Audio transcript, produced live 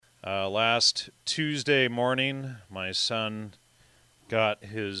Last Tuesday morning, my son got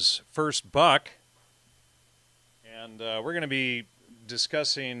his first buck, and we're going to be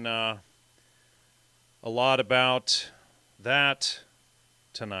discussing a lot about that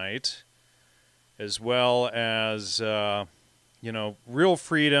tonight, as well as, real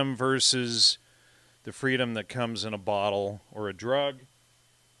freedom versus the freedom that comes in a bottle or a drug.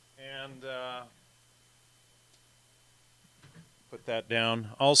 And put that down.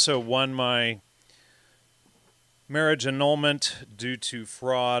 Also won my marriage annulment due to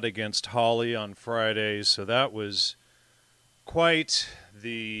fraud against Holly on Friday, so that was quite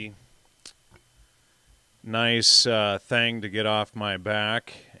the nice thing to get off my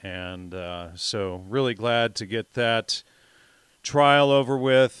back, and so really glad to get that trial over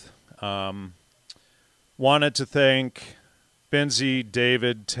with. Wanted to thank Benzie,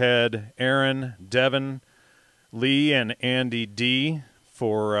 David, Ted, Aaron, Devin, Lee, and Andy D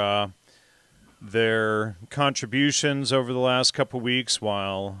for their contributions over the last couple weeks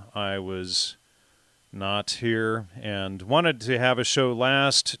while I was not here, and wanted to have a show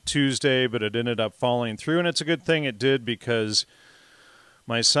last Tuesday, but it ended up falling through, and it's a good thing it did because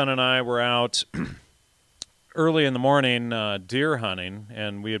my son and I were out early in the morning deer hunting,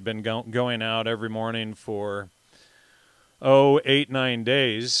 and we had been going out every morning for 8-9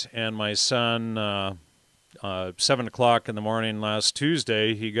 days, and my son 7 o'clock in the morning last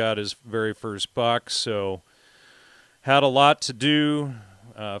Tuesday, he got his very first buck, so had a lot to do,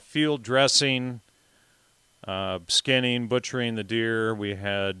 field dressing, skinning, butchering the deer. We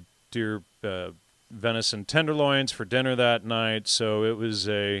had deer venison tenderloins for dinner that night, so it was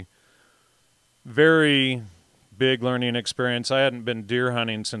a very big learning experience. I hadn't been deer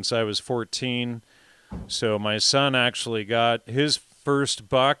hunting since I was 14, so my son actually got his first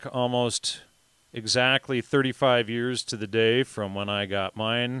buck almost exactly 35 years to the day from when I got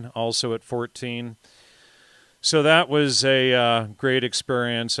mine, also at 14. So that was a great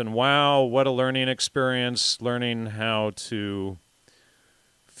experience, and wow, what a learning experience, learning how to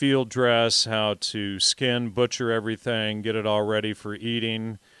field dress, how to skin, butcher everything, get it all ready for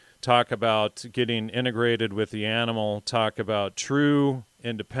eating, talk about getting integrated with the animal, talk about true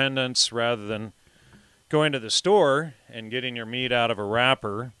independence rather than going to the store and getting your meat out of a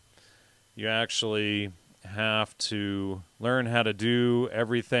wrapper. You actually have to learn how to do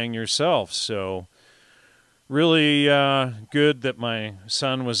everything yourself. So really good that my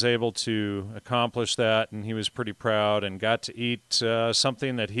son was able to accomplish that, and he was pretty proud and got to eat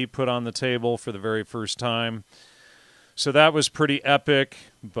something that he put on the table for the very first time. So that was pretty epic,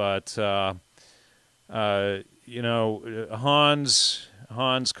 but Hans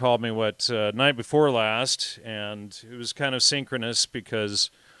called me night before last, and it was kind of synchronous because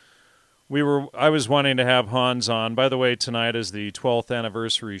I was wanting to have Hans on. By the way, tonight is the 12th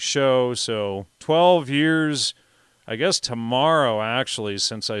anniversary show, so 12 years, I guess tomorrow actually,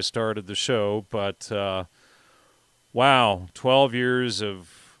 since I started the show, but wow, 12 years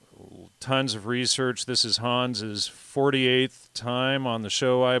of tons of research. This is Hans's 48th time on the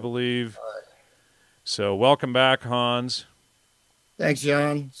show, I believe. So welcome back, Hans. Thanks,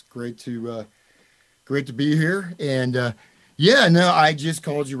 John. It's great to be here. And yeah, no, I just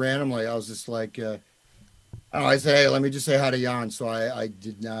called you randomly. I was just like, I don't know, I said, hey, let me just say hi to Jan. So I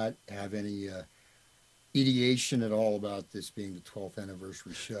did not have any ideation at all about this being the 12th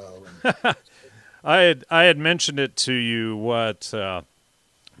anniversary show. And I had mentioned it to you, a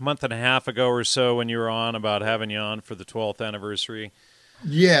month and a half ago or so when you were on about having you on for the 12th anniversary.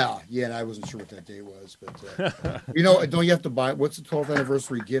 Yeah, and I wasn't sure what that day was, but don't you have to buy? What's the 12th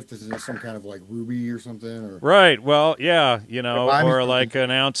anniversary gift? Is it some kind of like ruby or something? Or right? Well, yeah, or like something. an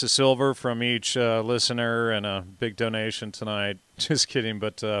ounce of silver from each listener and a big donation tonight. Just kidding,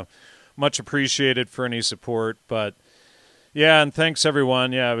 but much appreciated for any support. But yeah, and thanks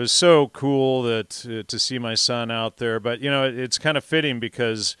everyone. Yeah, it was so cool to see my son out there. But it's kind of fitting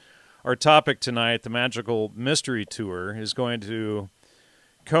because our topic tonight, the Magical Mystery Tour, is going to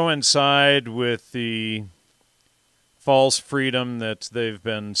coincide with the false freedom that they've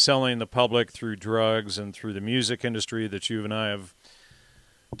been selling the public through drugs and through the music industry that you and I have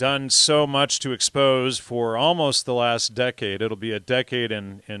done so much to expose for almost the last decade. It'll be a decade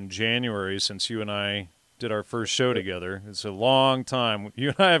in January since you and I did our first show together. It's a long time. You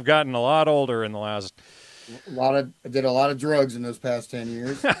and I have gotten a lot older in the last... I did a lot of drugs in those past 10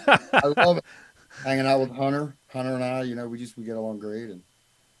 years. I love it. Hanging out with Hunter and I, we get along great. And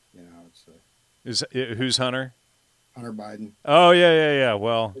it's who's Hunter? Hunter Biden. Oh yeah.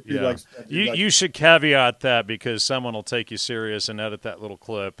 Well, yeah. You should caveat that because someone will take you serious and edit that little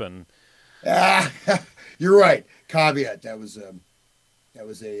clip. And you're right. Caveat. That was That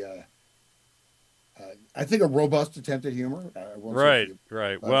was I think, a robust attempt at humor. I won't say Right, few,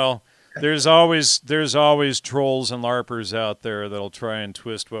 right. but Well, there's always trolls and larpers out there that'll try and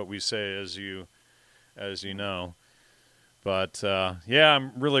twist what we say, as you know. But yeah,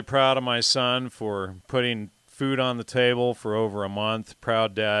 I'm really proud of my son for putting food on the table for over a month.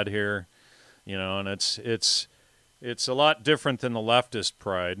 Proud dad here, and it's a lot different than the leftist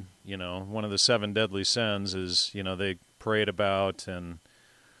pride. One of the seven deadly sins is they parade about and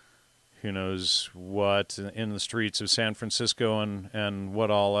who knows what in the streets of San Francisco and what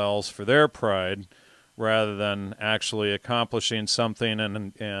all else for their pride, rather than actually accomplishing something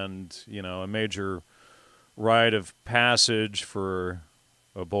and a major rite of passage for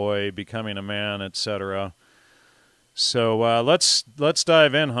a boy becoming a man, etc. So let's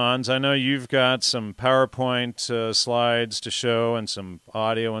dive in, Hans. I know you've got some PowerPoint slides to show and some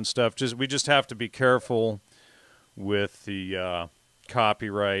audio and stuff. We just have to be careful with the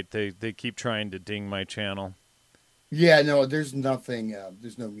copyright. They keep trying to ding my channel. yeah, no, there's nothing.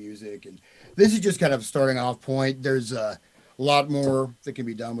 There's no music, and this is just kind of a starting off point. There's a lot more that can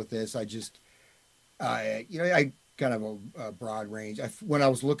be done with this. I kind of a broad range. When I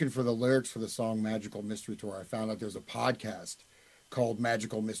was looking for the lyrics for the song Magical Mystery Tour, I found out there's a podcast called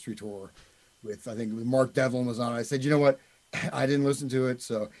Magical Mystery Tour with, I think, Mark Devlin was on it. I said, you know what? I didn't listen to it,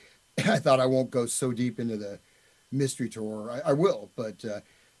 so I thought I won't go so deep into the mystery tour. I will, but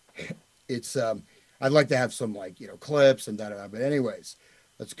it's I'd like to have some, like, clips and da. But anyways,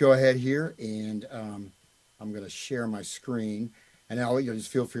 let's go ahead here, and I'm gonna share my screen, and now just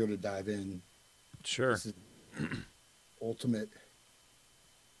feel free to dive in. Sure. This is ultimate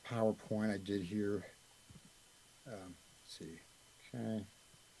PowerPoint I did here. Let's see. Okay.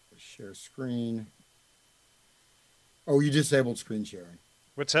 Share screen. Oh, you disabled screen sharing.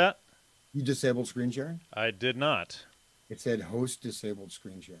 What's that? You disabled screen sharing? I did not. It said host disabled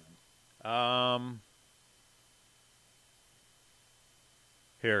screen sharing.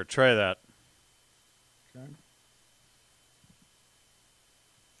 Here, try that. Okay.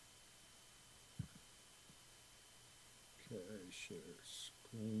 Okay, share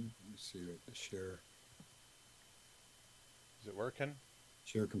screen. Let me see what the share. Is it working?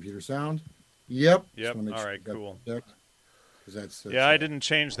 Share computer sound. Yep. Yep. All right, cool. Because that's yeah, I didn't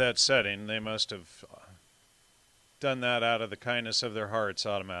change that setting. They must have done that out of the kindness of their hearts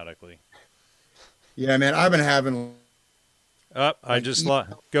automatically. Yeah, man, I've been having. I just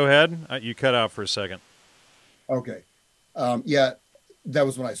go ahead. You cut out for a second. Okay. Yeah, that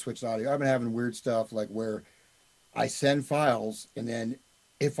was when I switched audio. I've been having weird stuff, like where I send files, and then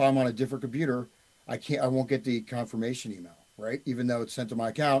if I'm on a different computer, I won't get the confirmation email, right? Even though it's sent to my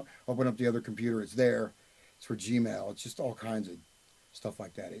account, open up the other computer, it's there. It's for Gmail. It's just all kinds of stuff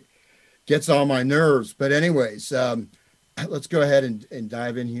like that. It gets on my nerves. But anyways, let's go ahead and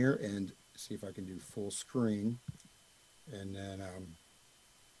dive in here and see if I can do full screen. And then,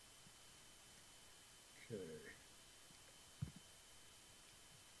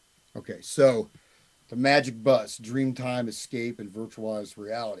 okay, so the Magic Bus, Dreamtime, Escape, and Virtualized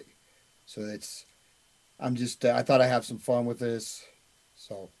Reality. So I thought I'd have some fun with this.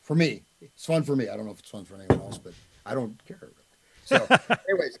 So for me, it's fun for me. I don't know if it's fun for anyone else, but I don't care. So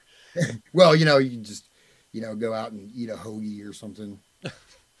anyways, well, you can just, go out and eat a hoagie or something. I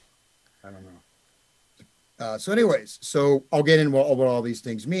don't know. So anyways, so I'll get into what all these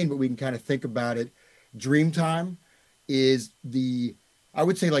things mean, but we can kind of think about it. Dreamtime is I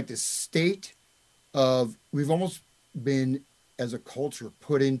would say, like, the state of, we've almost been, as a culture,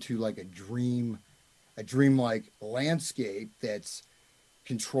 put into like a dreamlike landscape that's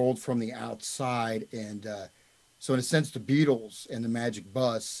controlled from the outside. And so in a sense, the Beatles and the Magic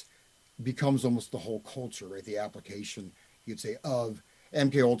Bus becomes almost the whole culture, right? The application, you could say, of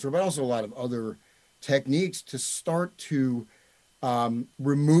MK Ultra, but also a lot of other techniques to start to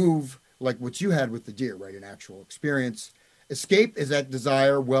remove, like what you had with the deer, right? An actual experience. Escape is that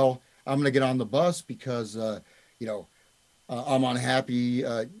desire. Well, I'm going to get on the bus because, I'm unhappy,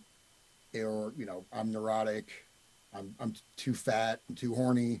 or, I'm neurotic. I'm too fat. I'm too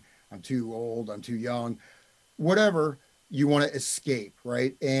horny. I'm too old. I'm too young. Whatever, you want to escape,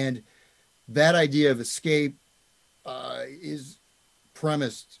 right? And that idea of escape is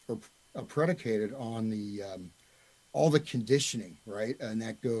premised or predicated on all the conditioning, right? And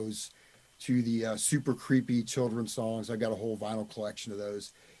that goes to the super creepy children's songs. I got a whole vinyl collection of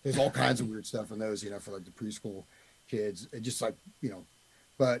those. There's all kinds of weird stuff in those, for like the preschool kids. It just like,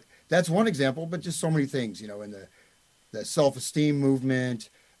 but that's one example, but just so many things, in the self-esteem movement,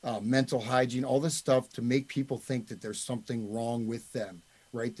 mental hygiene, all this stuff to make people think that there's something wrong with them,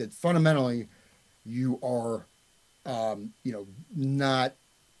 right? That fundamentally you are not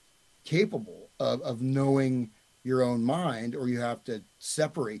capable of knowing your own mind, or you have to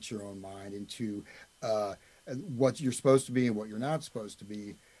separate your own mind into uh, what you're supposed to be and what you're not supposed to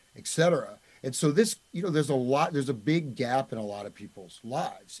be, etc. And so this, there's a big gap in a lot of people's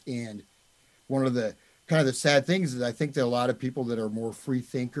lives. And one of the kind of the sad things is I think that a lot of people that are more free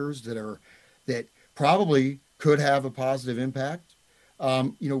thinkers that probably could have a positive impact,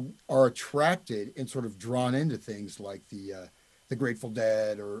 are attracted and sort of drawn into things like the Grateful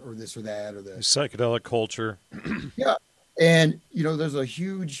Dead or this or that or the Psychedelic culture. yeah. And there's a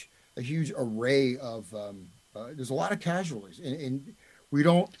huge array of there's a lot of casualties, and we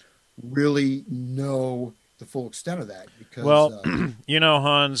don't really know the full extent of that because Well,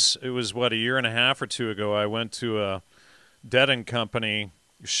 Hans, it was what, a year and a half or two ago. I went to a Dead and Company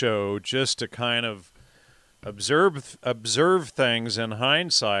show just to kind of observe things in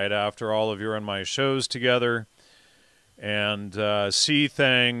hindsight after all of your and my shows together, and see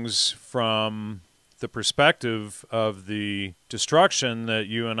things from the perspective of the destruction that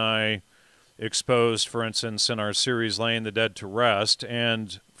you and I exposed, for instance, in our series Laying the Dead to Rest,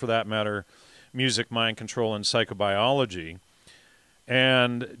 and for that matter, Music, Mind Control, and Psychobiology.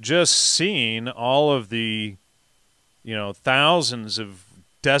 And just seeing all of the, thousands of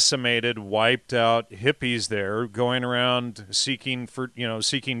decimated, wiped out hippies there going around seeking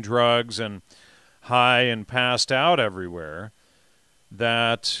drugs and high and passed out everywhere,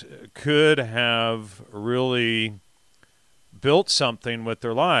 that could have really built something with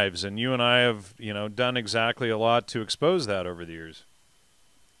their lives. And you and I have, done exactly a lot to expose that over the years.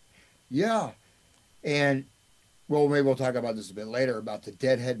 yeah. And well, maybe we'll talk about this a bit later about the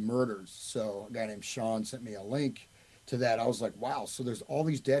Deadhead murders. So a guy named Sean sent me a link to that. I was like, wow, so there's all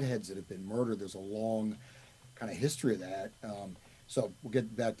these deadheads that have been murdered. There's a long kind of history of that. So we'll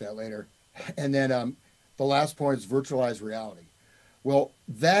get back to that later. And then the last point is virtualized reality. Well,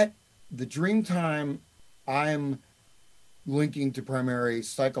 the dream time I'm linking to primary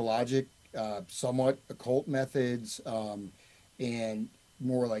psychologic, somewhat occult methods, and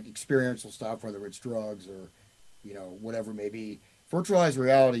more like experiential stuff, whether it's drugs or, whatever it may be. Virtualized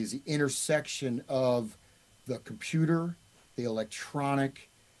reality is the intersection of the computer, the electronic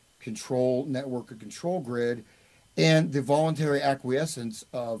control network or control grid, and the voluntary acquiescence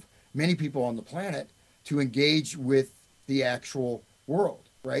of many people on the planet to engage with the actual world,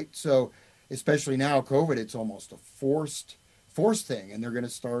 right? So, especially now, COVID, it's almost a forced thing, and they're going to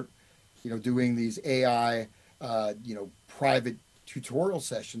start, doing these AI, private tutorial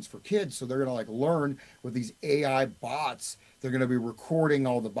sessions for kids. So they're going to like learn with these AI bots. They're going to be recording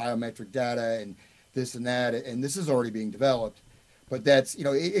all the biometric data and this and that, and this is already being developed. But that's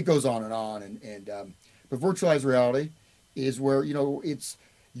it goes on and on, and but virtualized reality is where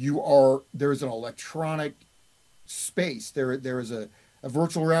there's an electronic space. There is a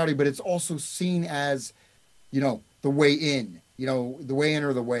virtual reality, but it's also seen as the way in, the way in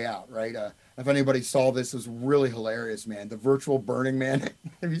or the way out, right? If anybody saw this, it was really hilarious, man. The virtual Burning Man.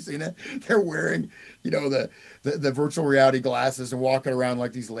 Have you seen it? They're wearing, the virtual reality glasses and walking around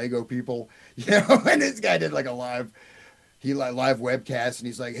like these Lego people, And this guy did like a live webcast, and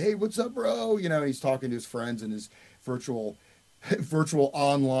he's like, "Hey, what's up, bro?" He's talking to his friends in his virtual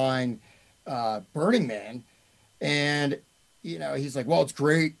online Burning Man, and he's like, "Well, it's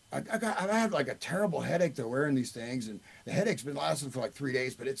great. I had like a terrible headache though wearing these things, and the headache's been lasting for like 3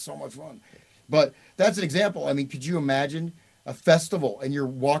 days, but it's so much fun." But that's an example. I mean, could you imagine a festival and you're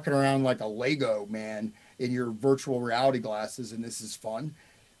walking around like a Lego man in your virtual reality glasses, and this is fun?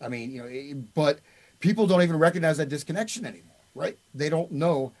 I mean, but people don't even recognize that disconnection anymore, right? They don't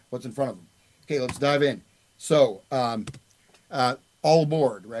know what's in front of them. Okay, let's dive in. So, all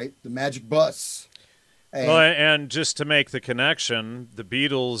aboard, right? The Magic Bus. And just to make the connection, the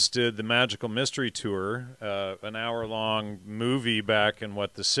Beatles did the Magical Mystery Tour, an hour-long movie back in,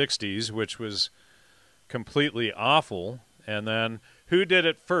 the 60s, which was completely awful. And then who did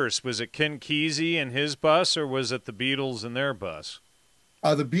it first? Was it Ken Kesey and his bus, or was it the Beatles and their bus?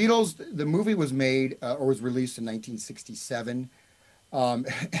 The Beatles, the movie was made or was released in 1967.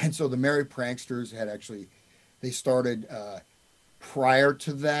 And so the Merry Pranksters they started prior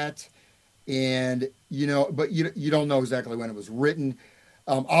to that. And but you don't know exactly when it was written.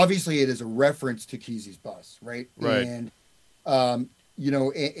 Obviously, it is a reference to Kesey's bus, right? Right. And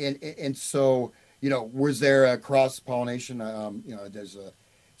and so was there a cross pollination? There's a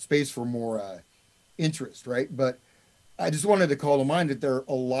space for more interest, right? But I just wanted to call to mind that there are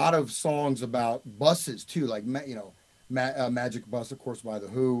a lot of songs about buses too, like Magic Bus, of course, by the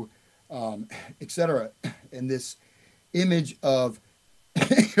Who, etc. And this image of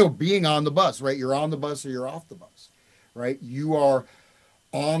being on the bus, right? You're on the bus or you're off the bus. right? You are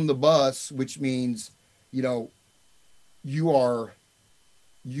on the bus, which means, you know, you are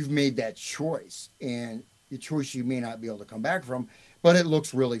you've made that choice, and the choice you may not be able to come back from, but it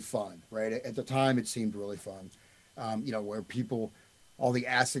looks really fun, right? At the time, it seemed really fun. You know, where people, all the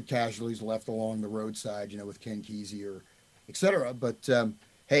acid casualties left along the roadside, you know, with Ken Kesey or et cetera. But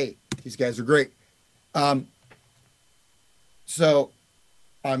hey, these guys are great. Um, so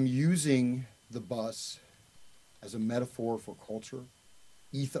I'm using the bus as a metaphor for culture,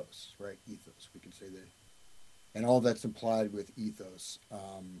 ethos, right? Ethos, we can say that, and all that's implied with ethos,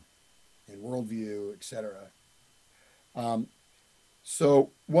 and worldview, et cetera. Um, so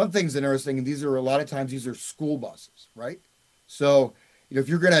one thing's interesting, and these are a lot of times these are school buses, right? So, you know, if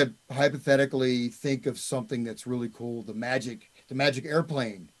you're going to hypothetically think of something that's really cool, the magic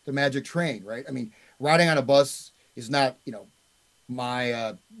airplane, the magic train, right? I mean, riding on a bus is not, you know,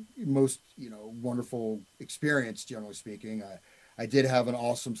 my most, you know, wonderful experience, generally speaking. I did have an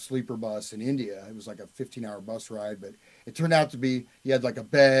awesome sleeper bus in India. It was like a 15-hour bus ride, but it turned out to be, you had like a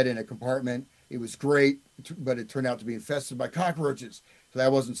bed and a compartment. It was great, but it turned out to be infested by cockroaches. So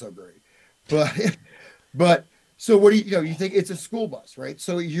that wasn't so great. But, but so what do you know, you think it's a school bus, right?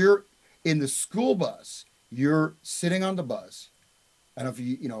 So you're in the school bus, you're sitting on the bus. I don't know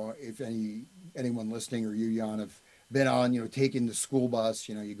if you know, if anyone listening or you, Jan, have been on, you know, taking the school bus,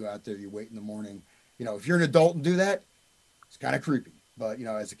 you know, you go out there, you wait in the morning. You know, if you're an adult and do that, it's kind of creepy. But, you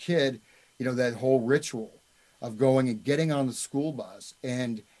know, as a kid, you know, that whole ritual of going and getting on the school bus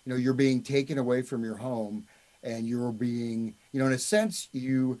and, you know, you're being taken away from your home and you're being, you know, in a sense,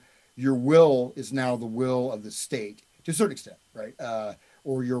 your will is now the will of the state to a certain extent, right?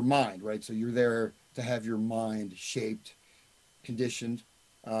 Or your mind, right? So you're there to have your mind shaped, conditioned,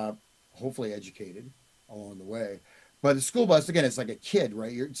 uh, hopefully educated along the way. But the school bus, again, it's like a kid,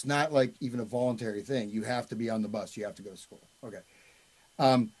 right? It's not like even a voluntary thing. You have to be on the bus. You have to go to school. Okay.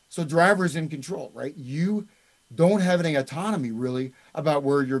 So drivers in control, right? You don't have any autonomy really about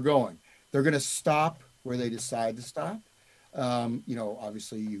where you're going. They're going to stop where they decide to stop. You know,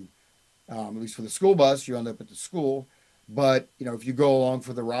 obviously at least for the school bus, you end up at the school. But, you know, if you go along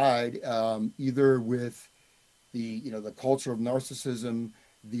for the ride, either with you know, the culture of narcissism,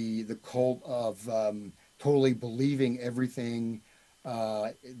 the cult of totally believing everything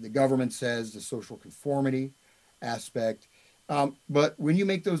the government says, the social conformity aspect. But when you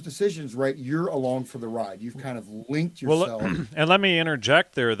make those decisions, right, you're along for the ride. You've kind of linked Well, yourself. and let me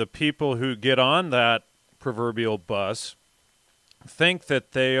interject there. The people who get on that proverbial bus think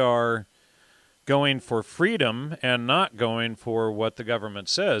that they are going for freedom and not going for what the government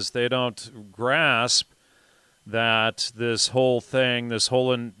says. They don't grasp that this whole thing, this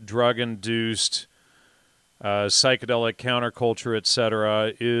whole drug-induced psychedelic counterculture,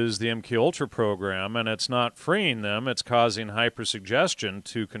 etc., is the MK Ultra program, and it's not freeing them; it's causing hypersuggestion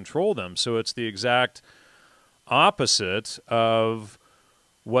to control them. So it's the exact opposite of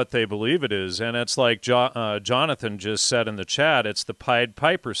what they believe it is, and it's like Jonathan just said in the chat. It's the Pied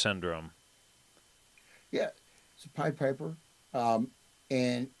Piper syndrome. Yeah, it's a Pied Piper,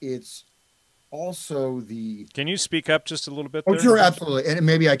 and it's also the. Can you speak up just a little bit Oh, there? sure, absolutely. And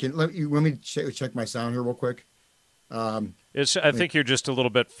maybe I can let me check my sound here real quick. I think you're just a little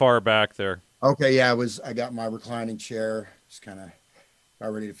bit far back there. Okay, yeah, I got my reclining chair, just kind of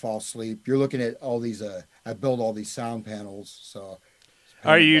about ready to fall asleep. You're looking at all these. I built all these sound panels, so.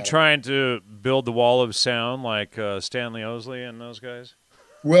 Are you trying to build the wall of sound like Stanley Osley and those guys?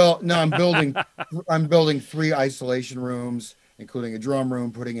 Well, no, I'm building 3 isolation rooms, including a drum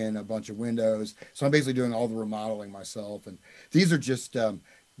room, putting in a bunch of windows. So I'm basically doing all the remodeling myself. And these are just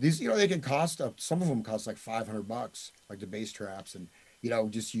these, you know, they can cost some of them cost like $500, like the bass traps, and you know,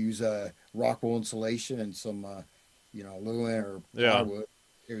 just use Rockwool insulation and some you know, Lewin or plywood.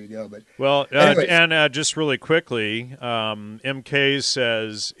 Here you go. But well, anyways. and just really quickly, MK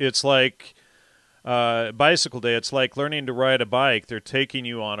says it's like bicycle day. It's like learning to ride a bike. They're taking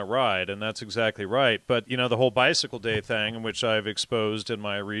you on a ride, and that's exactly right. But you know, the whole bicycle day thing, which I've exposed in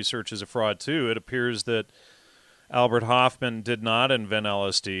my research, is a fraud too. It appears that Albert Hoffman did not invent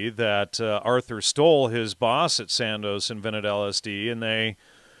LSD. That Arthur Stoll, his boss at Sandoz, invented LSD, and they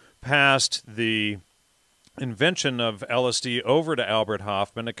passed the invention of LSD over to Albert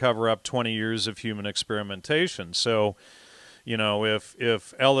Hoffman to cover up 20 years of human experimentation. So, you know, if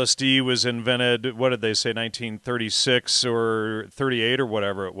LSD was invented, what did they say, 1936 or 38 or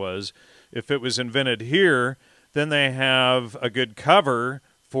whatever it was, if it was invented here, then they have a good cover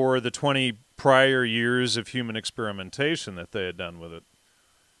for the 20 prior years of human experimentation that they had done with it.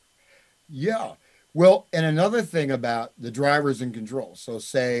 Yeah. Well, and another thing about the drivers in control. So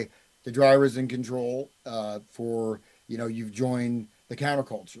say the driver's in control for you've joined the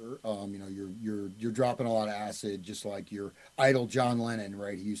counterculture. You're dropping a lot of acid, just like your idol John Lennon,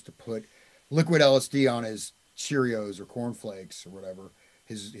 right? He used to put liquid LSD on his Cheerios or cornflakes or whatever,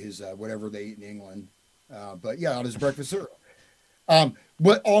 his whatever they eat in England. But yeah, on his breakfast cereal.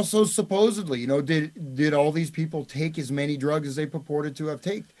 But also supposedly, did all these people take as many drugs as they purported to have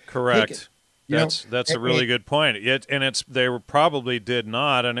taken? Correct. You That's a really good point. They were probably did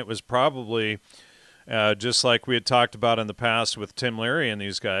not, and it was probably just like we had talked about in the past with Tim Leary and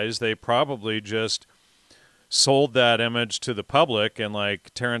these guys. They probably just sold that image to the public, and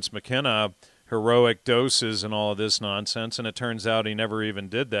like Terrence McKenna, heroic doses and all of this nonsense. And it turns out he never even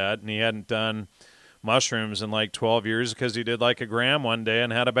did that, and he hadn't done mushrooms in like 12 years because he did like a gram one day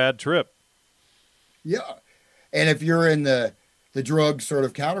and had a bad trip. Yeah, and if you're in the drug sort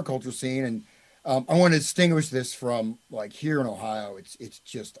of counterculture scene, and I want to distinguish this from like here in Ohio, it's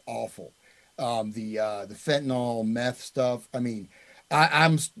just awful. The fentanyl, meth stuff. I mean,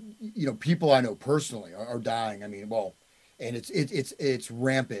 I'm people I know personally are dying. I mean, well, and it's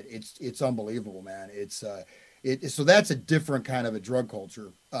rampant. It's unbelievable, man. So that's a different kind of a drug culture.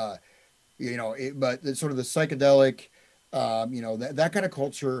 But sort of the psychedelic, that kind of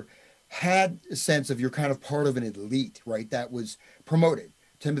culture had a sense of you're kind of part of an elite, right? That was promoted.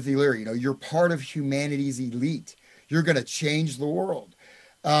 Timothy Leary, you're part of humanity's elite. You're going to change the world.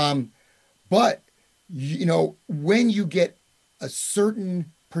 But, when you get a certain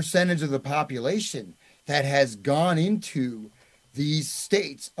percentage of the population that has gone into these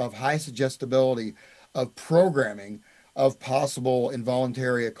states of high suggestibility, of programming, of possible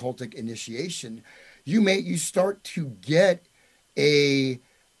involuntary occultic initiation, you start to get a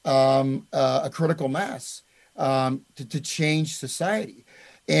critical mass to change society.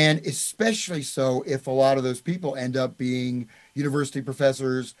 And especially so if a lot of those people end up being university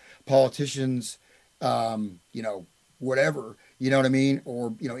professors, politicians, whatever, you know what I mean?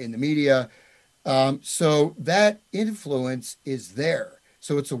 Or, in the media. So that influence is there.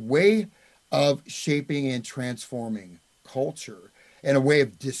 So it's a way of shaping and transforming culture and a way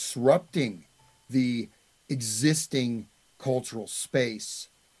of disrupting the existing cultural space.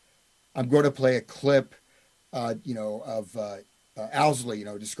 I'm going to play a clip, of Owsley,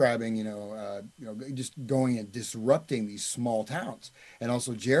 describing, just going and disrupting these small towns, and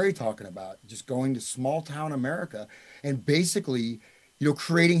also Jerry talking about just going to small town America and basically,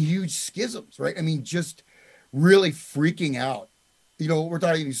 creating huge schisms, right? I mean, just really freaking out. We're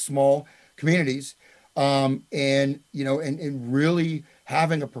talking these small communities, and really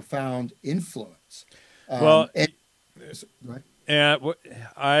having a profound influence. Well, and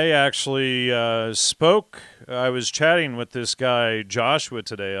I actually I was chatting with this guy, Joshua,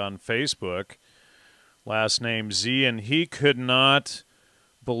 today on Facebook, last name Z, and he could not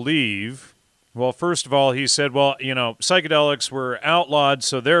believe. Well, first of all, he said, psychedelics were outlawed,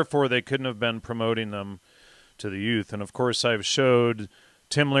 so therefore they couldn't have been promoting them to the youth. And of course, I've showed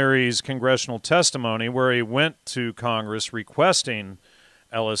Tim Leary's congressional testimony where he went to Congress requesting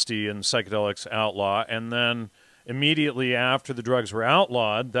LSD and psychedelics outlaw, and then immediately after the drugs were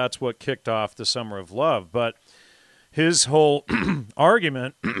outlawed, that's what kicked off the Summer of Love. But his whole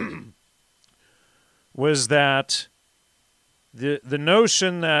argument was that the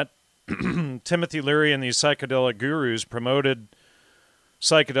notion that Timothy Leary and these psychedelic gurus promoted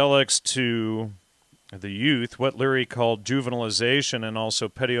psychedelics to the youth, what Leary called juvenilization and also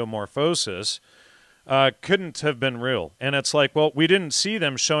pediommorphosis, couldn't have been real. And it's like, well, we didn't see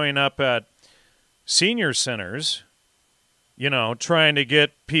them showing up at senior centers, trying to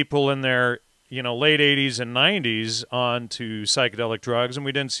get people in their, late 80s and 90s onto psychedelic drugs, and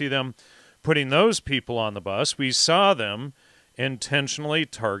we didn't see them putting those people on the bus. We saw them intentionally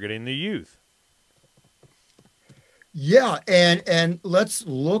targeting the youth. Yeah, and let's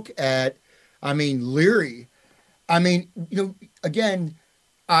look at, Leary. Again,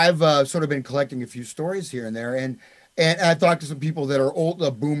 I've sort of been collecting a few stories here and there, and I've talked to some people that are old,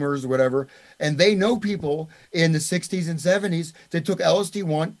 boomers or whatever, and they know people in the 60s and 70s that took LSD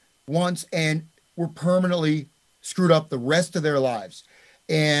once and were permanently screwed up the rest of their lives.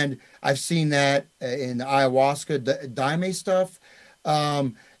 And I've seen that in the ayahuasca daime stuff.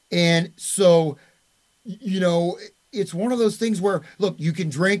 And so, it's one of those things where, look, you can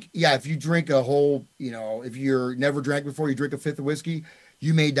drink. Yeah, if you drink a whole, if you're never drank before, you drink a fifth of whiskey,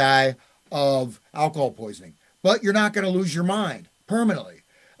 you may die of alcohol poisoning, but you're not going to lose your mind permanently.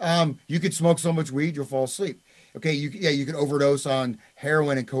 You could smoke so much weed, you'll fall asleep. Okay, you can overdose on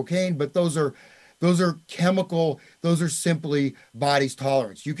heroin and cocaine, but those are chemical, those are simply body's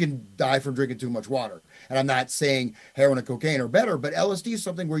tolerance. You can die from drinking too much water. And I'm not saying heroin and cocaine are better, but LSD is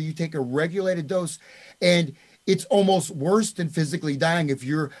something where you take a regulated dose and it's almost worse than physically dying if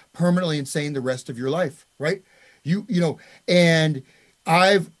you're permanently insane the rest of your life, right? You know, and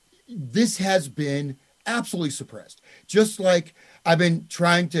I've this has been absolutely suppressed. Just like I've been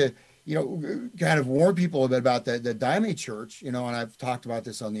trying to, kind of warn people a bit about the Daime Church, and I've talked about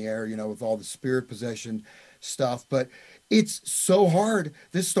this on the air, with all the spirit possession stuff, but it's so hard.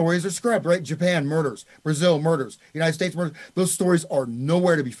 These stories are scrubbed, right? Japan murders, Brazil murders, United States murders. Those stories are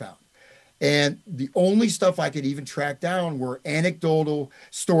nowhere to be found. And the only stuff I could even track down were anecdotal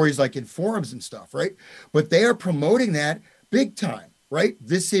stories like in forums and stuff, right? But they are promoting that big time, right?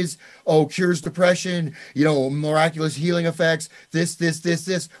 This is, cures depression, miraculous healing effects,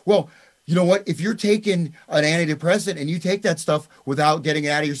 this. Well, you know what? If you're taking an antidepressant and you take that stuff without getting it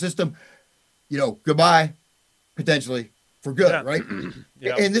out of your system, goodbye, potentially for good, Yeah. right?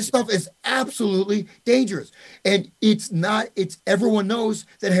 Yeah. And this stuff is absolutely dangerous. And it's everyone knows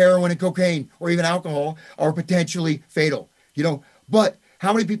that heroin and cocaine or even alcohol are potentially fatal, but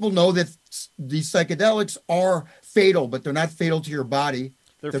how many people know that these psychedelics are fatal, but they're not fatal to your body?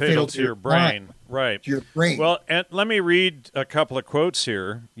 They're fatal to your brain. mind, Right. to your brain. Well, and let me read a couple of quotes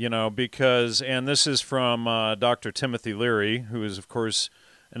here, because, and this is from Dr. Timothy Leary, who is, of course,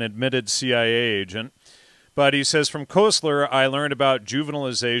 an admitted CIA agent. But he says, from Koestler, I learned about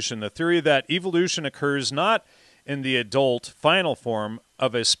juvenilization, the theory that evolution occurs not in the adult final form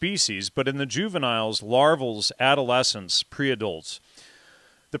of a species, but in the juveniles, larvals, adolescents, pre-adults.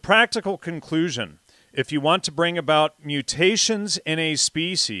 The practical conclusion, if you want to bring about mutations in a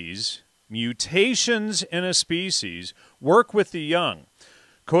species, work with the young.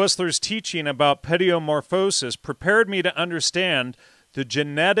 Koestler's teaching about pediomorphosis prepared me to understand the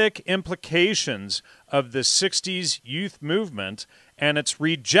genetic implications of the 60s youth movement and its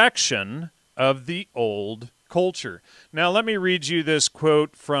rejection of the old culture. Now, let me read you this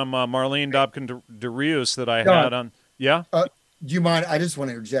quote from Marlene Dobkin de Rios that I had on. Yeah? Do you mind? I just want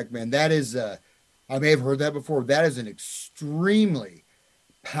to interject, man. That is, I may have heard that before. That is an extremely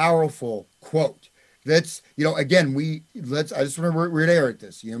powerful quote. That's, again, I just want to reiterate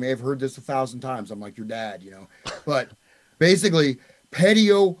this. You may have heard this 1,000 times. I'm like your dad, but basically,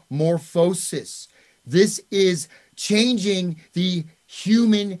 pediomorphosis. This is changing the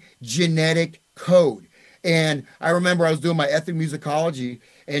human genetic code. And I remember I was doing my ethnomusicology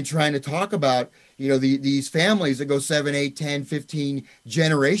and trying to talk about, these families that go 7, 8, 10, 15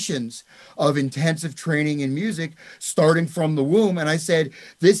 generations of intensive training in music, starting from the womb. And I said,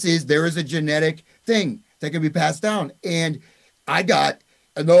 there is a genetic thing that can be passed down. And I got,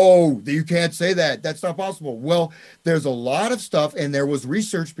 no, you can't say that. That's not possible. Well, there's a lot of stuff, and there was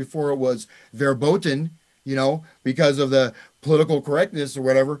research before it was verboten, because of the political correctness or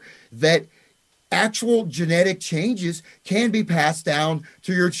whatever, that actual genetic changes can be passed down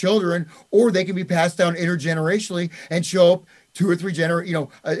to your children, or they can be passed down intergenerationally and show up 2 or 3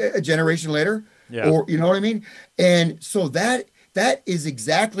 a generation later. Yeah. Or, you know what I mean? And so that is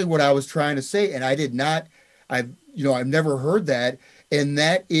exactly what I was trying to say. And I've never heard that. And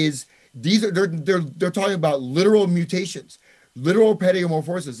that is, they're talking about literal mutations, literal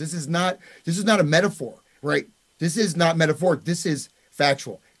pediomorphosis. This is not a metaphor, right? This is not metaphoric. This is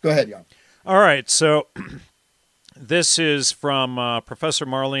factual. Go ahead, Jan. All right. So this is from Professor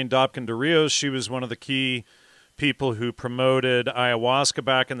Marlene Dobkin de Rios. She was one of the key people who promoted ayahuasca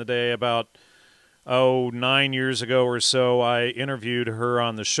back in the day. About 9 years ago or so, I interviewed her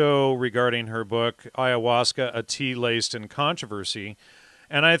on the show regarding her book, Ayahuasca, A Tea Laced in Controversy.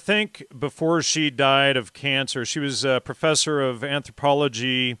 And I think before she died of cancer, she was a professor of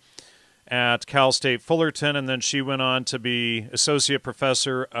anthropology at Cal State Fullerton, and then she went on to be associate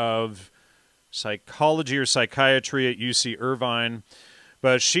professor of psychology or psychiatry at UC Irvine.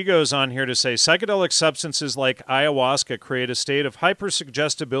 But she goes on here to say, psychedelic substances like ayahuasca create a state of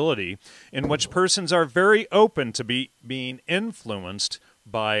hypersuggestibility in which persons are very open to being influenced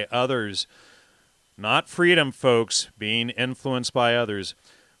by others. Not freedom, folks, being influenced by others.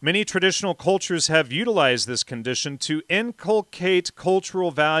 Many traditional cultures have utilized this condition to inculcate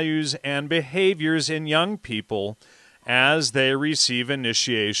cultural values and behaviors in young people as they receive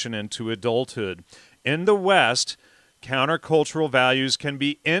initiation into adulthood. In the West, countercultural values can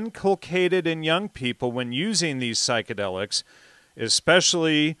be inculcated in young people when using these psychedelics,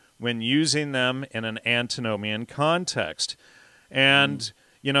 especially when using them in an antinomian context. And,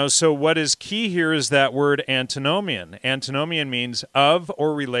 so what is key here is that word antinomian. Antinomian means of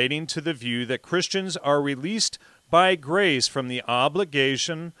or relating to the view that Christians are released by grace from the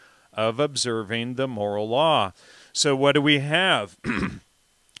obligation of observing the moral law. So what do we have?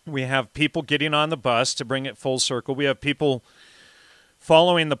 We have people getting on the bus, to bring it full circle. We have people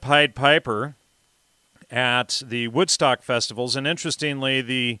following the Pied Piper at the Woodstock festivals. And interestingly,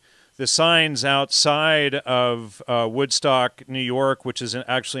 the signs outside of Woodstock, New York, which is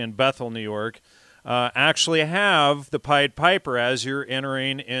actually in Bethel, New York, actually have the Pied Piper as you're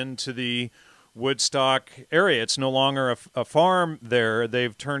entering into the Woodstock area. It's no longer a farm there.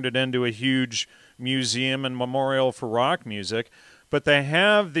 They've turned it into a huge museum and memorial for rock music. But they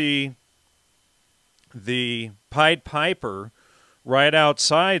have the Pied Piper right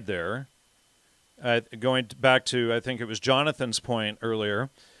outside there, going back to, I think it was Jonathan's point earlier.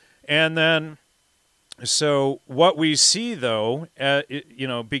 And then, so what we see, though,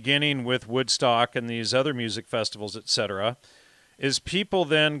 beginning with Woodstock and these other music festivals, etc., is people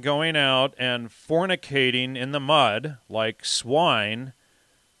then going out and fornicating in the mud like swine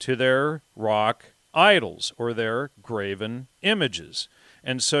to their rock idols or their graven images.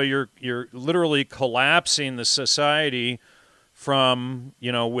 And so you're literally collapsing the society from,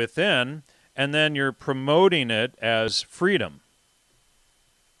 within, and then you're promoting it as freedom.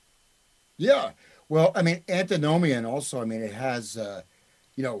 Yeah. Well, I mean, antinomian also, I mean, it has, that's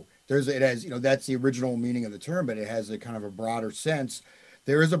the original meaning of the term, but it has a kind of a broader sense.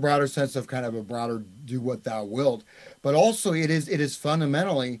 There is a broader sense of kind of a broader do what thou wilt, but also it is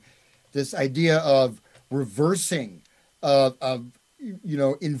fundamentally this idea of reversing, of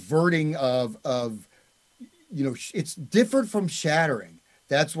inverting, it's different from shattering.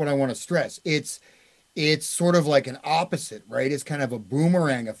 That's what I want to stress. It's sort of like an opposite, right? It's kind of a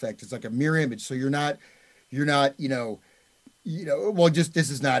boomerang effect. It's like a mirror image. So you're not, well, just this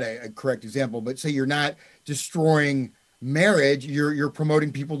is not a correct example, but say you're not destroying marriage. You're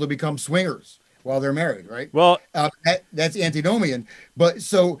promoting people to become swingers while they're married, right? Well, that's antinomian. But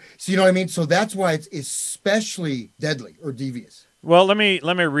so you know what I mean? So that's why it's especially deadly or devious. Well, let me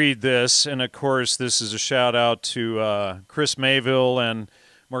read this, and of course, this is a shout out to Chris Mayville and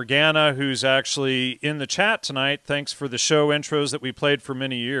Morgana, who's actually in the chat tonight. Thanks for the show intros that we played for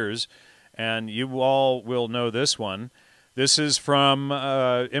many years, and you all will know this one. This is from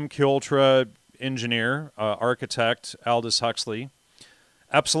MK Ultra engineer, architect Aldous Huxley.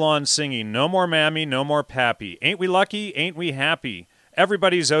 Epsilon singing, "No more mammy, no more pappy. Ain't we lucky? Ain't we happy?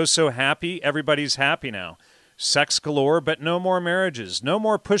 Everybody's oh so happy. Everybody's happy now. Sex galore, but no more marriages. No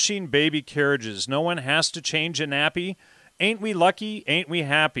more pushing baby carriages. No one has to change a nappy. Ain't we lucky? Ain't we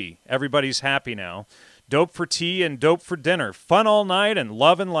happy? Everybody's happy now. Dope for tea and dope for dinner. Fun all night and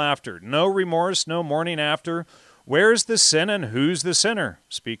love and laughter. No remorse, no morning after. Where's the sin and who's the sinner?"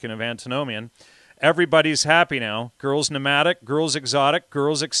 Speaking of antinomian. Everybody's happy now. Girls pneumatic, girls exotic,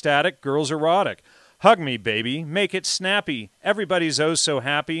 girls ecstatic, girls erotic. Hug me, baby. Make it snappy. Everybody's oh so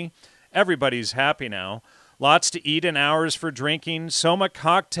happy. Everybody's happy now. Lots to eat and hours for drinking. Soma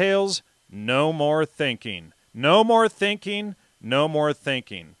cocktails. No more thinking. No more thinking. No more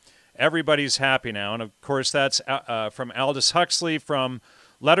thinking. Everybody's happy now. And, of course, that's from Aldous Huxley, from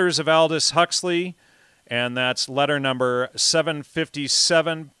Letters of Aldous Huxley. And that's letter number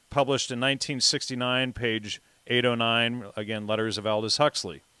 757, published in 1969, page 809. Again, Letters of Aldous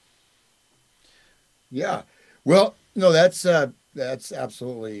Huxley. Yeah. Well, no, that's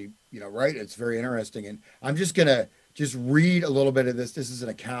absolutely, right. It's very interesting. And I'm just going to read a little bit of this. This is an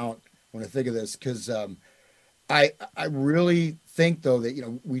account when I think of this, because I really think, though,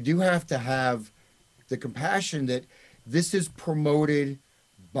 that, we do have to have the compassion that this is promoted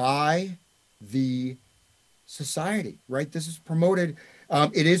by the society, right? This is promoted.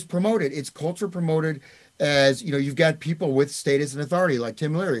 It is promoted. It's culture promoted as, you've got people with status and authority, like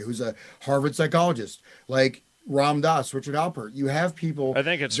Tim Leary, who's a Harvard psychologist, like Ram Dass, Richard Alpert. You have people. I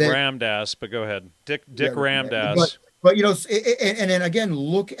think it's Ram Dass, but go ahead. Dick Ram Dass. But and then again,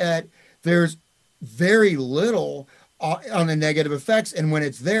 look at, there's very little on the negative effects. And when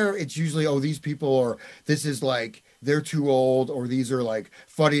it's there, it's usually, oh, these people are, this is like, they're too old, or these are like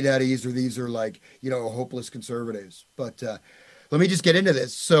fuddy-duddies, or these are like, hopeless conservatives. But let me just get into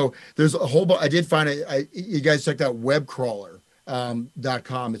this. So there's a whole bunch. I did find it. You guys checked out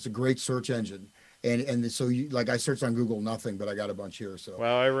webcrawler.com. It's a great search engine. And so I searched on Google, nothing, but I got a bunch here. So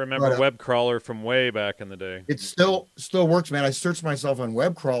well, I remember Webcrawler from way back in the day. It still works, man. I searched myself on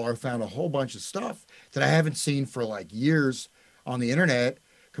Webcrawler, found a whole bunch of stuff that I haven't seen for like years on the internet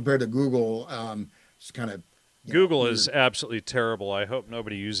compared to Google. It's kind of Google is absolutely terrible. I hope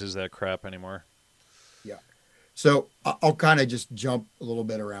nobody uses that crap anymore. Yeah. So I'll kind of just jump a little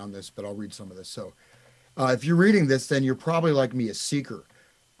bit around this, but I'll read some of this. So if you're reading this, then you're probably like me, a seeker.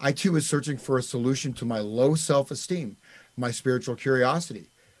 I too was searching for a solution to my low self-esteem, my spiritual curiosity.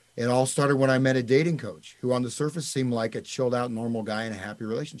 It all started when I met a dating coach who on the surface seemed like a chilled out, normal guy in a happy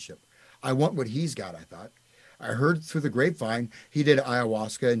relationship. I want what he's got, I thought. I heard through the grapevine he did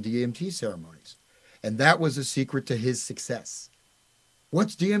ayahuasca and DMT ceremonies. and that was the secret to his success.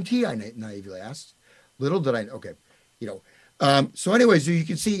 What's DMT? I naively asked. Little did I, okay, you know. So anyways, you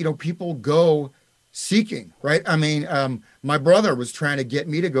can see, people go seeking, right? I mean, my brother was trying to get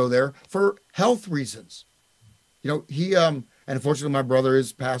me to go there for health reasons. And unfortunately my brother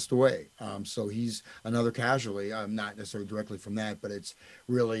has passed away. So he's another casualty. Not necessarily directly from that, but it's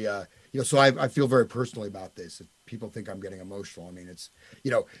really, so I feel very personally about this. People think I'm getting emotional. I mean, it's,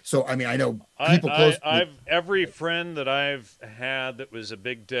 so, I mean, I know people close. I've every friend that I've had that was a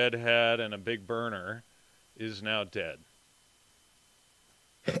big deadhead and a big burner is now dead.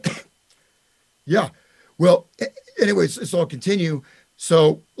 Yeah. Well, anyways, so I'll continue.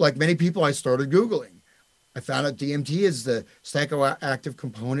 So like many people, I started Googling. I found out DMT is the psychoactive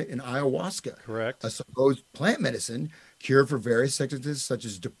component in ayahuasca. Correct. A supposed plant medicine cure for various sicknesses such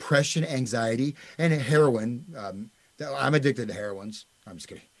as depression, anxiety, and heroin. I'm addicted to heroines. I'm just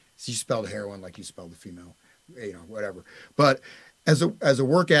kidding. She spelled heroin like you spelled the female, whatever. But as a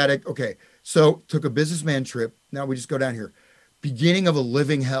work addict, okay, so took a businessman trip. Now we just go down here. Beginning of a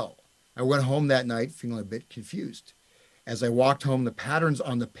living hell. I went home that night feeling a bit confused. As I walked home, the patterns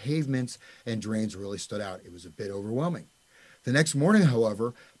on the pavements and drains really stood out. It was a bit overwhelming. The next morning,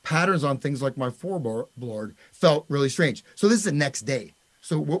 however, patterns on things like my floorboard felt really strange. So this is the next day.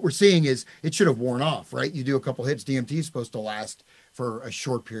 So what we're seeing is it should have worn off, right? You do a couple hits. DMT is supposed to last for a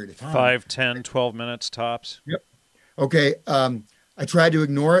short period of time. 5, 10, 12 minutes tops. Yep. Okay. I tried to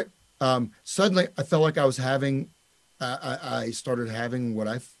ignore it. Suddenly, I felt like I was having, I started having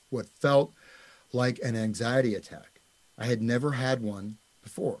what felt like an anxiety attack. I had never had one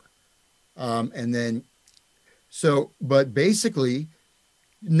before. But basically,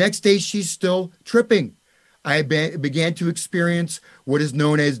 next day she's still tripping. I began to experience what is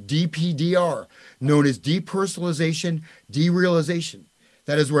known as DPDR, known as depersonalization, derealization.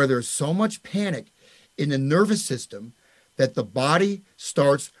 That is where there's so much panic in the nervous system that the body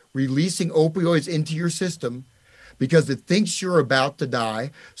starts releasing opioids into your system because it thinks you're about to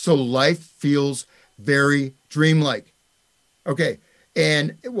die. So life feels very dreamlike. Okay.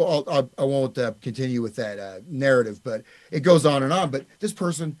 And I won't continue with that narrative, but it goes on and on. But this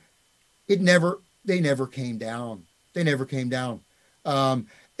person, they never came down. They never came down.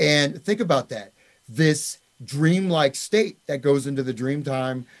 And think about that. This dreamlike state that goes into the dream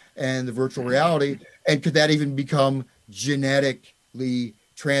time and the virtual reality. And could that even become genetically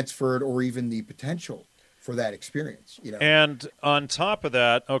transferred or even the potential for that experience? And on top of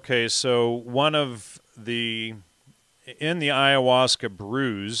that, okay, so in the ayahuasca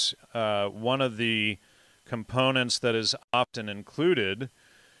brews, one of the components that is often included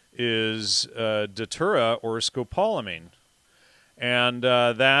is datura or scopolamine. And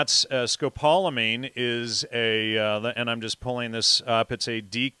that's scopolamine is and I'm just pulling this up, it's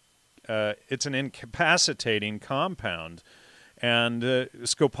an incapacitating compound. And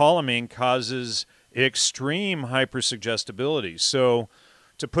scopolamine causes extreme hypersuggestibility. So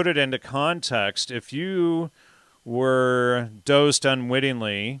to put it into context, if you were dosed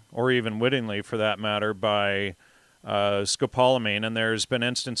unwittingly, or even wittingly for that matter, by scopolamine, and there's been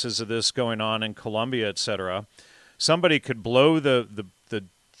instances of this going on in Colombia, etc., somebody could blow the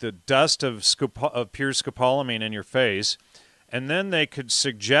dust of pure scopolamine in your face, and then they could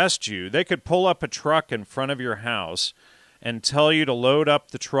they could pull up a truck in front of your house and tell you to load up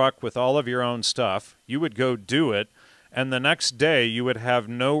the truck with all of your own stuff. You would go do it, and the next day you would have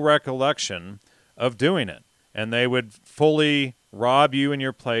no recollection of doing it. And they would fully rob you in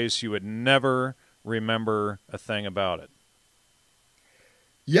your place. You would never remember a thing about it.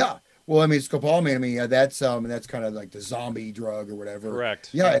 Yeah. Well, I mean, scopolamine, that's kind of like the zombie drug or whatever. Correct.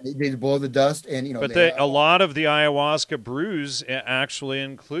 Yeah. They blow the dust and, But a lot of the ayahuasca brews actually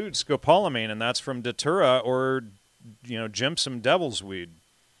include scopolamine, and that's from datura or, Jimson devil's weed.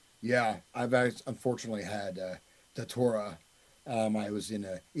 Yeah. I've unfortunately had datura. I was in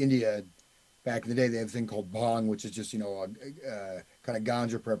India. Back in the day, they have a thing called bhang, which is just, a kind of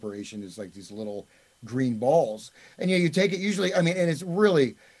ganja preparation. It's like these little green balls. And, you take it usually, and it's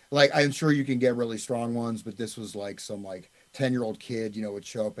really, like, I'm sure you can get really strong ones, but this was like some, 10-year-old kid, would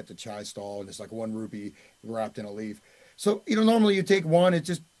show up at the chai stall, and it's like 1 rupee wrapped in a leaf. So, normally you take one, it's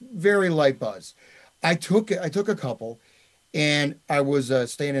just very light buzz. I took a couple, and I was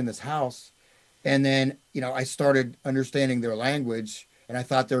staying in this house, and then, I started understanding their language. And I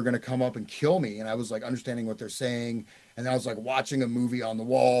thought they were going to come up and kill me. And I was like understanding what they're saying. And I was like watching a movie on the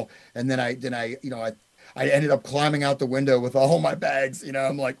wall. And then I ended up climbing out the window with all my bags.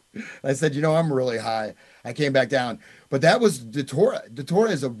 I'm like, I said, I'm really high. I came back down. But that was datura. Datura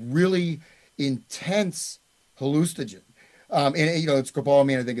is a really intense hallucinogen. And, it's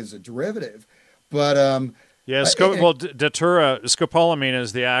scopolamine, I think, is a derivative. But Yeah, and, datura, scopolamine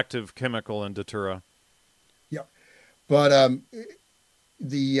is the active chemical in datura. yeah, but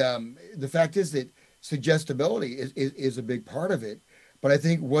the fact is that suggestibility is a big part of it. But I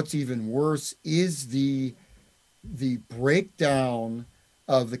think what's even worse is the breakdown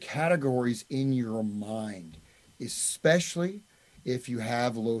of the categories in your mind, especially if you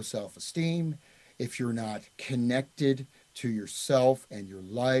have low self-esteem, if you're not connected to yourself and your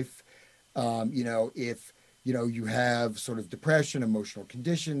life, if you have sort of depression, emotional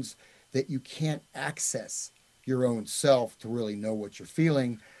conditions that you can't access your own self to really know what you're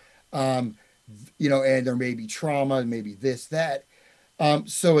feeling, um, and there may be trauma, maybe this, that.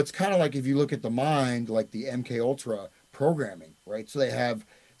 So it's kind of like if you look at the mind, like the MK Ultra programming, right? So they have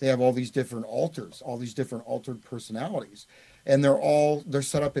all these different alters, all these different altered personalities, and they're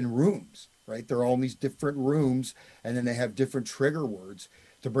set up in rooms, right? They're all in these different rooms, and then they have different trigger words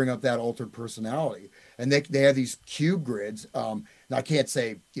to bring up that altered personality. And they have these cube grids. Now I can't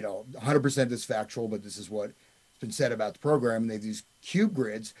say 100% this factual, but this is what been said about the program. And they have these cube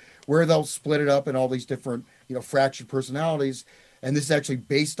grids where they'll split it up in all these different, fractured personalities. And this is actually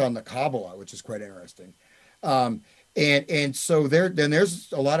based on the Kabbalah, which is quite interesting. And so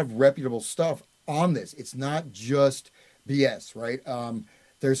there's a lot of reputable stuff on this. It's not just BS, right?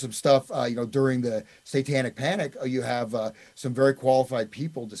 There's some stuff, during the Satanic Panic, you have some very qualified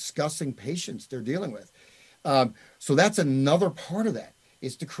people discussing patients they're dealing with. So that's another part of that,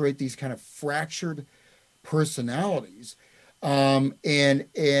 is to create these kind of fractured personalities, and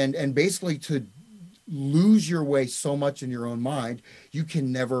basically to lose your way so much in your own mind you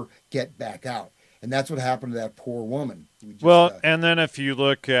can never get back out. And that's what happened to that poor woman. And then if you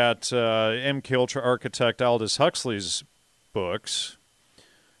look at MK Ultra architect Aldous Huxley's books,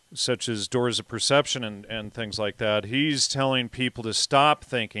 such as Doors of Perception and things like that, he's telling people to stop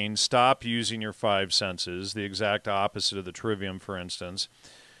thinking, stop using your five senses, the exact opposite of the trivium, for instance.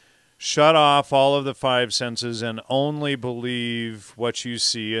 Shut off all of the five senses and only believe what you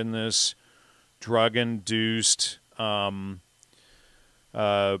see in this drug-induced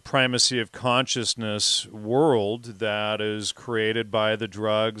primacy of consciousness world that is created by the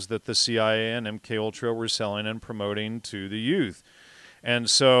drugs that the CIA and MK Ultra were selling and promoting to the youth. And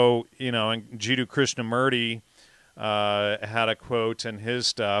so, and Jiddu Krishnamurti had a quote in his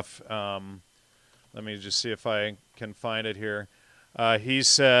stuff. Let me just see if I can find it here. He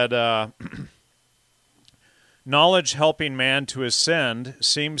said, knowledge helping man to ascend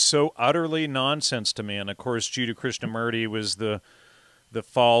seems so utterly nonsense to me. And, of course, Jiddu Krishnamurti was the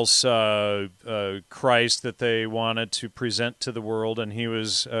false Christ that they wanted to present to the world, and he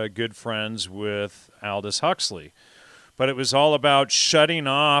was good friends with Aldous Huxley. But it was all about shutting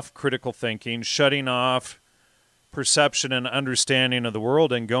off critical thinking, shutting off perception and understanding of the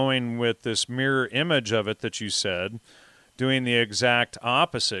world, and going with this mirror image of it that you said, doing the exact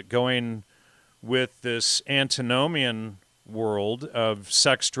opposite, going with this antinomian world of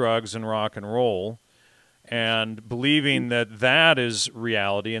sex, drugs, and rock and roll, and believing that that is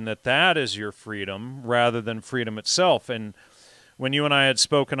reality and that that is your freedom rather than freedom itself. And when you and I had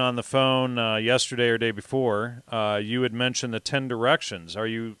spoken on the phone yesterday or day before, you had mentioned the 10 directions. Are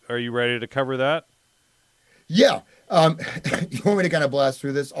you ready to cover that? Yeah. You want me to kind of blast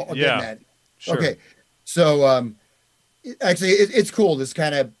through this? I'll get that. Sure. Okay. So actually, it's cool. This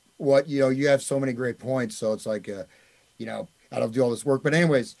kind of what, you have so many great points. So it's like, I don't do all this work. But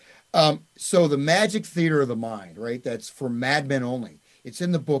anyways, so the Magic Theater of the Mind, right? That's for madmen only. It's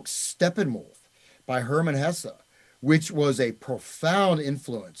in the book Steppenwolf by Hermann Hesse, which was a profound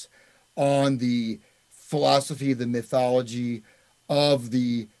influence on the philosophy, the mythology of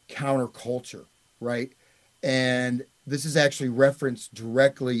the counterculture, right? And this is actually referenced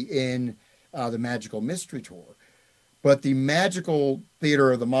directly in the Magical Mystery Tour. But the Magical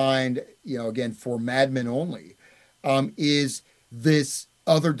Theater of the Mind, again, for madmen only, is this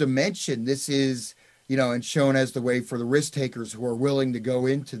other dimension. This is, and shown as the way for the risk takers who are willing to go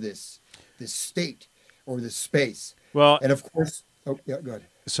into this state or this space. Well, and of course, go ahead.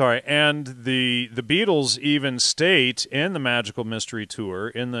 Sorry, and the Beatles even state in the Magical Mystery Tour,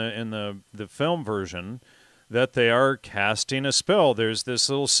 in the film version, that they are casting a spell. There's this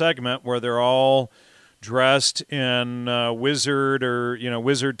little segment where they're all dressed in wizard or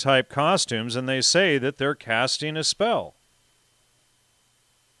wizard type costumes, and they say that they're casting a spell.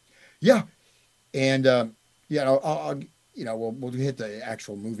 Yeah, and we'll hit the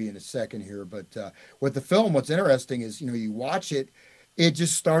actual movie in a second here, but with the film, what's interesting is you watch it, it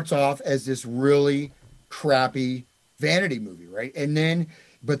just starts off as this really crappy vanity movie, right? And then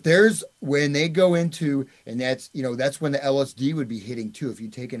But there's when they go into, and that's, that's when the LSD would be hitting too. If you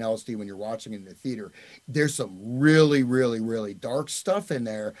take an LSD when you're watching in the theater, there's some really, really, really dark stuff in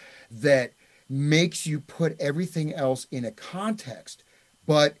there that makes you put everything else in a context.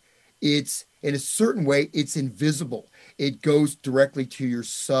 But it's in a certain way, it's invisible. It goes directly to your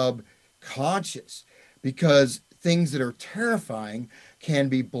subconscious because things that are terrifying can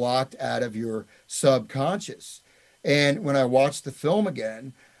be blocked out of your subconscious. And when I watched the film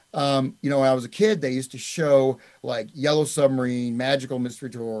again, when I was a kid, they used to show like Yellow Submarine, Magical Mystery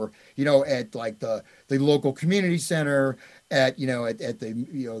Tour, at like the local community center, at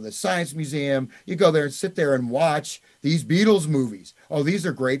the the Science Museum. You go there and sit there and watch these Beatles movies. Oh, these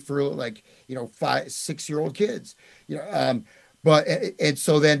are great for like 5, 6 year old kids. But and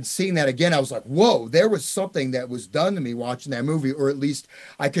so then seeing that again, I was like, whoa, there was something that was done to me watching that movie, or at least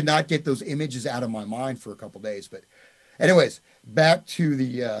I could not get those images out of my mind for a couple of days. But anyways, back to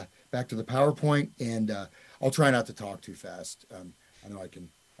the PowerPoint, and I'll try not to talk too fast. I know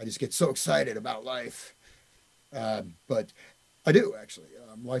I just get so excited about life. But I do actually.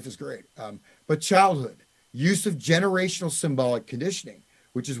 Life is great. But childhood, use of generational symbolic conditioning,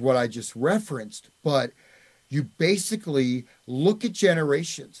 which is what I just referenced, but you basically look at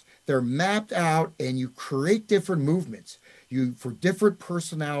generations. They're mapped out and you create different movements. For different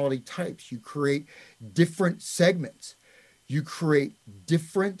personality types, you create different segments. You create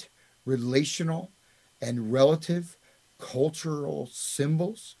different relational and relative cultural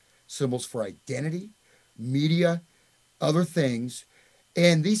symbols for identity, media, other things.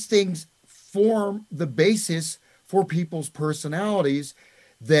 And these things form the basis for people's personalities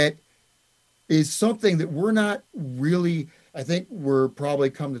that is something that we're not really, I think we're probably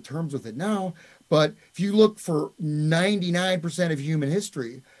come to terms with it now. But if you look for 99% of human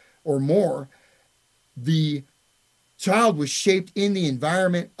history or more, the child was shaped in the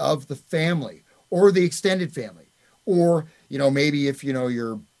environment of the family or the extended family. Or, maybe if,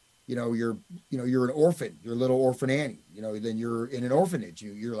 you're an orphan, you're a little orphan Annie, then you're in an orphanage,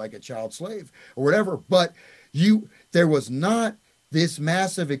 you're like a child slave or whatever. But there was not this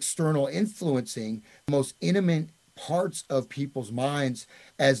massive external influencing the most intimate parts of people's minds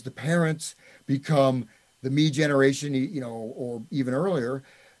as the parents become the me generation, or even earlier,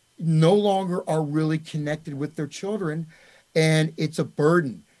 no longer are really connected with their children. And it's a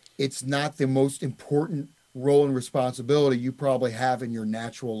burden. It's not the most important role and responsibility you probably have in your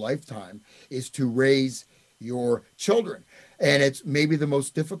natural lifetime, is to raise your children. And it's maybe the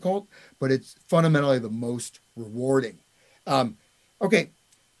most difficult, but it's fundamentally the most rewarding. Okay.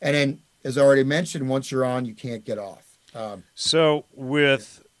 And then, as I already mentioned, once you're on, you can't get off. So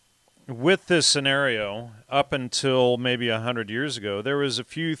with this scenario, up until maybe 100 years ago, there was a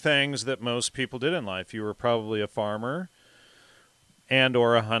few things that most people did in life. You were probably a farmer and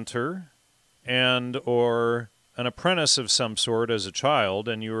or a hunter and or an apprentice of some sort as a child,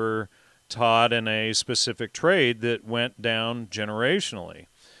 and you were taught in a specific trade that went down generationally.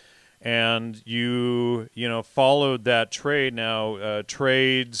 And you followed that trade. Now,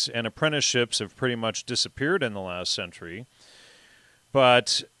 trades and apprenticeships have pretty much disappeared in the last century.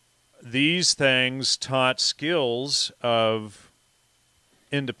 But these things taught skills of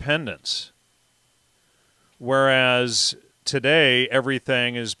independence. Whereas today,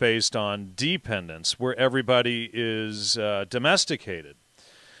 everything is based on dependence, where everybody is domesticated.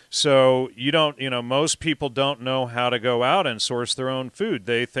 So most people don't know how to go out and source their own food.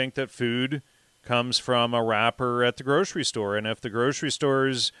 They think that food comes from a wrapper at the grocery store. And if the grocery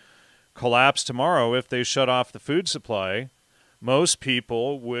stores collapse tomorrow, if they shut off the food supply, most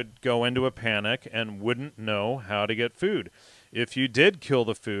people would go into a panic and wouldn't know how to get food. If you did kill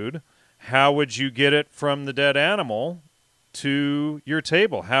the food, how would you get it from the dead animal to your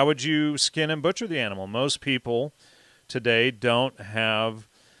table? How would you skin and butcher the animal? Most people today don't have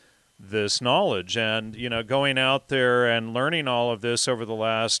this knowledge. And, going out there and learning all of this over the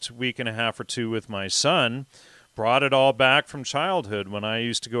last week and a half or two with my son brought it all back from childhood when I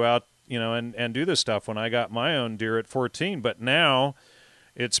used to go out, and do this stuff when I got my own deer at 14. But now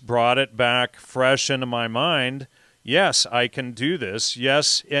it's brought it back fresh into my mind. Yes, I can do this.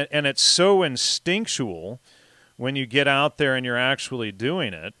 Yes. And it's so instinctual when you get out there and you're actually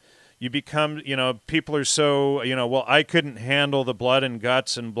doing it. You become, people are so, well, I couldn't handle the blood and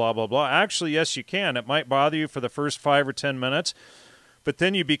guts and blah, blah, blah. Actually, yes, you can. It might bother you for the first 5 or 10 minutes, but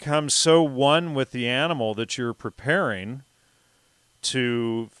then you become so one with the animal that you're preparing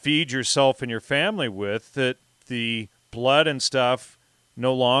to feed yourself and your family with that the blood and stuff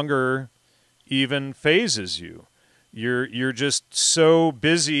no longer even phases you. You're just so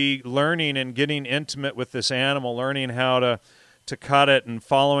busy learning and getting intimate with this animal, learning how to to cut it, and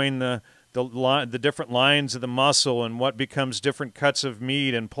following the different lines of the muscle and what becomes different cuts of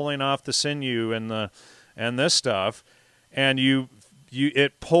meat, and pulling off the sinew and this stuff, and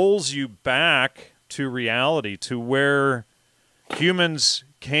it pulls you back to reality, to where humans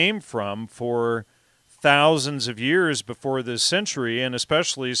came from for thousands of years before this century, and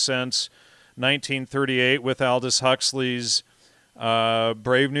especially since 1938 with Aldous Huxley's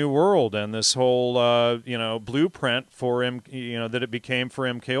Brave New World and this whole blueprint for that it became for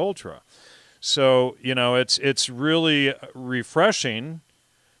MK Ultra. So it's really refreshing,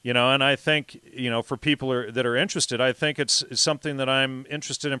 and I think for people that are interested, I think it's something that I'm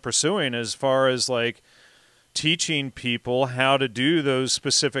interested in pursuing, as far as like teaching people how to do those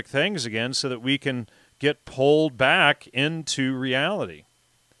specific things again, so that we can get pulled back into reality.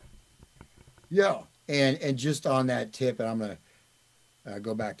 Yeah, and just on that tip, and I'm gonna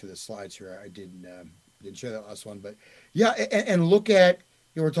go back to the slides here. I didn't show that last one, but yeah, and look at,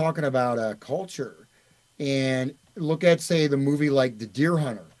 we're talking about culture, and look at, say, the movie like The Deer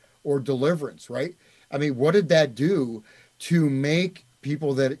Hunter or Deliverance, right? I mean, what did that do to make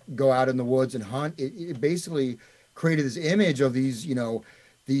people that go out in the woods and hunt? It basically created this image of these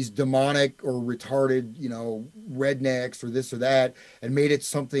these demonic or retarded, rednecks or this or that, and made it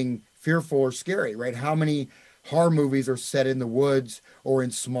something fearful or scary, right? How many horror movies are set in the woods or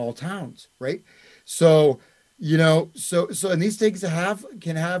in small towns, right? So, and these things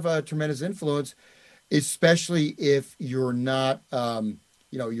can have a tremendous influence, especially if you're not,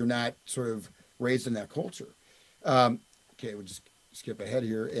 you're not sort of raised in that culture. Okay, we'll just skip ahead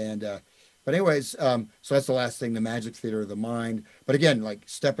here. And, but anyways, so that's the last thing, the Magic Theater of the Mind. But again, like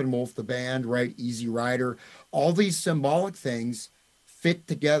Steppenwolf, the band, right? Easy Rider, all these symbolic things fit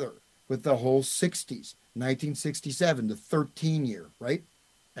together with the whole 60s, 1967, the 13 year, right?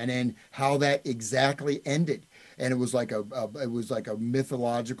 And then how that exactly ended. And it was like a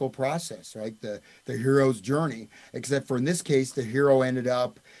mythological process, right? The hero's journey, except for in this case, the hero ended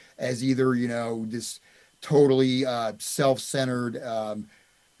up as either, this totally self-centered,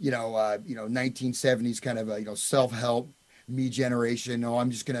 1970s kind of self-help me generation. No, I'm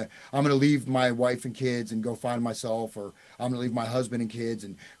gonna leave my wife and kids and go find myself, or I'm gonna leave my husband and kids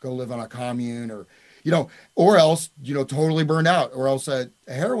and go live on a commune, or or else totally burned out, or else a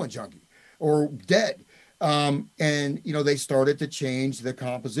heroin junkie or dead. And they started to change the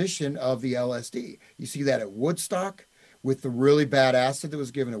composition of the LSD. You see that at Woodstock with the really bad acid that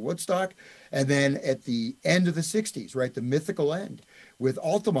was given at Woodstock, and then at the end of the 60s, right, the mythical end with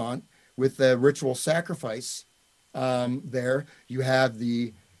Altamont, with the ritual sacrifice. There you have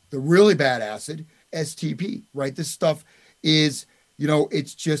the really bad acid, STP, right? This stuff is,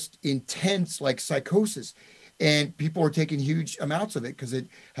 it's just intense, like psychosis, and people are taking huge amounts of it because it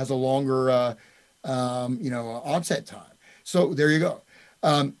has a longer, onset time. So there you go.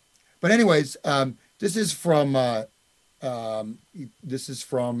 But anyways, this is from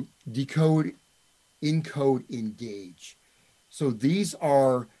Decode, Encode, Engage. So these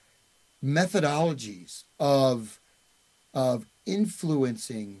are methodologies of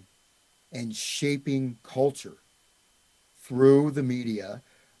influencing and shaping culture through the media,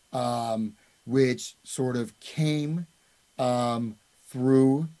 which sort of came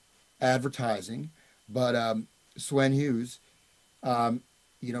through advertising. But Swen Hughes,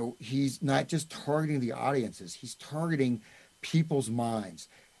 he's not just targeting the audiences, he's targeting people's minds.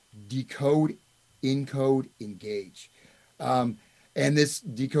 Decode, encode, engage. And this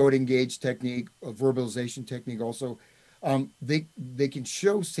decode, engage technique, verbalization technique also, they can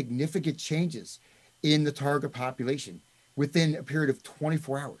show significant changes in the target population within a period of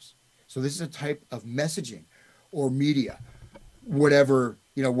 24 hours. So this is a type of messaging or media, whatever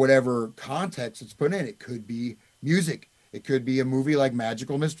context it's put in. It could be music. It could be a movie like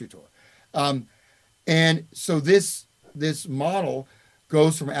Magical Mystery Tour. And so this model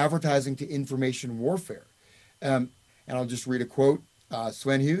goes from advertising to information warfare. And I'll just read a quote,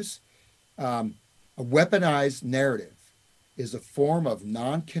 Swen Hughes. A weaponized narrative is a form of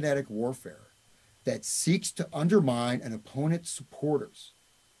non-kinetic warfare that seeks to undermine an opponent's supporters'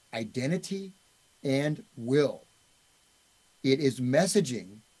 identity and will. It is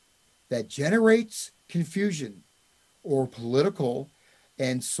messaging that generates confusion or political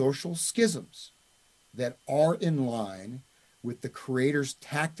and social schisms that are in line with the creator's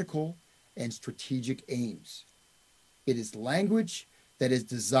tactical and strategic aims. It is language that is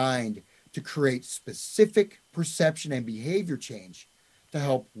designed to create specific perception and behavior change to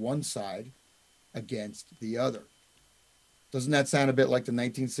help one side against the other. Doesn't that sound a bit like the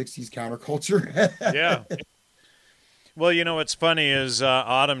 1960s counterculture? Yeah. Well, what's funny is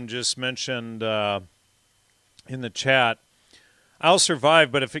Autumn just mentioned in the chat I'll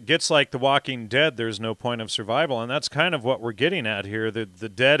survive, but if it gets like The Walking Dead, there's no point of survival. And that's kind of what we're getting at here. The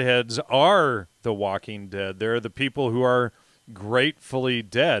deadheads are The Walking Dead. They're the people who are gratefully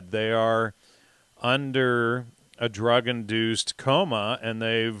dead. They are under a drug-induced coma, and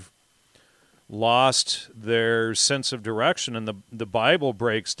they've lost their sense of direction. And the Bible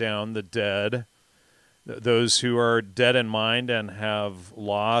breaks down the dead, those who are dead in mind and have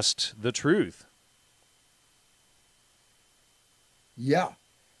lost the truth. Yeah.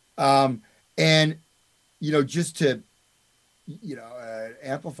 And, just to,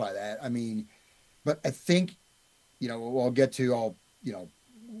 amplify that, I mean, but I think, I'll get to all,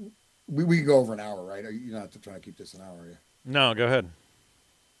 we can go over an hour, right? You're not trying to keep this an hour, are you? No, go ahead.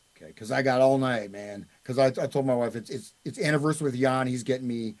 Okay. Because I got all night, man. Because I told my wife it's anniversary with Jan. He's getting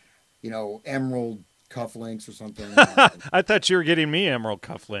me, emerald cufflinks or something. I thought you were getting me emerald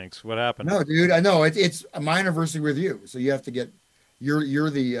cufflinks. What happened? No, dude, I know it's my anniversary with you. So you have to get, you're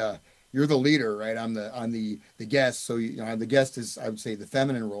the leader, right? I'm the guest. So the guest is, I would say, the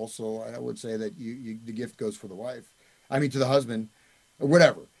feminine role. So I would say that the gift goes for the wife. I mean, to the husband, or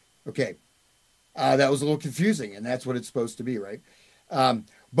whatever. Okay, that was a little confusing, and that's what it's supposed to be, right?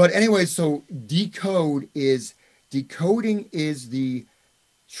 But anyway, so decoding is the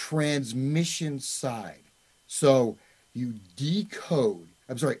transmission side. So you decode.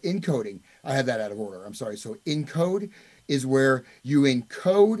 I'm sorry, encoding. I had that out of order. I'm sorry. So encode is where you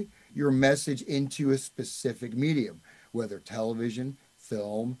encode your message into a specific medium, whether television,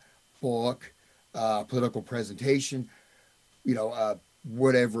 film, book, political presentation,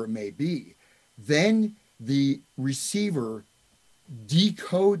 whatever it may be. Then the receiver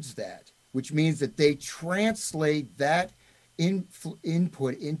decodes that, which means that they translate that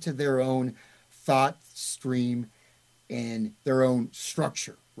input into their own thought stream and their own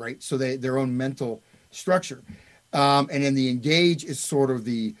structure, right? So their own mental structure. And then the engage is sort of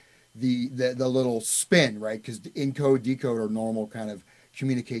the little spin, right? Because encode, decode are normal kind of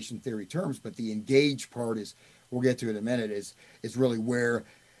communication theory terms, but the engage part is, we'll get to it in a minute, is really where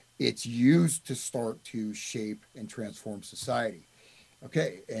it's used to start to shape and transform society.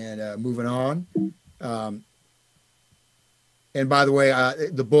 Okay, and moving on. And by the way,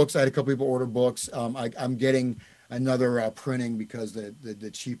 the books, I had a couple people order books. I'm getting another printing because the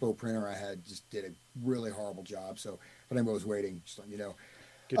cheapo printer I had just did a really horrible job. So if anyone was waiting, just letting you know.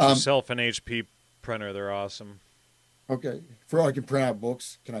 Get yourself an HP printer. They're awesome. Okay. For I can print out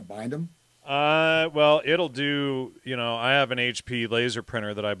books. Can I bind them? Well, it'll do, I have an HP laser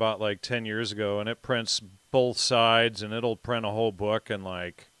printer that I bought like 10 years ago, and it prints both sides, and it'll print a whole book in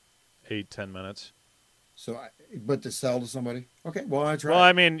like 8-10 minutes. So, but to sell to somebody? Okay, well, I try. Well,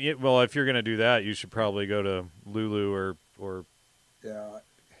 I mean, if you're going to do that, you should probably go to Lulu or yeah,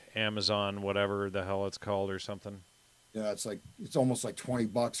 Amazon, whatever the hell it's called or something. Yeah, it's almost like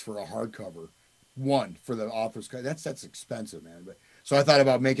 $20 for a hardcover. One for the author's cut. That's expensive, man. But so I thought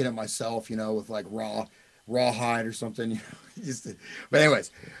about making it myself, with like raw hide or something. But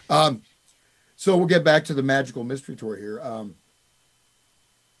anyways, so we'll get back to the magical mystery tour here.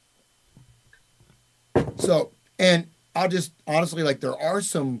 So, and I'll just honestly, like, there are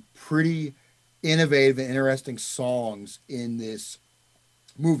some pretty innovative and interesting songs in this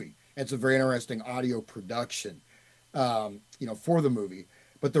movie. It's a very interesting audio production, for the movie.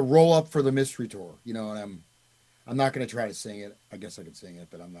 But the roll up for the mystery tour, and I'm not going to try to sing it. I guess I could sing it,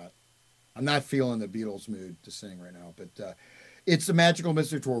 but I'm not feeling the Beatles mood to sing right now. But it's the magical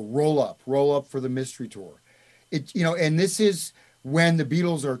mystery tour. Roll up for the mystery tour. And this is when the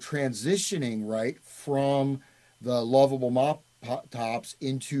Beatles are transitioning, right, from the lovable mop tops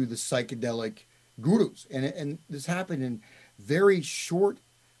into the psychedelic gurus. And this happened in very short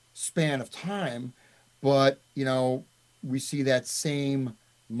span of time, but, we see that same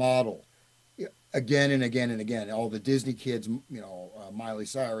model again and again and again. All the Disney kids, Miley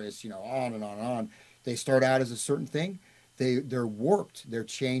Cyrus, on and on and on. They start out as a certain thing. They're warped. They're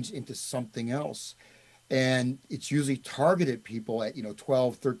changed into something else. And it's usually targeted people at,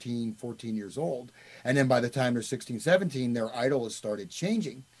 12, 13, 14 years old. And then by the time they're 16, 17, their idol has started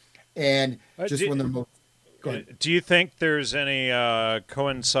changing. And just when they're most... Do you think there's any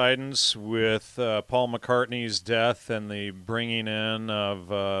coincidence with Paul McCartney's death and the bringing in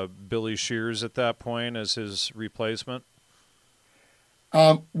of Billy Shears at that point as his replacement?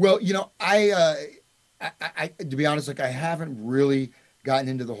 Well, I to be honest, like, I haven't really gotten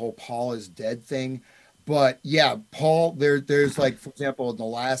into the whole Paul is dead thing, but yeah, Paul. There's like, for example, in the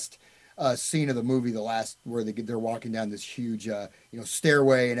last scene of the movie, where they're walking down this huge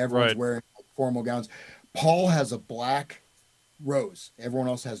stairway and everyone's wearing formal gowns. Paul has a black rose. Everyone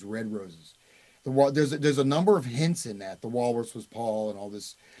else has red roses. There's a number of hints in that. The walrus was Paul and all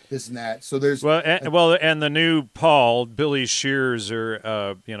this and that. So there's and the new Paul, Billy Shears,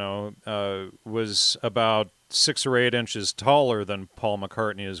 was about 6 or 8 inches taller than Paul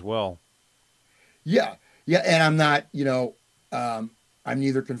McCartney as well. yeah, yeah, and I'm not, I'm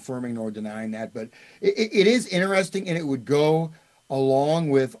neither confirming nor denying that, but it is interesting, and it would go along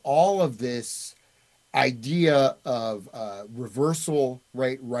with all of this idea of reversal,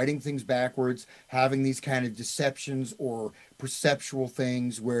 right? Writing things backwards, having these kind of deceptions or perceptual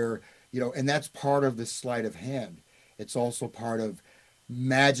things where, and that's part of the sleight of hand. It's also part of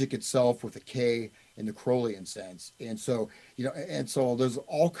magic itself with a K in the Crowleyan sense. And so, and so there's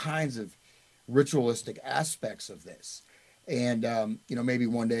all kinds of ritualistic aspects of this. And maybe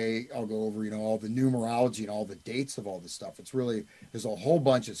one day I'll go over all the numerology and all the dates of all this stuff. It's really, there's a whole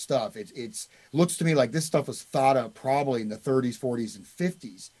bunch of stuff. It's looks to me like this stuff was thought up probably in the 30s, 40s, and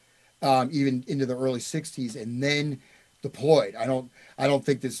 50s, even into the early 60s, and then deployed. I don't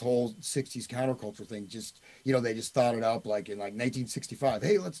think this whole 60s counterculture thing just they just thought it up like in like 1965.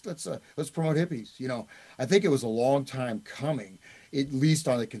 Hey, let's promote hippies. I think it was a long time coming, at least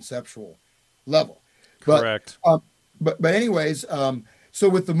on the conceptual level. Correct. But anyways, so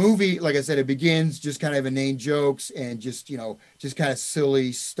with the movie, like I said, it begins just kind of inane jokes and just kind of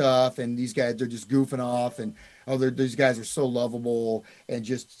silly stuff, and these guys, they're just goofing off, and these guys are so lovable and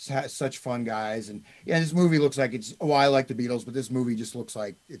just such fun guys. And yeah, this movie looks like I like the Beatles, but this movie just looks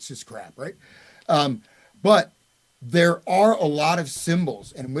like it's just crap, right? But there are a lot of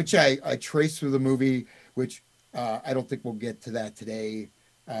symbols, and which I trace through the movie, which I don't think we'll get to that today.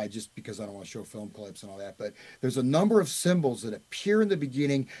 Just because I don't want to show film clips and all that, but there's a number of symbols that appear in the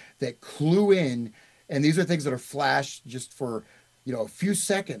beginning that clue in, and these are things that are flashed just for a few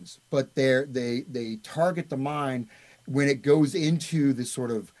seconds, but they target the mind when it goes into this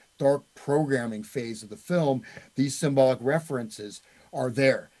sort of dark programming phase of the film. These symbolic references are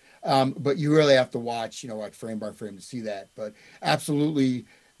there, but you really have to watch like frame by frame to see that. But absolutely,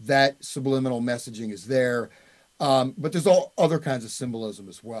 that subliminal messaging is there. But there's all other kinds of symbolism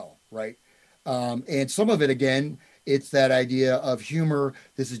as well, right? And some of it, again, it's that idea of humor.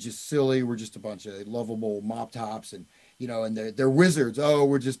 This is just silly. We're just a bunch of lovable mop tops, and and they're wizards. Oh,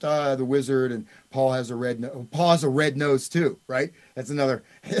 we're just the wizard, and Paul has a red nose too, right? That's another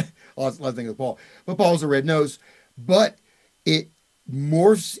thing with Paul. But Paul has a red nose, but it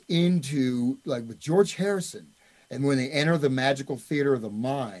morphs into, like with George Harrison, and when they enter the magical theater of the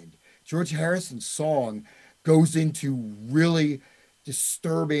mind, George Harrison's song goes into really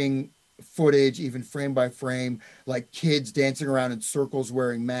disturbing footage, even frame by frame, like kids dancing around in circles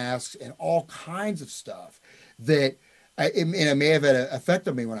wearing masks and all kinds of stuff that it may have had an effect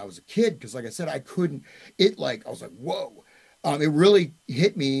on me when I was a kid, because like I said, I was like, whoa. It really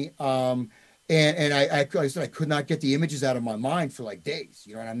hit me. And I said I could not get the images out of my mind for like days,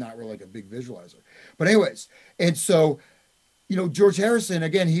 and I'm not really like a big visualizer. But anyways, and so George Harrison,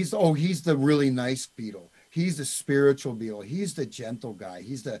 again, he's the really nice Beatle. He's the spiritual Beatle. He's the gentle guy.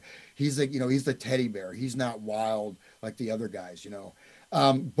 He's the teddy bear. He's not wild like the other guys,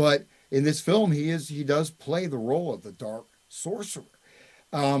 But in this film, he does play the role of the dark sorcerer.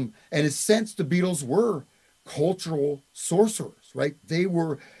 And in a sense, the Beatles were cultural sorcerers, right? They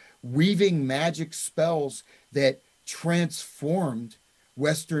were weaving magic spells that transformed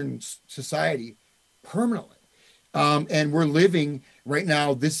Western society permanently. And we're living right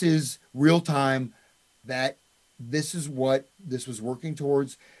now. This is real time. That this is what this was working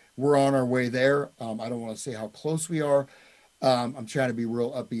towards. We're on our way there. I don't want to say how close we are. I'm trying to be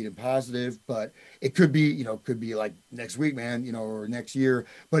real upbeat and positive, but it could be, could be like next week, man, or next year,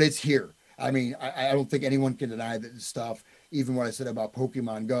 but it's here. I mean, I don't think anyone can deny that this stuff, even what I said about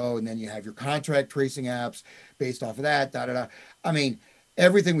Pokemon Go, and then you have your contract tracing apps based off of that, I mean,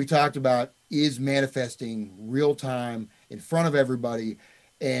 everything we talked about is manifesting real time in front of everybody.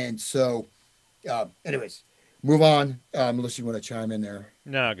 And so, anyways, move on. Unless you want to chime in there.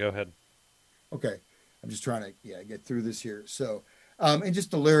 No, go ahead. Okay. I'm just trying to get through this here. So, and just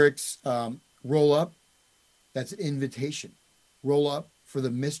the lyrics, roll up. That's an invitation. Roll up for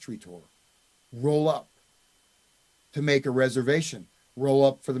the mystery tour. Roll up to make a reservation. Roll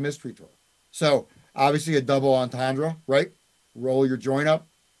up for the mystery tour. So obviously a double entendre, right? Roll your joint up,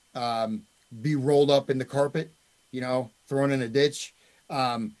 be rolled up in the carpet, thrown in a ditch,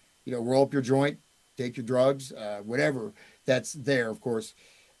 roll up your joint, take your drugs, whatever that's there, of course.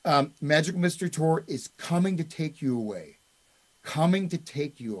 Magical Mystery Tour is coming to take you away. Coming to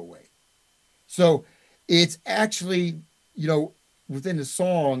take you away. So it's actually, within the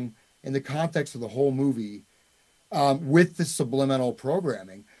song, in the context of the whole movie, with the subliminal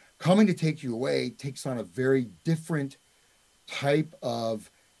programming, Coming to Take You Away takes on a very different type of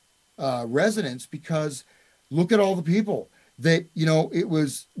resonance, because look at all the people that, it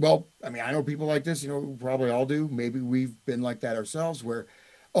was, well, I mean, I know people like this, we probably all do. Maybe we've been like that ourselves where,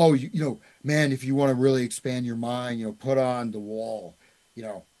 oh, man, if you want to really expand your mind, put on The Wall.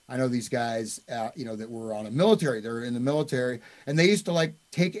 I know these guys, that were on a military, they're in the military, and they used to like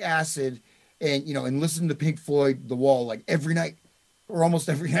take acid and, and listen to Pink Floyd, The Wall, like every night or almost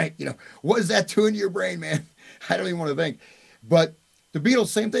every night. What is that doing to your brain, man? I don't even want to think. But the Beatles,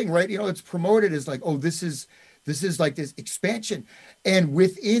 same thing, right? It's promoted as like, oh, this is like this expansion. And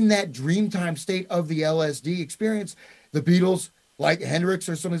within that dreamtime state of the LSD experience, the Beatles, like Hendrix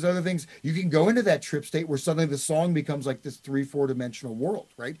or some of these other things, you can go into that trip state where suddenly the song becomes like this 3-4 dimensional world,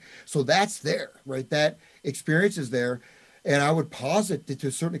 right? So that's there, right? That experience is there. And I would posit that to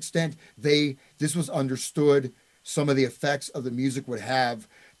a certain extent, this was understood, some of the effects of the music would have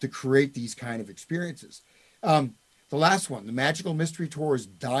to create these kind of experiences. The last one, the Magical Mystery Tour, is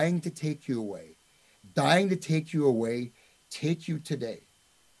Dying to Take You Away. Dying to Take You Away, Take You Today.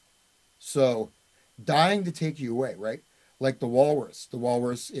 So, dying to take you away, right? Like the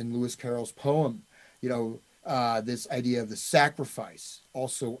walrus in Lewis Carroll's poem, this idea of the sacrifice,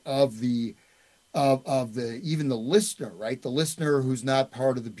 also of the even the listener, right? The listener who's not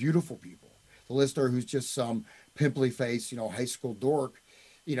part of the beautiful people, the listener who's just some pimply face, high school dork,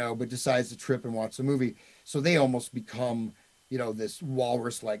 but decides to trip and watch the movie. So they almost become, this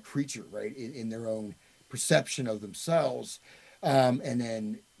walrus-like creature, right, in their own perception of themselves. And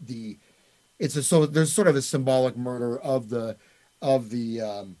then so there's sort of a symbolic murder of this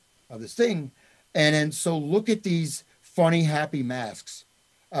thing. And then so look at these funny, happy masks.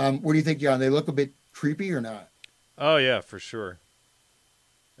 What do you think, Jan? They look a bit creepy or not? Oh yeah, for sure.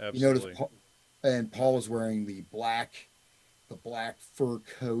 You Absolutely. notice, Paul is wearing the black fur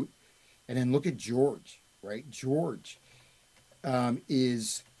coat, and then look at George, right? George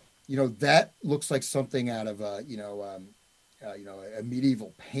is, that looks like something out of a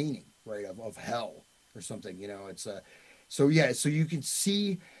medieval painting, right? Of hell or something. So yeah, so you can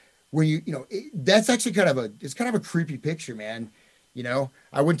see when that's actually it's kind of a creepy picture, man.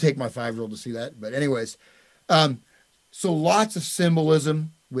 I wouldn't take my 5-year-old to see that, but anyways, so lots of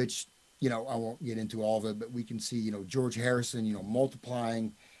symbolism, which, I won't get into all of it, but we can see, George Harrison,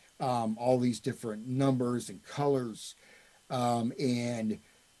 multiplying all these different numbers and colors, and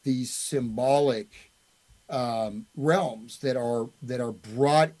these symbolic realms that are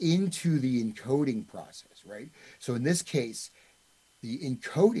brought into the encoding process, right? So in this case, the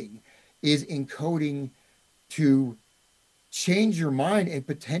encoding is encoding to change your mind and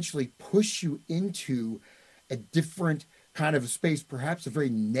potentially push you into a different kind of a space, perhaps a very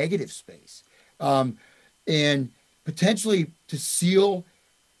negative space, and potentially to seal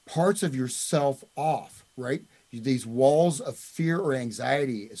parts of yourself off, right? These walls of fear or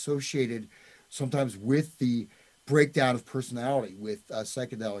anxiety associated sometimes with the breakdown of personality with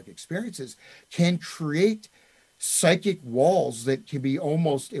psychedelic experiences can create psychic walls that can be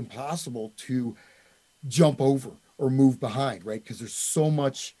almost impossible to jump over or move behind, right? Because there's so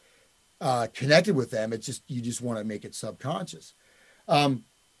much connected with them. It's just, you just want to make it subconscious.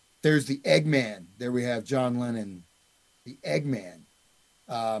 There's the Eggman. There we have John Lennon, the Eggman,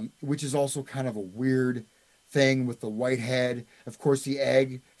 which is also kind of a weird thing with the white head. Of course, the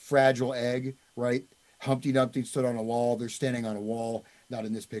egg, fragile egg, right? Humpty Dumpty stood on a wall. They're standing on a wall, not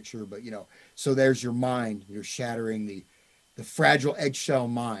in this picture, but so there's your mind. You're shattering the fragile eggshell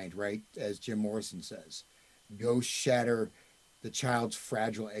mind, right? As Jim Morrison says, go shatter the child's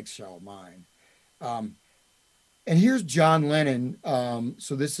fragile eggshell mind. And here's John Lennon.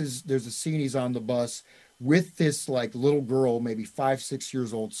 So there's a scene, he's on the bus with this like little girl, maybe 5-6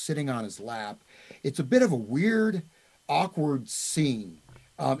 years old, sitting on his lap. It's a bit of a weird, awkward scene.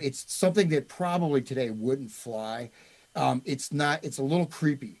 It's something that probably today wouldn't fly. It's a little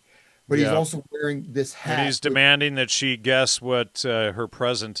creepy, but he's Yeah. also wearing this hat. And he's demanding that she guess what her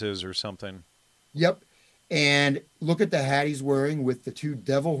present is or something. Yep. And look at the hat he's wearing with the 2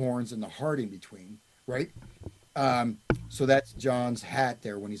 devil horns and the heart in between, right? So that's John's hat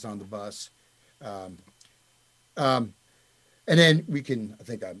there when he's on the bus. And then I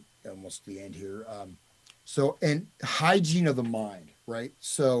think I'm almost at the end here. And hygiene of the mind, right?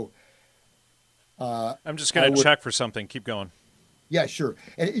 So I'm just going to check for something. Keep going. yeah, sure.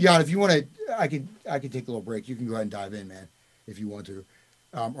 And Jan, if you want to, I can take a little break. You can go ahead and dive in, man, if you want to,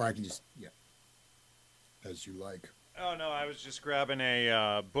 or I can just as you like. Oh no, I was just grabbing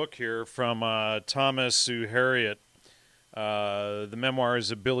a book here from Thomas Hsu Harriet, The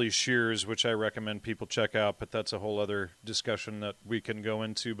memoirs of Billy Shears, which I recommend people check out, but that's a whole other discussion that we can go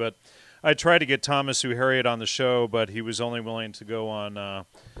into. But I tried to get Thomas Harriet on the show, but he was only willing to go on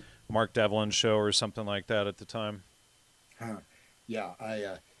Mark Devlin's show or something like that at the time. Huh. Yeah,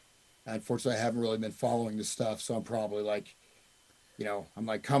 I unfortunately I haven't really been following this stuff, so I'm probably like, I'm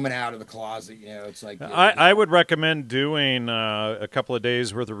like coming out of the closet. It's like I would recommend doing a couple of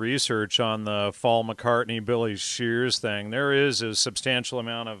days worth of research on the Paul McCartney, Billy Shears thing. There is a substantial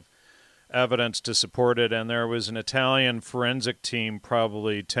amount of evidence to support it, and there was an Italian forensic team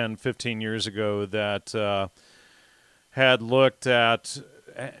probably 10, 15 years ago that had looked at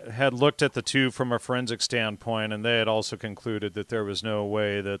the two from a forensic standpoint, and they had also concluded that there was no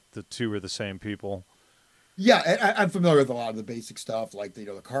way that the two were the same people. Yeah, and I'm familiar with a lot of the basic stuff, like the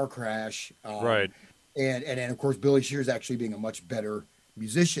car crash, Right. and of course Billy Shears actually being a much better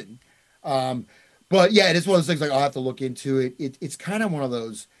musician. But yeah, it is one of those things like I'll have to look into it. It's kind of one of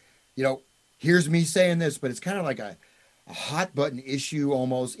those, here's me saying this, but it's kind of like a hot button issue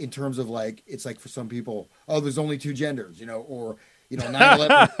almost in terms of like it's like for some people, oh, there's only two genders, or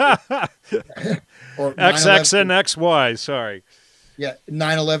 9/11 or 9/11, XX and XY, sorry. yeah,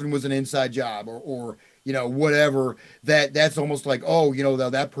 9/11 was an inside job or whatever. That's almost like, oh,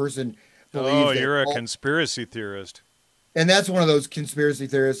 that person believes Oh, that you're a conspiracy theorist. and that's one of those conspiracy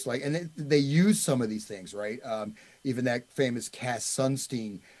theorists, like, and they use some of these things, right? Even that famous Cass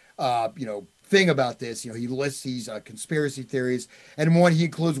Sunstein, thing about this, he lists these conspiracy theories, and he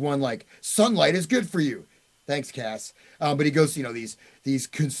includes one like sunlight is good for you. Thanks, Cass. But he goes, these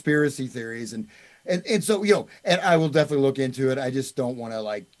conspiracy theories, and so, and I will definitely look into it. I just don't want to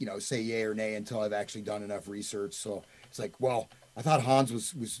like, say yay or nay until I've actually done enough research. So it's like, well, I thought Hans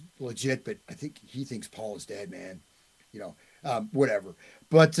was legit, but I think he thinks Paul is dead, man. Whatever.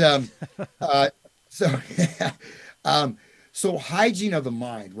 But so so hygiene of the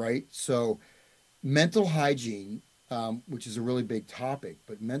mind, right? So mental hygiene, which is a really big topic,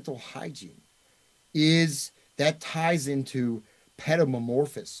 but mental hygiene is that ties into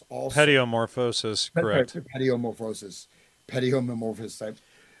pedomorphosis also. Pediomorphosis, correct. Pediomorphosis type.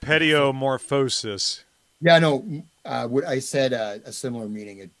 Pediomorphosis. Yeah, no. What I said, a similar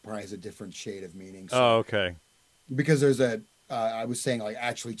meaning. It probably has a different shade of meaning. So, Oh, okay. because I was saying like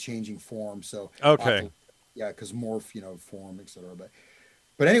actually changing form. So Okay. yeah, because morph, form, etc.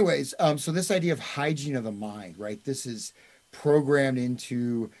 But anyways, so this idea of hygiene of the mind, right? This is programmed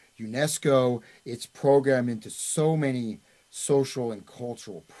into UNESCO. It's programmed into so many social and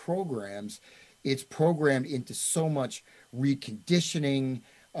cultural programs. It's programmed into so much reconditioning,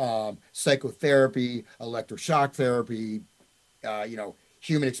 psychotherapy, electroshock therapy,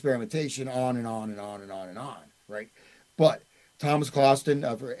 human experimentation, on and on and on and on and on, right? But Thomas Closton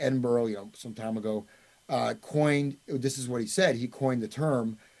of Edinburgh, some time ago, coined, this is what he said, he coined the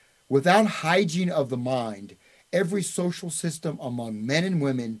term, without hygiene of the mind, every social system among men and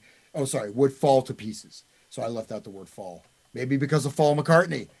women, would fall to pieces. So I left out the word fall, maybe because of Paul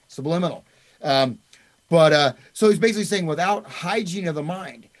McCartney, subliminal. But so he's basically saying without hygiene of the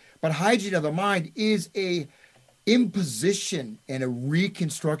mind, but hygiene of the mind is a imposition and a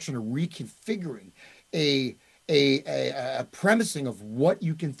reconstruction, a reconfiguring, a premising of what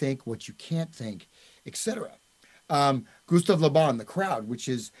you can think, what you can't think, etc. Gustav Le Bon, The Crowd, which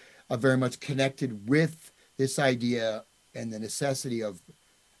is very much connected with this idea and the necessity of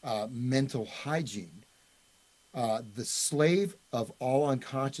mental hygiene. The slave of all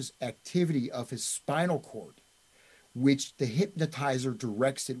unconscious activity of his spinal cord, which the hypnotizer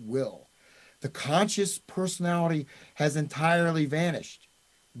directs at will. The conscious personality has entirely vanished.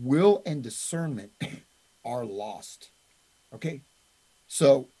 Will and discernment are lost. Okay?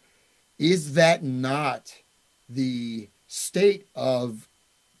 So is that not the state of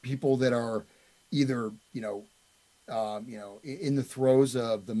people that are either, in the throes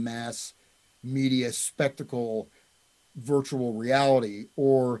of the mass media spectacle, virtual reality,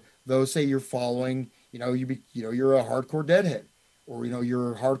 or those say you're following, you're a hardcore Deadhead, or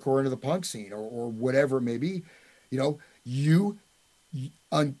you're hardcore into the punk scene, or whatever it may be, you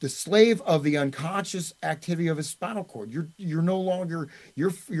the slave of the unconscious activity of his spinal cord. You're no longer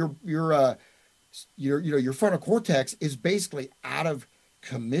your frontal cortex is basically out of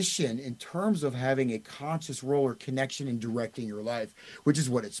commission in terms of having a conscious role or connection in directing your life, which is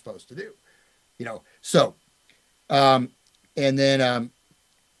what it's supposed to do. So and then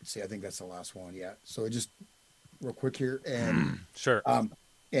let's see, I think that's the last one. Yeah. So just real quick here, and Sure.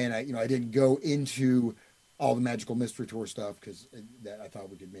 and I didn't go into all the Magical Mystery Tour stuff because I thought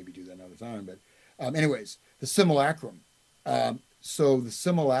we could maybe do that another time. But anyways, the simulacrum. So the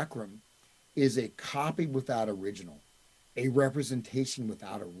simulacrum is a copy without original. a representation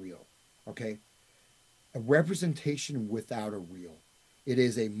without a real. Okay. A representation without a real. It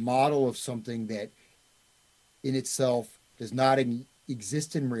is a model of something that in itself does not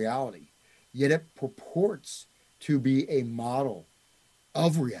exist in reality, yet it purports to be a model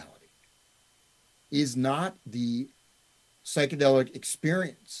of reality. Is not the psychedelic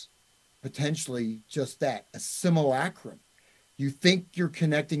experience potentially just that, a simulacrum? You think you're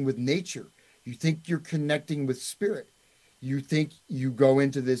connecting with nature, you think you're connecting with spirit, you think you go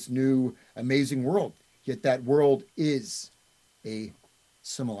into this new amazing world, yet that world is a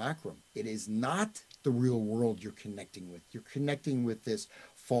simulacrum. It is not the real world you're connecting with. You're connecting with this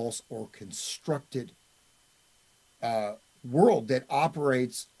false or constructed world that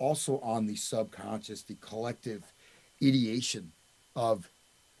operates also on the subconscious, the collective ideation of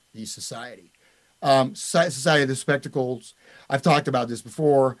the society. Society of the Spectacles. I've talked about this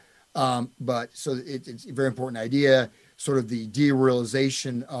before, but so it's a very important idea. Sort of the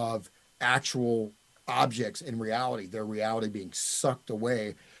derealization of actual objects in reality, their reality being sucked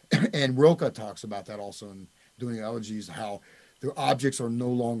away. And Rilke talks about that also in doing elegies, how their objects are no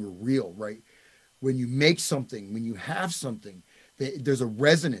longer real, right? When you make something, when you have something, there's a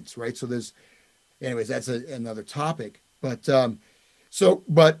resonance, right? So anyways, that's another topic. But Guy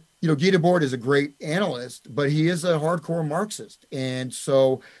Debord is a great analyst, but he is a hardcore Marxist. And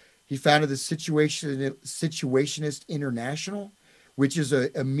so he founded the Situationist International, which is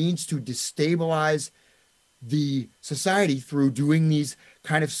a means to destabilize the society through doing these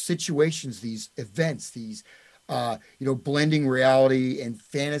kind of situations, these events, these blending reality and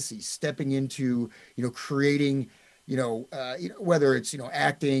fantasy, stepping into, creating, whether it's,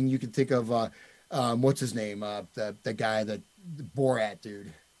 acting. You can think of what's his name, the guy, the Borat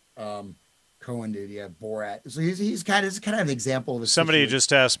dude, Cohen dude, yeah, Borat. So he's kind of an example of a Somebody situation.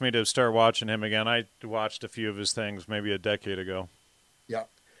 just asked me to start watching him again. I watched a few of his things maybe a decade ago. Yeah.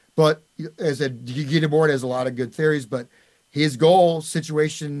 But as I said, Guy Debord has a lot of good theories, but his goal,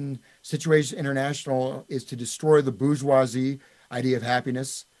 Situation International, is to destroy the bourgeoisie idea of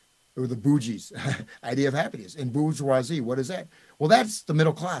happiness, or the bougies idea of happiness. And bourgeoisie, what is that? Well, that's the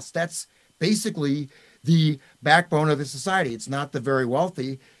middle class. That's basically the backbone of the society. It's not the very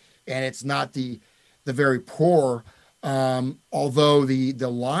wealthy, and it's not the very poor. Although the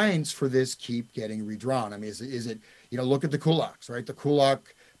lines for this keep getting redrawn. I mean, is it, look at the kulaks, right? The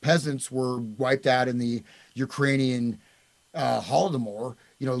kulak peasants were wiped out in the Ukrainian Holodomor,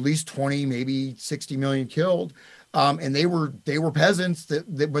 at least 20, maybe 60 million killed. And they were peasants,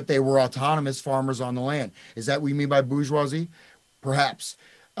 but they were autonomous farmers on the land. Is that what you mean by bourgeoisie? Perhaps.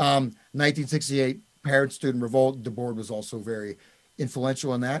 1968 parent-student revolt. Debord was also very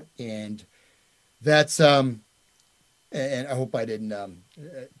influential in that, and that's and I hope I didn't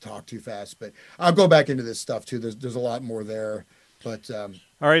talk too fast, but I'll go back into this stuff too. There's a lot more there, but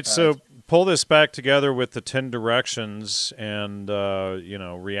all right. So pull this back together with the 10 directions and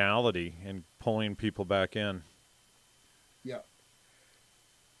reality and pulling people back in. Yeah.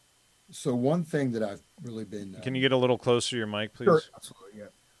 So one thing that I've really been can you get a little closer to your mic, please? Sure, absolutely. Yeah.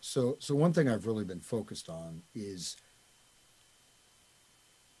 So one thing I've really been focused on is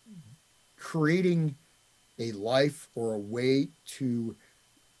creating a life or a way to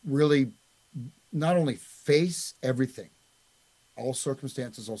really not only face everything, all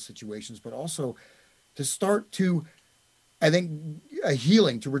circumstances, all situations, but also to start to, I think, a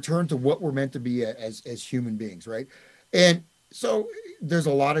healing, to return to what we're meant to be as human beings, right? And so there's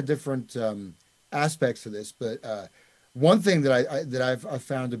a lot of different aspects to this, but one thing that I've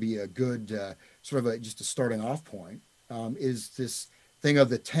found to be a good sort of just a starting off point is this thing of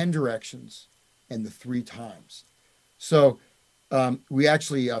the 10 directions and the 3 times. So we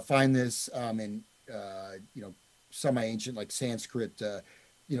actually find this in semi-ancient, like Sanskrit,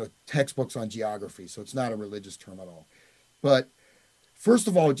 textbooks on geography. So it's not a religious term at all. But first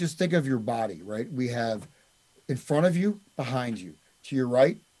of all, just think of your body, right? We have in front of you, behind you, to your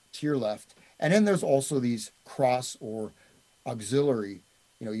right, to your left, and then there's also these cross or auxiliary,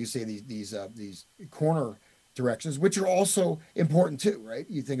 you say these corner directions, which are also important too, right?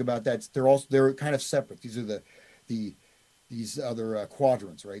 You think about that; they're kind of separate. These are these other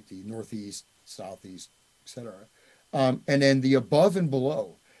quadrants, right? The northeast, southeast, etc. And then the above and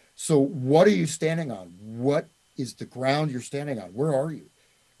below. So what are you standing on? What is the ground you're standing on? Where are you?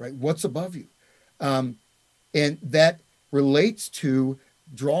 Right? What's above you? And that relates to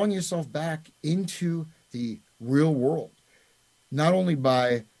drawing yourself back into the real world, not only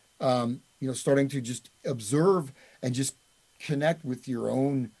by starting to just observe and just connect with your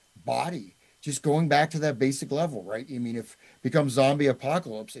own body, just going back to that basic level, right? I mean, if it becomes zombie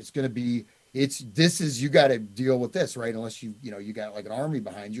apocalypse, it's going to be You got to deal with this, right? Unless you got like an army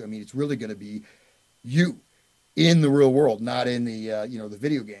behind you. I mean, it's really going to be you in the real world, not in the the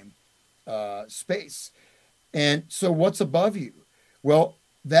video game space. And so what's above you? Well,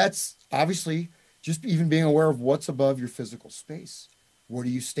 that's obviously just even being aware of what's above your physical space. What are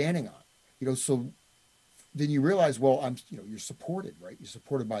you standing on? So then you realize, well, you're supported, right? You're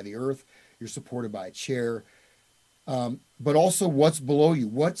supported by the earth. You're supported by a chair. But also what's below you?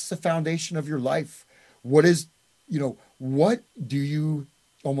 What's the foundation of your life? What is, what do you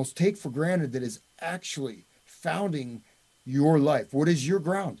almost take for granted that is actually founding your life? What is your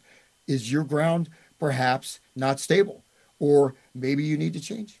ground? Is your ground perhaps not stable? Or maybe you need to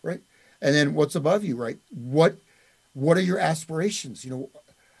change, right? And then what's above you, right? What are your aspirations?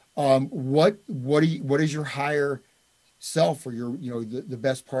 What is your higher self, or your, the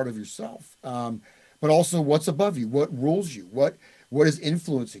best part of yourself? But also what's above you? What rules you? What is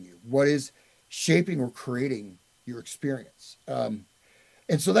influencing you? What is shaping or creating your experience? And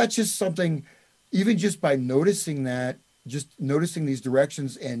so that's just something, even just by noticing that, just noticing these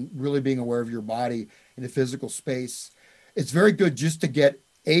directions and really being aware of your body in the physical space, it's very good just to get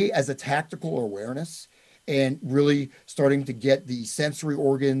as a tactical awareness, and really starting to get the sensory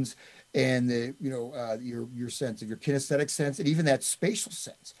organs and the, your sense of your kinesthetic sense, and even that spatial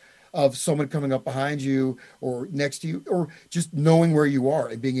sense of someone coming up behind you or next to you, or just knowing where you are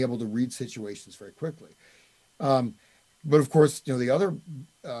and being able to read situations very quickly. But of course, the other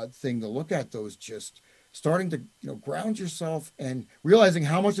thing to look at, though, is just starting to, ground yourself and realizing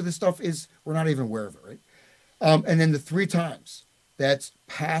how much of this stuff is, we're not even aware of it, right? And then the 3 times, that's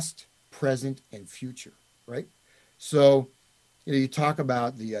past, present, and future, right? So, you talk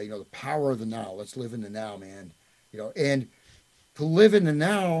about the, the power of the now. Let's live in the now, man. And to live in the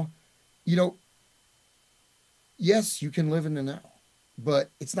now, yes, you can live in the now, but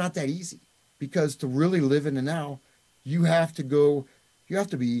it's not that easy, because to really live in the now, you have to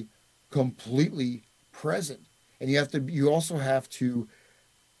be completely present, and you also have to,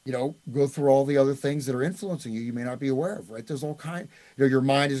 go through all the other things that are influencing you may not be aware of, right? There's all kind, your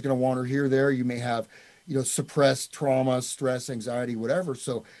mind is going to wander here, there. You may have, suppressed trauma, stress, anxiety, whatever.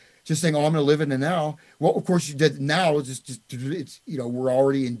 So just saying, oh, I'm going to live in the now. Well, of course you did. Now it's we're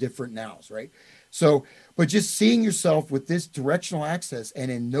already in different nows, right? So, but just seeing yourself with this directional access,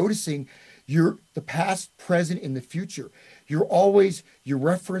 and in noticing the past, present, and the future, you're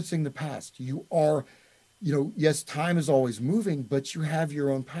referencing the past. You are, yes, time is always moving, but you have your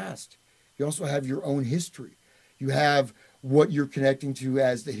own past. You also have your own history. You have what you're connecting to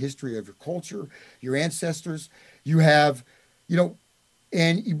as the history of your culture, your ancestors. You have,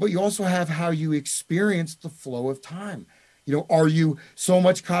 but you also have how you experience the flow of time. Are you so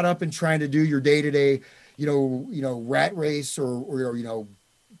much caught up in trying to do your day-to-day, rat race, or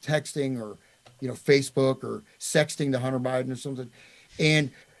texting, or, Facebook, or sexting to Hunter Biden or something, and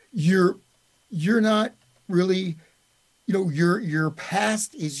you're not really, your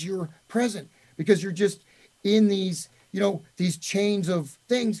past is your present, because you're just in these, these chains of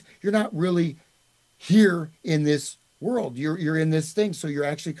things. You're not really here in this world. You're in this thing. So you're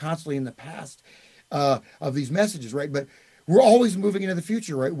actually constantly in the past of these messages, right? But we're always moving into the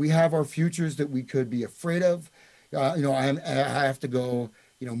future, right? We have our futures that we could be afraid of. I have to go,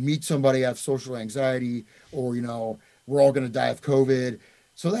 meet somebody, I have social anxiety, or, we're all going to die of COVID.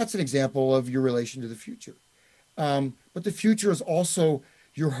 So that's an example of your relation to the future. But the future is also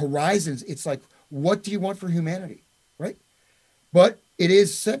your horizons. It's like, what do you want for humanity, right? But it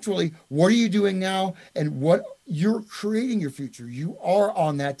is centrally, what are you doing now, and what you're creating your future. You are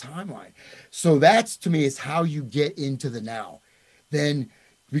on that timeline. So that's, to me, is how you get into the now. Then,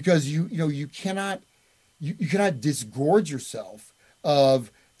 because you cannot disgorge yourself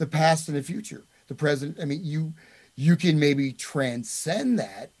of the past and the future, the present. I mean, you can maybe transcend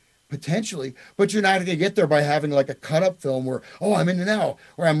that potentially, but you're not going to get there by having like a cut up film where, oh, I'm in the now,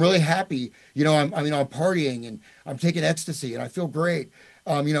 or I'm really happy, I'm partying and I'm taking ecstasy and I feel great,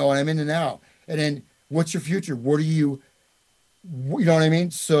 and I'm in the now. And then what's your future? What are you know what I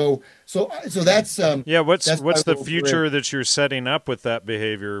mean? So that's what's the future that you're setting up with that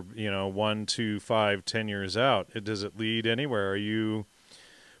behavior, 1, 2, 5, 10 years out? Does it lead anywhere? Are you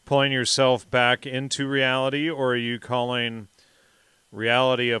pulling yourself back into reality, or are you calling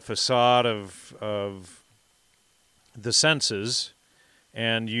reality a facade of the senses,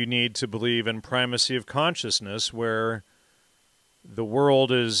 and you need to believe in primacy of consciousness, where the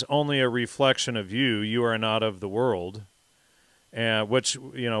world is only a reflection of you. You are not of the world. And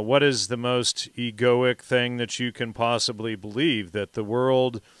what is the most egoic thing that you can possibly believe? That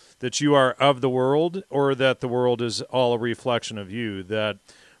you are of the world, or that the world is all a reflection of you? That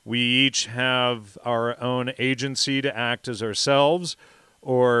we each have our own agency to act as ourselves,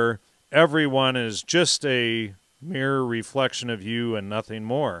 or everyone is just a mere reflection of you and nothing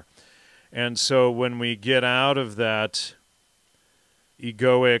more. And so when we get out of that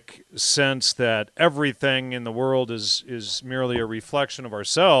egoic sense that everything in the world is merely a reflection of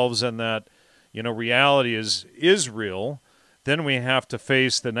ourselves, and that, you know, reality is real, then we have to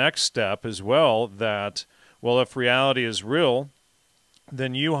face the next step as well, that, well, if reality is real,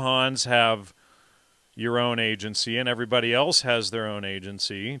 then you, Hans, have your own agency, and everybody else has their own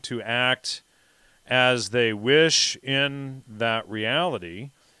agency to act as they wish in that reality.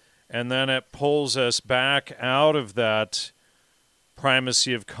 And then it pulls us back out of that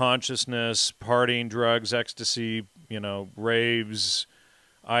primacy of consciousness, partying, drugs, ecstasy, you know, raves,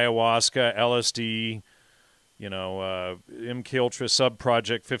 ayahuasca, LSD, you know, MKUltra,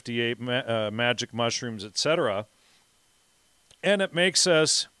 Subproject 58, magic mushrooms, etc. And it makes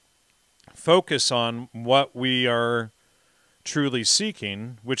us focus on what we are truly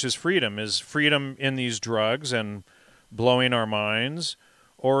seeking, which is freedom. Is freedom in these drugs and blowing our minds,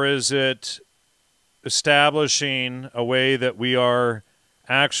 or is it establishing a way that we are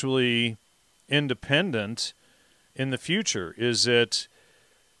actually independent in the future? Is it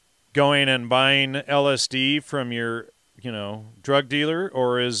going and buying LSD from your, you know, drug dealer,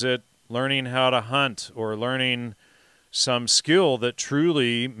 or is it learning how to hunt, or learning some skill that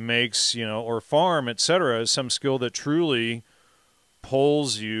truly makes, you know, or farm, etc., some skill that truly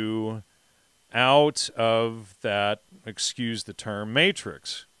pulls you out of that, excuse the term,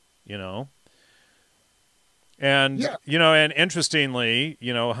 matrix, you know? And, Yeah. you know, and interestingly,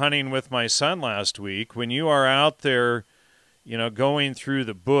 you know, hunting with my son last week, when you are out there, you know, going through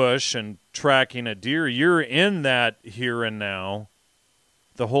the bush and tracking a deer, you're in that here and now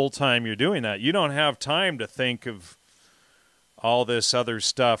the whole time you're doing that. You don't have time to think of all this other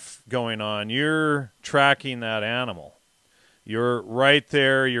stuff going on. You're tracking that animal. You're right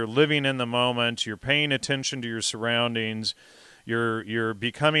there. You're living in the moment. You're paying attention to your surroundings. You're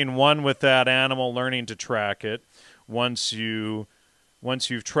becoming one with that animal, learning to track it. Once you've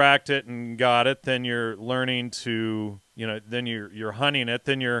tracked it and got it, then you're learning to, you know, then you're hunting it.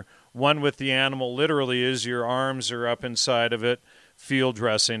 Then you're one with the animal, literally, as your arms are up inside of it, field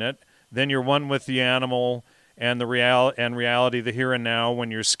dressing it. Then you're one with the animal and the reality, the here and now,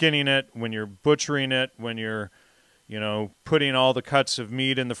 when you're skinning it, when you're butchering it, when you're, you know, putting all the cuts of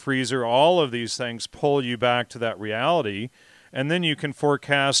meat in the freezer. All of these things pull you back to that reality. And then you can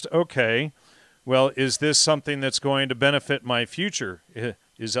forecast, okay, well, is this something that's going to benefit my future?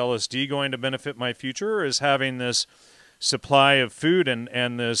 Is LSD going to benefit my future, or is having this supply of food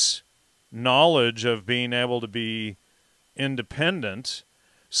and this knowledge of being able to be independent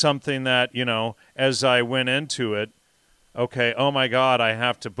something that, you know, as I went into it, okay, oh my God, I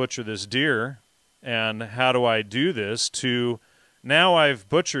have to butcher this deer, and how do I do this, to now I've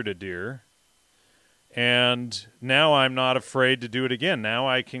butchered a deer, and now I'm not afraid to do it again. Now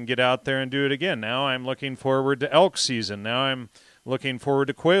I can get out there and do it again. Now I'm looking forward to elk season. Now I'm looking forward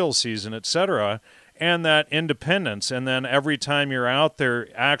to quail season, etc. And that independence. And then every time you're out there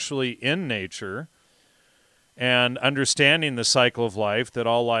actually in nature and understanding the cycle of life, that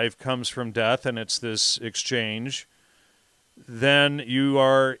all life comes from death and it's this exchange, then you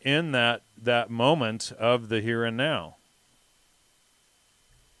are in that moment of the here and now.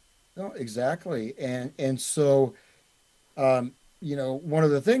 No, exactly. And so, you know, one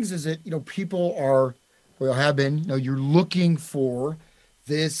of the things is that, you know, people are, well, have been, you know, you're looking for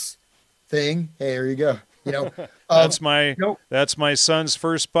this thing. Hey, there you go. You know, that's my you know, that's my son's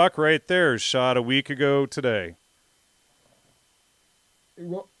first buck right there, shot a week ago today.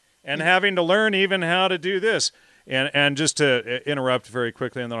 well, And having to learn even how to do this. And just to interrupt very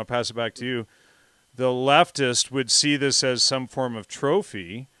quickly, and then I'll pass it back to you, the leftist would see this as some form of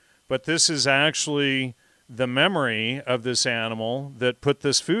trophy, but this is actually the memory of this animal that put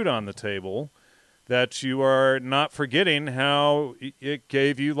this food on the table, that you are not forgetting how it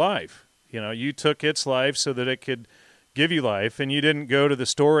gave you life. You know, you took its life so that it could give you life, and you didn't go to the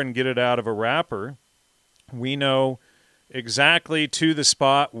store and get it out of a wrapper. We know exactly to the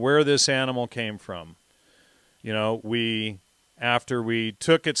spot where this animal came from. You know, after we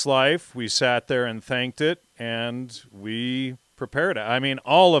took its life, we sat there and thanked it, and we prepared it. I mean,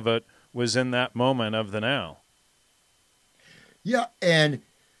 all of it was in that moment of the now. yeah. And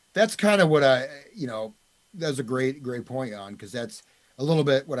that's kind of what you know, that's a great point on, because that's a little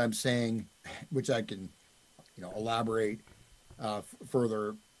bit what I'm saying, which I can, you know, elaborate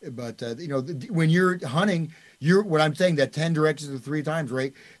further. But you know, when you're hunting, what I'm saying, that 10 directions of 3 times,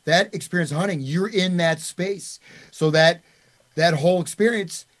 right? That experience of hunting, you're in that space. So that whole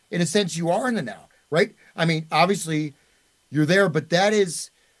experience, in a sense, you are in the now, right? I mean, obviously you're there, but that is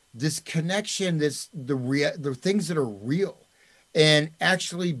this connection, the things that are real, and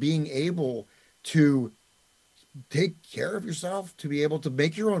actually being able to take care of yourself, to be able to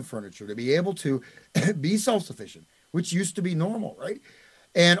make your own furniture, to be able to be self-sufficient, which used to be normal, right?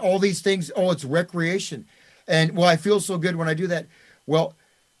 And all these things, oh, it's recreation. And well, I feel so good when I do that. Well,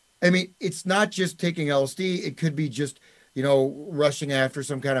 I mean, it's not just taking LSD. It could be just, rushing after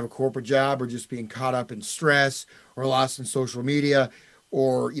some kind of a corporate job, or just being caught up in stress, or lost in social media,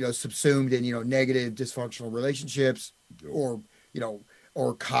 or, subsumed in, negative dysfunctional relationships, or,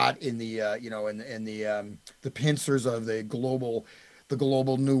 or caught in the, the pincers of the global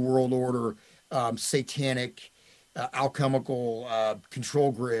new world order, satanic, alchemical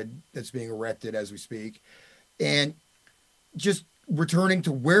control grid that's being erected as we speak. And just returning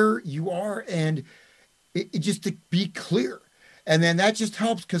to where you are, and it just to be clear. And then that just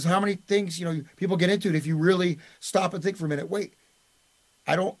helps, because how many things, people get into it if you really stop and think for a minute, wait,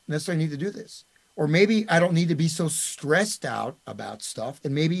 I don't necessarily need to do this. Or maybe I don't need to be so stressed out about stuff.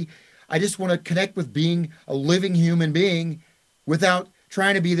 And maybe I just want to connect with being a living human being without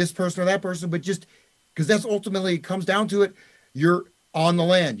trying to be this person or that person, but just because that's ultimately, it comes down to it. You're on the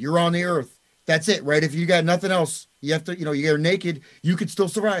land, you're on the earth. That's it, right? If you got nothing else, you have to, you're naked, you could still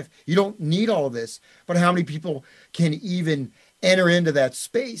survive. You don't need all of this. But how many people can even enter into that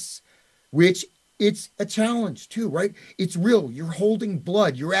space, which it's a challenge too, right? It's real. You're holding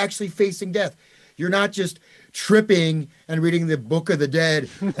blood. You're actually facing death. You're not just tripping and reading the Book of the Dead.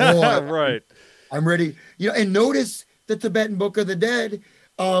 Oh, right. I'm ready. And notice the Tibetan Book of the Dead.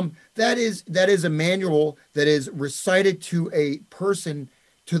 That is a manual that is recited to a person,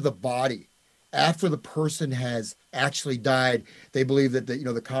 to the body. After the person has actually died, they believe that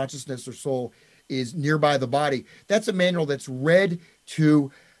the consciousness or soul is nearby the body. That's a manual that's read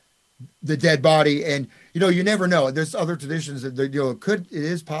to the dead body. And you never know. There's other traditions that it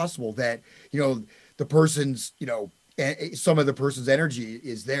is possible that the person's some of the person's energy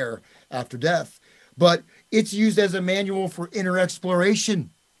is there after death, but it's used as a manual for inner exploration.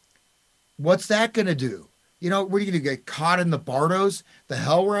 What's that going to do? What are you going to get caught in the Bardos, the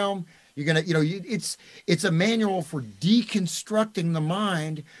hell realm? You're going to, it's a manual for deconstructing the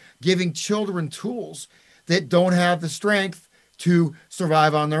mind, giving children tools that don't have the strength to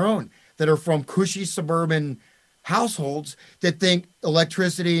survive on their own, that are from cushy suburban households that think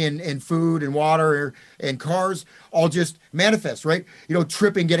electricity and food and water and cars all just manifest, right?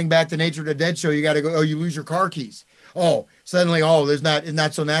 Tripping, getting back to Nature to Dead show, you got to go, oh, you lose your car keys. Oh, suddenly, it's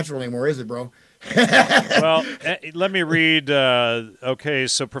not so natural anymore, is it, bro? Well, let me read. Okay,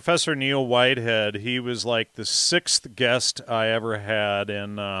 so Professor Neil Whitehead, he was like the 6th guest I ever had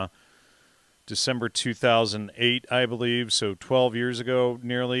in December 2008, I believe. So 12 years ago,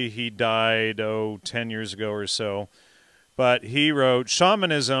 nearly. He died, 10 years ago or so. But he wrote,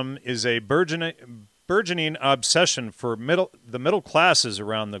 shamanism is a burgeoning obsession for the middle classes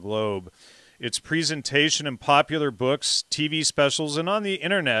around the globe. Its presentation in popular books, TV specials, and on the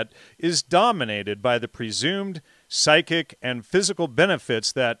internet is dominated by the presumed psychic and physical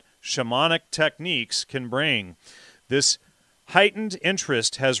benefits that shamanic techniques can bring. This heightened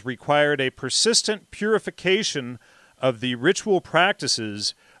interest has required a persistent purification of the ritual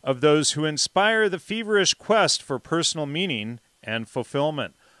practices of those who inspire the feverish quest for personal meaning and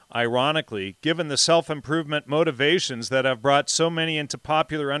fulfillment. Ironically, given the self-improvement motivations that have brought so many into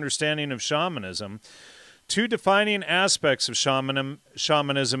popular understanding of shamanism, two defining aspects of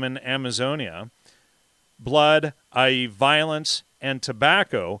shamanism in Amazonia, blood, i.e. violence, and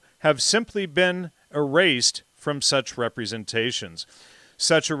tobacco, have simply been erased from such representations.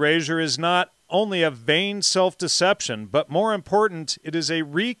 Such erasure is not only a vain self-deception, but more important, it is a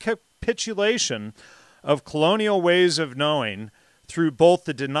recapitulation of colonial ways of knowing, through both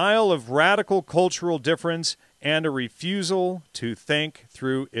the denial of radical cultural difference and a refusal to think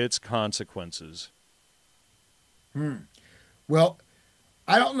through its consequences. Well,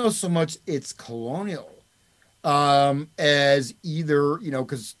 I don't know so much it's colonial as either,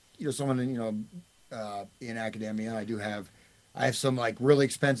 because, someone, in academia, I have some like really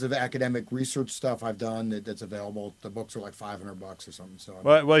expensive academic research stuff I've done that's available. The books are like $500 or something. So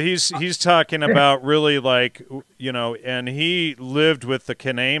well, he's talking about really like, and he lived with the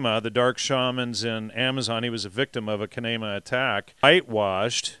Kanema, the dark shamans in Amazon. He was a victim of a Kanema attack,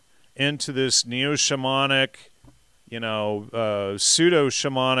 whitewashed into this neo-shamanic,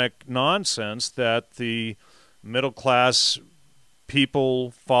 pseudo-shamanic nonsense that the middle class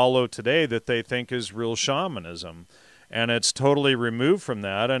people follow today that they think is real shamanism. And it's totally removed from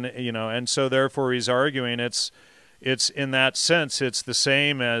that, and and so therefore he's arguing it's it's in that sense, it's the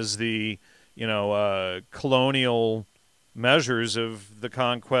same as the, colonial measures of the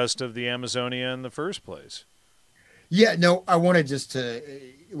conquest of the Amazonia in the first place. Yeah, no, I wanted just to,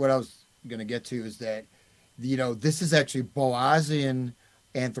 what I was going to get to is that, this is actually Boasian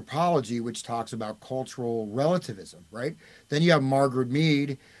anthropology, which talks about cultural relativism, right? Then you have Margaret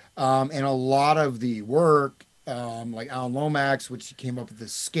Mead, and a lot of the work, like Alan Lomax, which came up with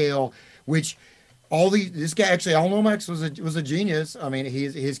this scale, which this guy actually, Alan Lomax was a genius. I mean,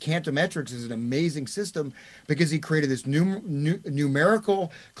 his Cantometrics is an amazing system because he created this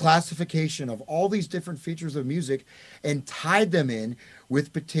numerical classification of all these different features of music and tied them in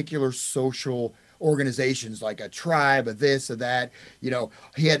with particular social organizations like a tribe, a this, a that. He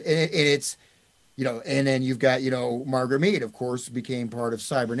had, and it's, and then you've got, Margaret Mead, of course, became part of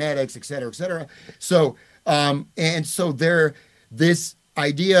cybernetics, et cetera, et cetera. So, and so this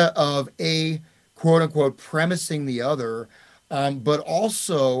idea of a quote unquote premising the other, but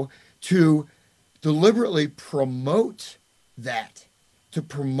also to deliberately promote that, to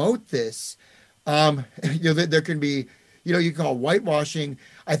promote this. There can be, you call whitewashing.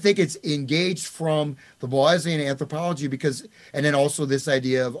 I think it's engaged from the Boasian anthropology because, and then also this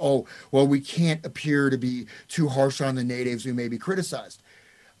idea of, oh, well, we can't appear to be too harsh on the natives. We may be criticized.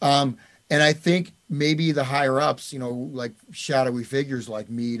 And I think maybe the higher ups, like shadowy figures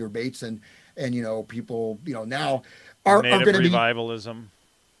like Mead or Bateson, and people now are going to be revivalism.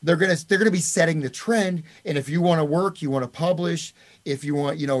 They're going to be setting the trend. And if you want to work, you want to publish, if you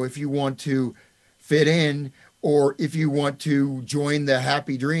want to fit in, or if you want to join the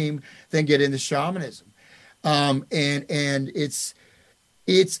happy dream, then get into shamanism. And it's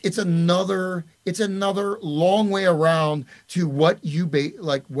another long way around to what you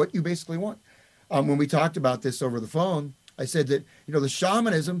basically want. When we talked about this over the phone, I said that the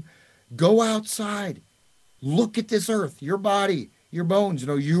shamanism, go outside, look at this earth, your body, your bones.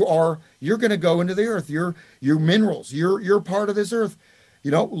 You're going to go into the earth. Your minerals. You're part of this earth.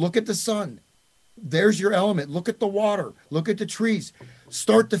 Look at the sun. There's your element. Look at the water. Look at the trees.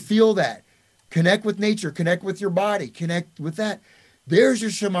 Start to feel that. Connect with nature. Connect with your body. Connect with that. There's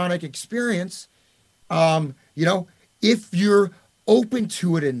your shamanic experience. If you're open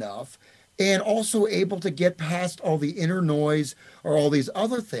to it enough and also able to get past all the inner noise or all these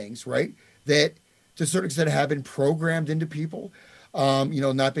other things, right, that to a certain extent have been programmed into people,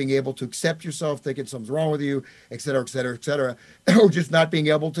 not being able to accept yourself, thinking something's wrong with you, et cetera, et cetera, et cetera, or just not being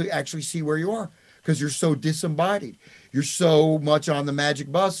able to actually see where you are because you're so disembodied. You're so much on the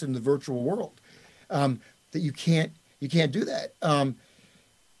magic bus in the virtual world that you can't do that.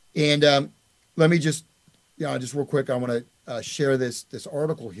 Let me just real quick, I want to share this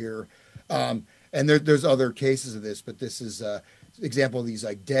article here. And there's other cases of this, but this is an example of these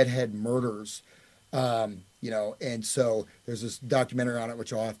like deadhead murders. And so there's this documentary on it,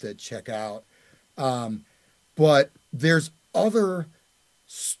 which I'll have to check out. But there's other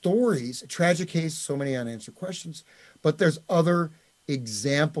stories, a tragic case, so many unanswered questions, but there's other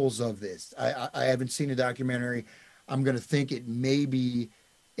examples of this. I haven't seen a documentary. I'm going to think it may be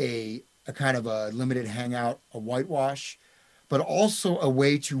a kind of a limited hangout, a whitewash, but also a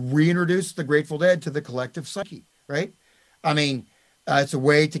way to reintroduce the Grateful Dead to the collective psyche, right? I mean, it's a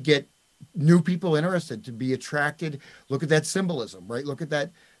way to get new people interested, to be attracted. Look at that symbolism, right? Look at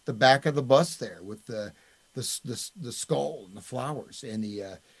that, the back of the bus there with the skull and the flowers and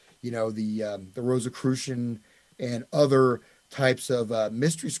the Rosicrucian and other types of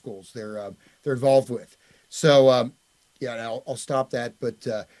mystery schools they're involved with. So I'll stop that.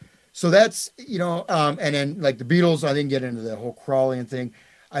 But so that's and then like the Beatles, I didn't get into the whole Crowleyan thing.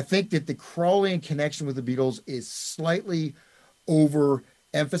 I think that the Crowleyan connection with the Beatles is slightly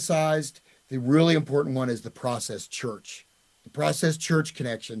overemphasized. The really important one is the Process Church. The Process Church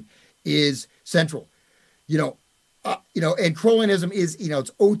connection is central. And Crowleyanism is,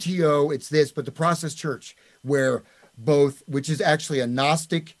 it's OTO, it's this, but the Process Church, which is actually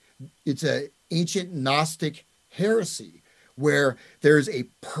it's an ancient Gnostic heresy, where there's a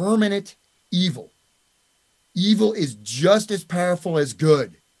permanent evil. Evil is just as powerful as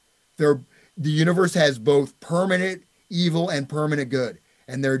good. The universe has both permanent evil and permanent good,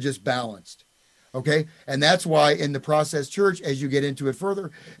 and they're just balanced. Okay. And that's why in the Process Church, as you get into it further,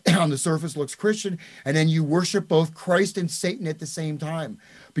 on the surface looks Christian, and then you worship both Christ and Satan at the same time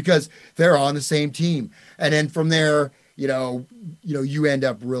because they're on the same team. And then from there, you end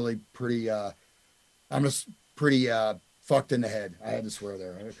up really pretty, fucked in the head. I had to swear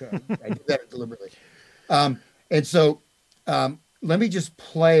there. I did that deliberately. And so let me just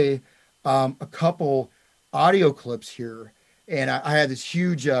play a couple audio clips here. And I had this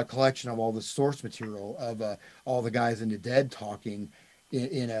huge collection of all the source material of all the guys in the Dead talking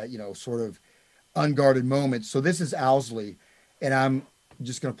in a sort of unguarded moment. So this is Owsley, and I'm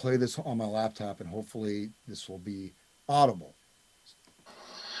just going to play this on my laptop, and hopefully this will be audible.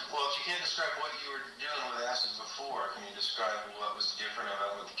 Well, if you can't describe what you were doing with acid before, can you describe what was different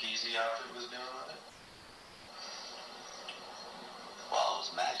about what the Kesey outfit was doing with it? Well, it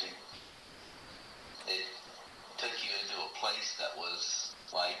was magic. It took you into a place that was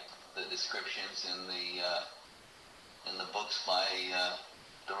like the descriptions in the books by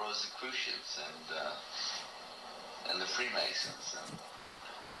the Rosicrucians and the Freemasons, and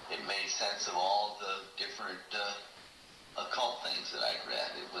it made sense of all the different occult things that I'd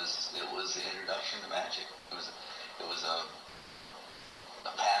read. It was the introduction to magic. It was a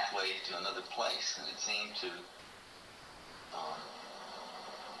pathway to another place, and it seemed to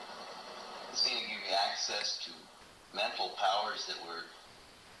give you access to mental powers that were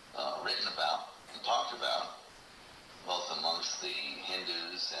written about and talked about, both amongst the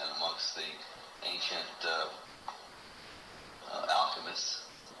Hindus and amongst the ancient alchemists.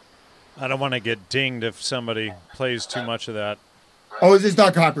 I don't want to get dinged if somebody plays too much of that. Oh, this is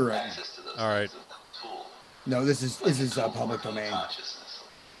not copyrighted. Access to those All right. things as a tool. No, this is public domain. Consciousness.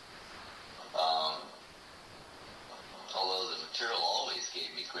 Although the material always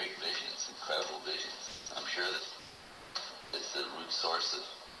gave me great visions, incredible visions. I'm sure that it's the root source of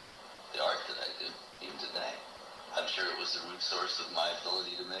the art that I do, even today. I'm sure it was the root source of my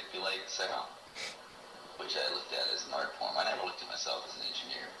ability to manipulate sound, which I looked at as an art form. I never looked at myself as an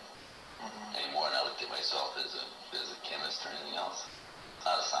engineer anymore, and I looked at myself as a chemist or anything else.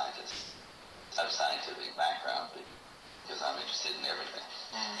 Not a scientist. I have a scientific background, but because I'm interested in everything.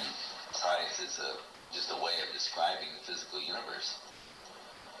 And science is just a way of describing the physical universe.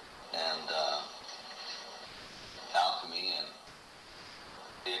 And alchemy and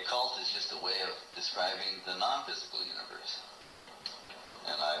the occult is just a way of describing the non-physical universe.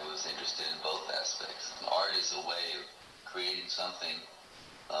 And I was interested in both aspects. Art is a way of creating something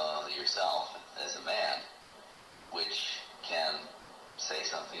yourself as a man, which can say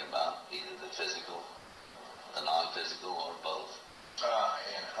something about either the physical, the non-physical, or both. Yeah,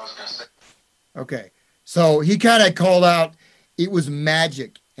 I was going to say. Okay, so he kind of called out it was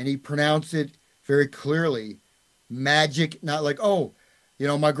magic, and he pronounced it very clearly. Magic, not like, oh,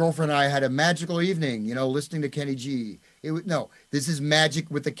 my girlfriend and I had a magical evening, listening to Kenny G. No, this is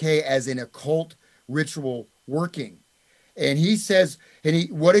magic with the K, as in occult ritual working. And he says,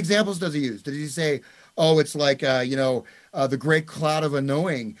 what examples does he use? Does he say, oh, it's like, the great cloud of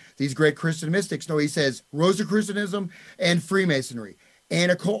unknowing, these great Christian mystics? No, he says Rosicrucianism and Freemasonry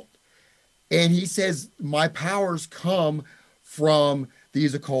and occult. And he says, my powers come from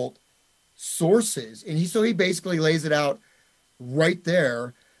these occult sources. And he basically lays it out right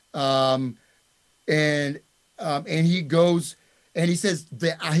there. And he goes, and he says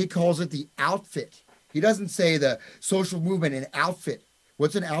that he calls it the outfit. He doesn't say the social movement, an outfit.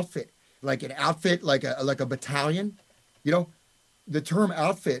 What's an outfit? Like an outfit, like a battalion? The term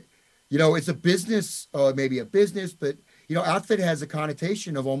outfit, it's a business, maybe a business, but, outfit has a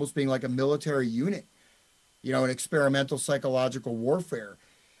connotation of almost being like a military unit, an experimental psychological warfare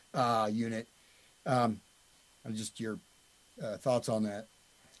unit. Just your thoughts on that.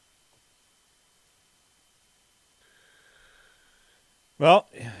 Well,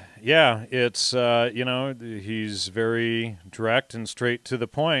 yeah, it's, he's very direct and straight to the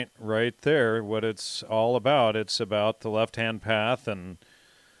point right there, what it's all about. It's about the left-hand path and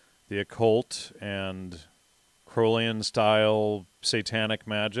the occult and Crowleyan-style satanic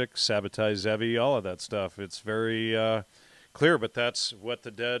magic, Sabbatai Zevi, all of that stuff. It's very clear, but that's what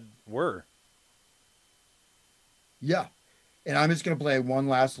the Dead were. Yeah, and I'm just going to play one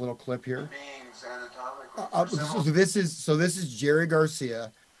last little clip here. So this is Jerry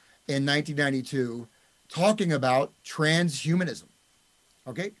Garcia in 1992 talking about transhumanism.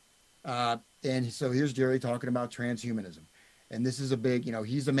 Okay, and so here's Jerry talking about transhumanism, and this is a big,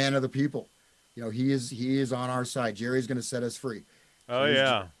 he's a man of the people. He is on our side. Jerry's going to set us free. Oh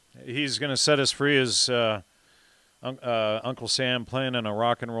yeah, he's going to set us free as Uncle Sam playing in a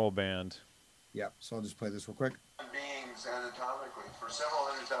rock and roll band. Yeah, so I'll just play this real quick. Beings anatomically for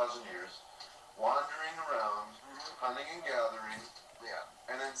several 100,000 years, wandering around, hunting and gathering,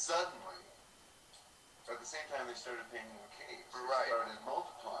 and then suddenly, at the same time, they started painting in caves. They started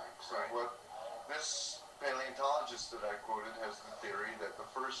multiplying. So what this paleontologist that I quoted has the theory that the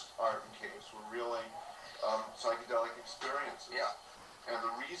first art in caves were really psychedelic experiences. Yeah. And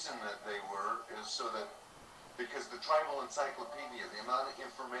the reason that they were is so that, because the tribal encyclopedia, the amount of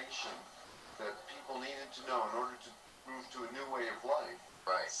information that people needed to know in order to move to a new way of life,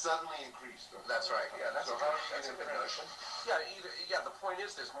 Right. suddenly increased. That's right. Yeah, that's So a how good, are you that's a gonna good finish? notion. Yeah, the point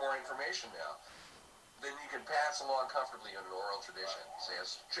is there's more information now. Then you can pass along comfortably in an oral tradition, say a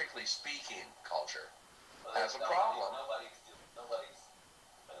strictly speaking culture. Has a problem. Nobody's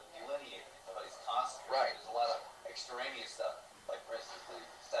delineating. Nobody's concentrating. Right. There's a lot of extraneous stuff, like for instance the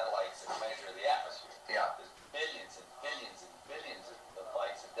satellites that measure the atmosphere. Yeah. There's billions and billions and billions of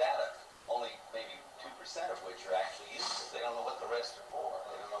bytes of data. Only maybe 2% of which are actually useful. They don't know what the rest are for.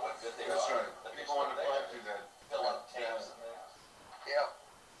 They don't know what good they That's are. right. But they're People want to still fly there. through that. Fill up tabs and things.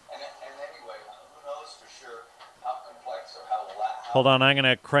 Yeah. And anyway, who knows for sure how complex or how Hold on, I'm going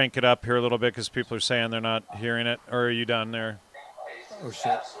to crank it up here a little bit because people are saying they're not hearing it. Or are you done there? Oh,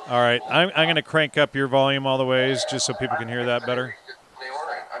 shit. All right, I'm going to crank up your volume all the ways just so people can hear that better. They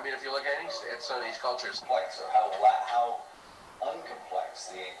weren't. I mean, if you look at some of these cultures, complex or how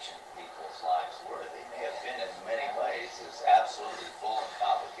uncomplex the ancient people's lives were. They may have been in many ways as absolutely full and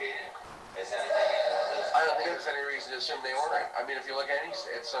complicated as anything else. I don't think there's any reason to assume they weren't. I mean, if you look at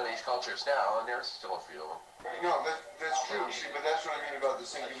some of these cultures now, and there's still a few of them. No, that's true. See, but that's what I mean about the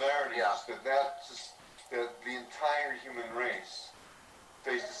singularity. Yeah. Is that the entire human race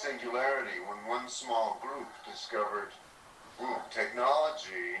faced a singularity when one small group discovered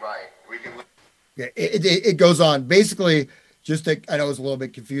technology. Right. We can. Yeah, it goes on. Basically, I know it's a little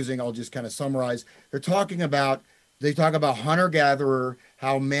bit confusing. I'll just kind of summarize. They talk about hunter-gatherer,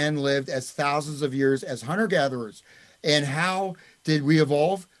 how men lived as thousands of years as hunter-gatherers. And how did we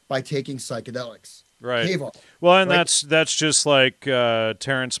evolve? By taking psychedelics. Right. Cave art. Well, and Right. that's just like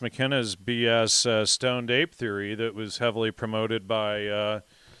Terrence McKenna's BS stoned ape theory that was heavily promoted by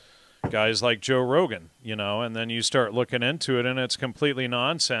guys like Joe Rogan, and then you start looking into it and it's completely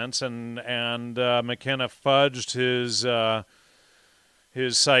nonsense. And McKenna fudged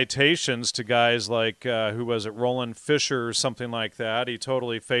his citations to guys like who was it, Roland Fisher or something like that. He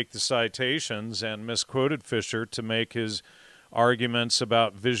totally faked the citations and misquoted Fisher to make his arguments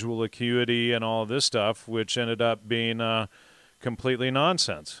about visual acuity and all this stuff, which ended up being completely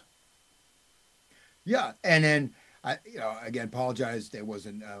nonsense. Yeah, and then I, again, apologize it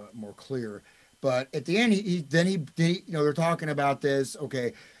wasn't more clear, but at the end, he they're talking about this,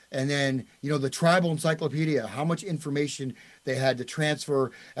 okay, and then the tribal encyclopedia, how much information they had to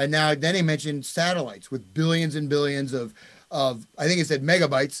transfer, and then he mentioned satellites with billions and billions of I think it said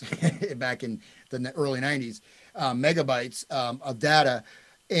megabytes back in the early 90s. Megabytes of data,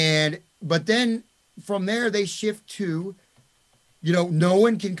 but then from there they shift to, no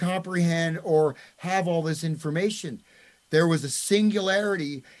one can comprehend or have all this information. There was a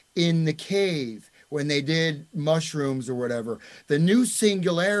singularity in the cave when they did mushrooms or whatever. The new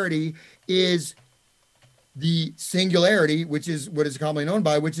singularity is the singularity, which is what is commonly known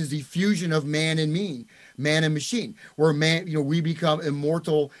by, which is the fusion of man and machine, where we become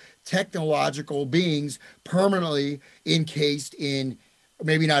immortal technological beings permanently encased in,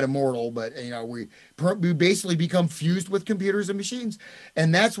 maybe not immortal, but we basically become fused with computers and machines.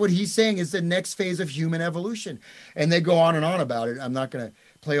 And that's what he's saying is the next phase of human evolution. And they go on and on about it. I'm not going to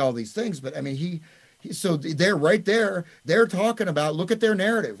play all these things, but I mean, so they're right there. They're talking about, look at their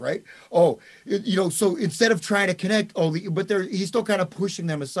narrative, right? So instead of trying to connect, he's still kind of pushing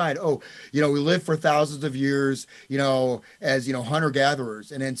them aside. We lived for thousands of years, as, hunter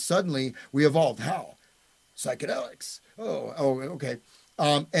gatherers. And then suddenly we evolved. How? Psychedelics. Okay.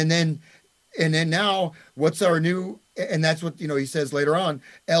 And then now what's our new, and that's what, he says later on,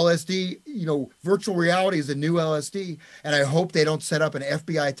 LSD, virtual reality is a new LSD. And I hope they don't set up an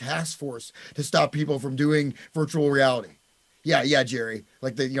FBI task force to stop people from doing virtual reality. Yeah, Jerry.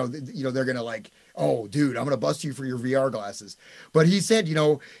 Like they're going to like, oh dude, I'm going to bust you for your VR glasses. But he said,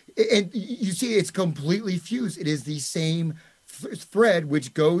 and you see, it's completely fused. It is the same thread,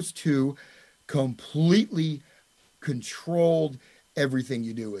 which goes to completely controlled. Everything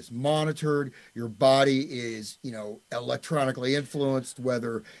you do is monitored. Your body is, electronically influenced,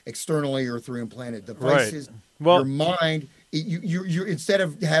 whether externally or through implanted devices. Right. Well, your mind, you instead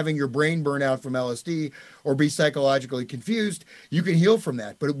of having your brain burn out from LSD or be psychologically confused, you can heal from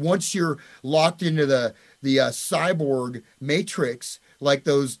that. But once you're locked into the cyborg matrix, like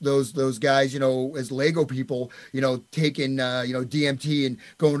those guys, as Lego people, taking, DMT and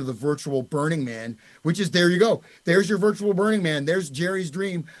going to the virtual Burning Man, which is, there you go. There's your virtual Burning Man. There's Jerry's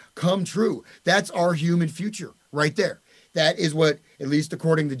dream come true. That's our human future right there. That is what, at least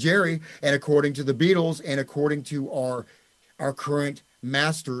according to Jerry and according to the Beatles and according to our current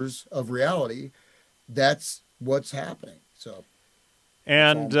masters of reality, that's what's happening. So.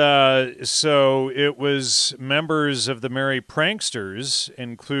 And so it was members of the Merry Pranksters,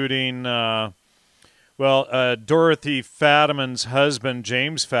 including, was Well, Dorothy Fadiman's husband,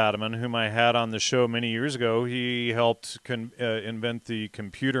 James Fadiman, whom I had on the show many years ago, he helped invent the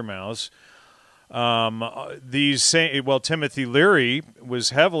computer mouse. Timothy Leary was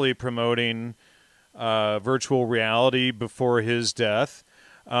heavily promoting virtual reality before his death.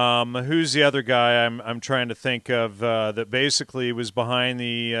 Who's the other guy I'm trying to think of that basically was behind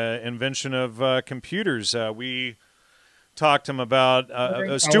the invention of computers? We talked to him about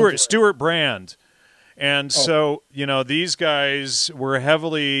Stuart Brand. And so, these guys were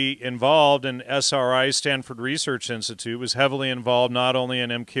heavily involved, and SRI, Stanford Research Institute, was heavily involved not only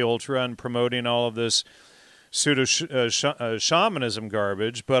in MK Ultra and promoting all of this pseudo-shamanism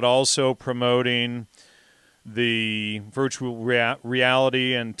garbage, but also promoting the virtual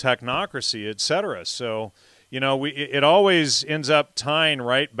reality and technocracy, etc. So, it always ends up tying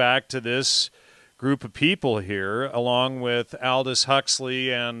right back to this group of people here, along with Aldous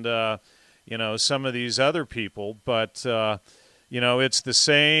Huxley and some of these other people, but it's the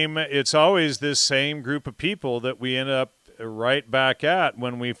same. It's always this same group of people that we end up right back at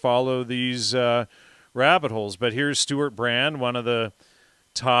when we follow these rabbit holes. But here's Stuart Brand, one of the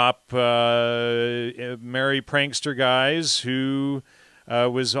top merry prankster guys, who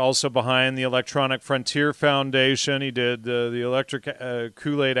was also behind the Electronic Frontier Foundation. He did the electric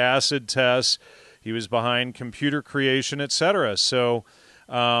Kool-Aid acid tests. He was behind computer creation, etc. So.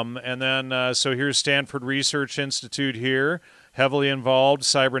 So here's Stanford Research Institute here, heavily involved.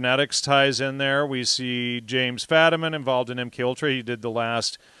 Cybernetics ties in there. We see James Fadiman involved in MKUltra. He did the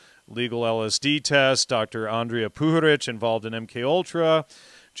last legal LSD test. Dr. Andrija Puharich involved in MKUltra.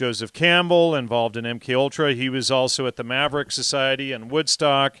 Joseph Campbell involved in MKUltra. He was also at the Maverick Society in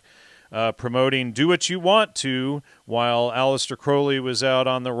Woodstock, promoting Do What You Want To, while Aleister Crowley was out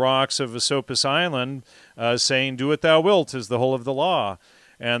on the rocks of Esopus Island saying, Do what thou wilt is the whole of the law.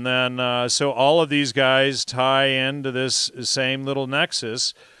 And then, so all of these guys tie into this same little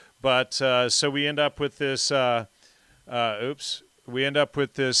nexus. But so we end up with this, what's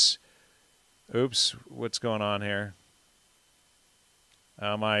going on here?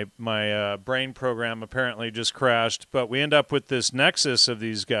 My brain program apparently just crashed. But we end up with this nexus of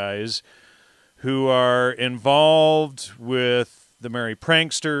these guys who are involved with the Merry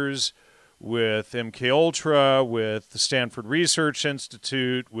Pranksters, with MKUltra, with the Stanford Research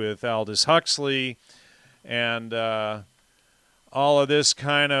Institute, with Aldous Huxley, and all of this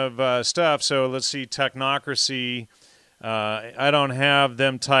kind of stuff. So let's see, technocracy. I don't have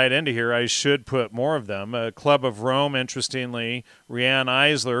them tied into here. I should put more of them. Club of Rome, interestingly, Riane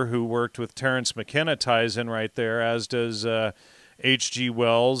Eisler, who worked with Terence McKenna, ties in right there, as does H.G.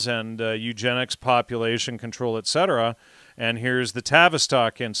 Wells and eugenics, population control, etc. And here's the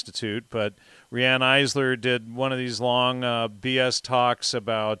Tavistock Institute. But Riane Eisler did one of these long BS talks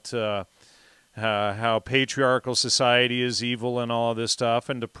about how patriarchal society is evil and all of this stuff,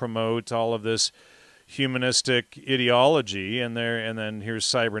 and to promote all of this humanistic ideology. And then here's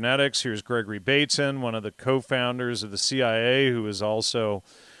cybernetics. Here's Gregory Bateson, one of the co-founders of the CIA, who is also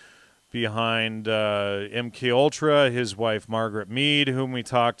behind MKUltra. His wife Margaret Mead, whom we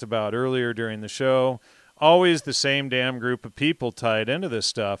talked about earlier during the show. Always the same damn group of people tied into this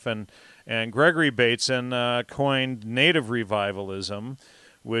stuff. And Gregory Bateson coined native revivalism,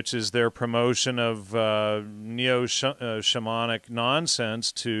 which is their promotion of neo-shamanic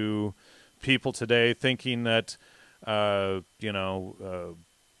nonsense to people today, thinking that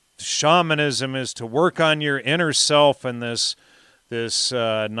shamanism is to work on your inner self, and this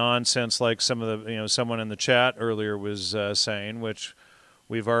nonsense, like some of the someone in the chat earlier was saying, which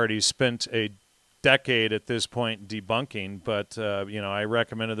we've already spent a decade at this point debunking. But I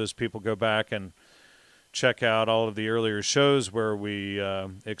recommended those people go back and check out all of the earlier shows where we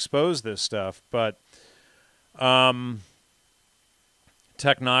expose this stuff. But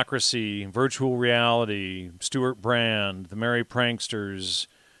technocracy, virtual reality, Stuart Brand, the Merry Pranksters,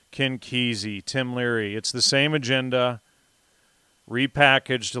 Ken Kesey, Tim Leary. It's the same agenda,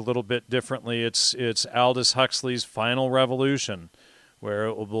 repackaged a little bit differently. It's Aldous Huxley's Final Revolution, where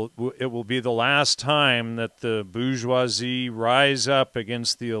it will be the last time that the bourgeoisie rise up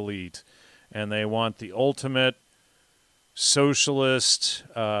against the elite, and they want the ultimate socialist,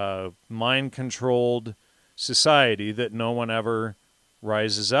 mind-controlled society that no one ever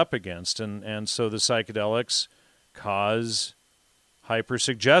rises up against. And so the psychedelics cause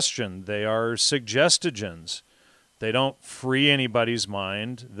hypersuggestion. They are suggestogens. They don't free anybody's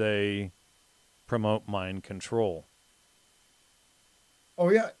mind. They promote mind control. Oh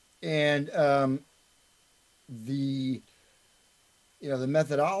yeah, and the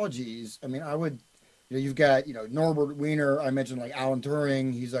methodologies. I mean, you've got, Norbert Wiener. I mentioned like Alan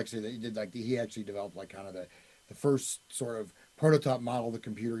Turing. He actually developed like kind of the first sort of prototype model of the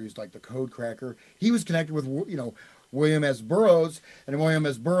computer, used like the code cracker. He was connected with, William S. Burroughs, and William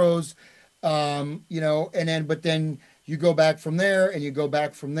S. Burroughs, but then you go back from there and you go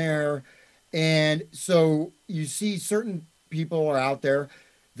back from there. And so you see certain people are out there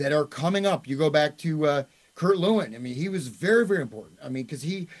that are coming up. You go back to Kurt Lewin. I mean, he was very, very important. I mean, because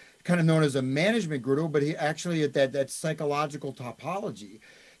he kind of known as a management guru, but he actually at that psychological topology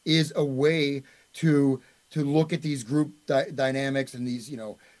is a way to look at these group dynamics and these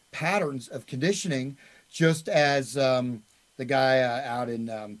patterns of conditioning, just as the guy out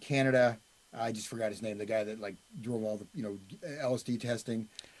in Canada. I just forgot his name. The guy that like drove all the LSD testing.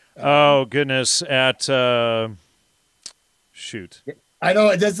 Oh goodness! At shoot. I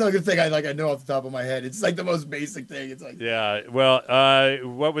know that's not a good thing. I know off the top of my head. It's like the most basic thing. It's like Yeah. Well,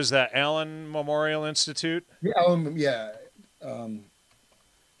 what was that? Allen Memorial Institute. yeah.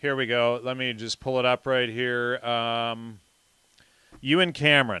 Here we go. Let me just pull it up right here. Ewan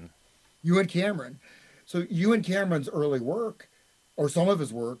Cameron. Ewan Cameron. So Ewan Cameron's early work, or some of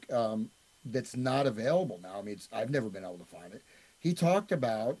his work, that's not available now. I mean, I've never been able to find it. He talked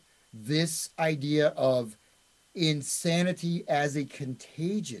about this idea of insanity as a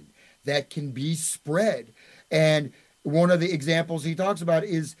contagion that can be spread. And one of the examples he talks about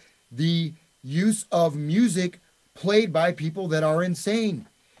is the use of music played by people that are insane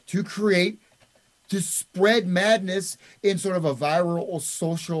to spread madness in sort of a viral or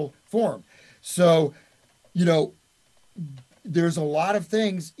social form. So, there's a lot of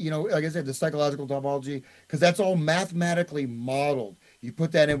things, like I said, the psychological topology, because that's all mathematically modeled. You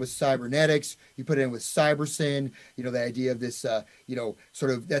put that in with cybernetics, you put it in with cybersyn, the idea of this,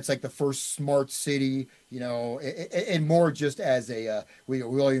 sort of, that's like the first smart city, and more just as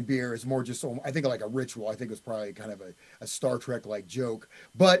William Beer is more just, I think like a ritual. I think it was probably kind of a Star Trek like joke,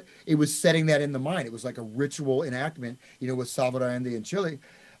 but it was setting that in the mind. It was like a ritual enactment, with Salvador Allende in Chile.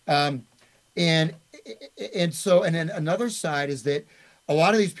 And then another side is that a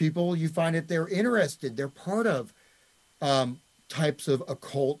lot of these people, you find that they're interested, they're part of types of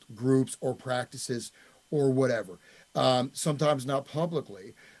occult groups or practices or whatever. Sometimes not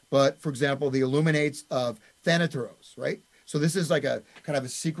publicly, but for example, the Illuminates of Thanateros, right? So this is like a kind of a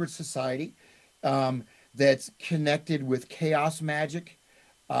secret society that's connected with chaos magic,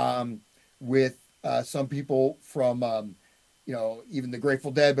 with some people from even the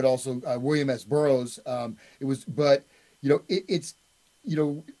Grateful Dead, but also William S. Burroughs.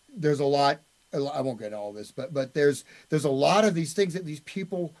 There's a lot. I won't get into all this, but there's a lot of these things that these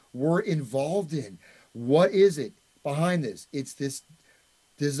people were involved in. What is it behind this? It's this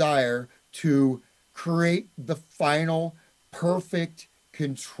desire to create the final, perfect,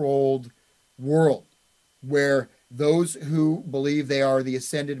 controlled world where those who believe they are the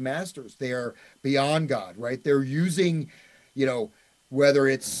ascended masters, they are beyond God, right? They're using whether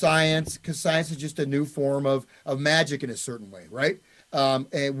it's science, because science is just a new form of magic in a certain way, right?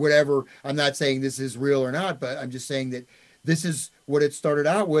 And whatever, I'm not saying this is real or not, but I'm just saying that this is what it started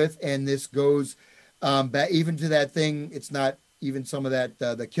out with. And this goes back even to that thing. It's not even some of that,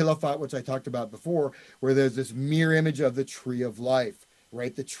 the Khilafat, which I talked about before, where there's this mirror image of the tree of life,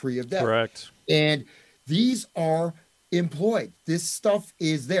 right? The tree of death. Correct. And these are employed. This stuff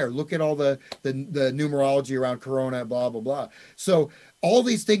is there. Look at all the numerology around Corona, blah, blah, blah. So all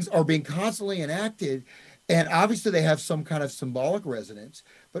these things are being constantly enacted. And obviously they have some kind of symbolic resonance,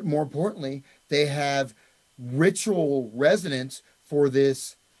 but more importantly, they have ritual resonance for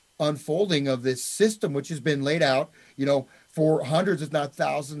this unfolding of this system, which has been laid out, for hundreds, if not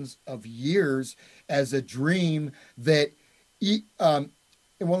thousands of years as a dream that,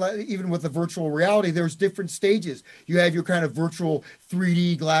 even with the virtual reality, there's different stages. You have your kind of virtual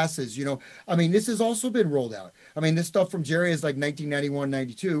 3D glasses, this has also been rolled out. This stuff from Jerry is like 1991,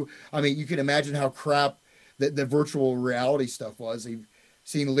 92. You can imagine how crap the virtual reality stuff was. You've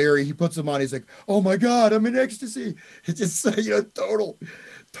seen Larry, he puts them on, he's like, oh my God, I'm in ecstasy. It's just,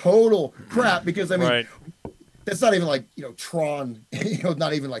 total crap, because right. That's not even like, Tron,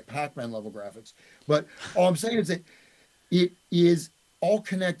 not even like Pac-Man level graphics. But all I'm saying is that it is all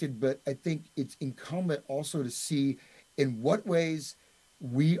connected, but I think it's incumbent also to see in what ways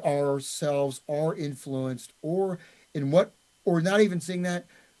we ourselves are influenced, or not even seeing that,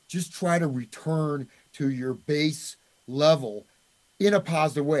 just try to return to your base level in a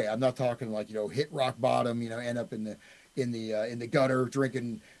positive way. I'm not talking like, hit rock bottom, end up in the gutter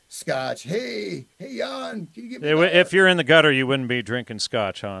drinking scotch. Hey, Jan, can you give me If you're in the gutter, you wouldn't be drinking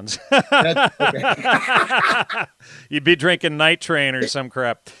scotch, Hans. okay. You'd be drinking Night Train or some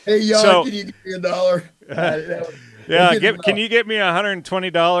crap. Hey, Jan, So- can you give me $1? Yeah, can you get me a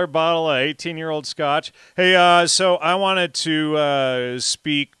 $120 bottle of 18-year-old scotch? Hey, so I wanted to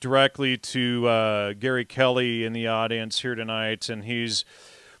speak directly to Gary Kelly in the audience here tonight, and he's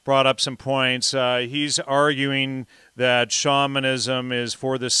brought up some points. He's arguing that shamanism is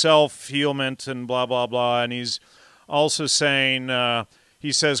for the self-healment and blah, blah, blah, and he's also saying,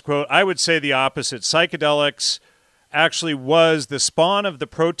 he says, quote, I would say the opposite. Psychedelics actually was the spawn of the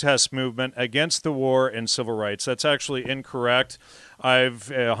protest movement against the war and civil rights. That's actually incorrect.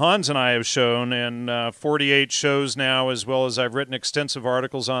 Hans and I have shown in 48 shows now, as well as I've written extensive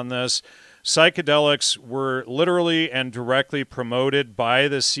articles on this, psychedelics were literally and directly promoted by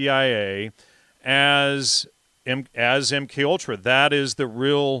the CIA as MK Ultra. That is the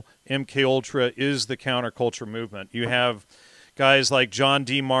real MK Ultra, is the counterculture movement. You have guys like John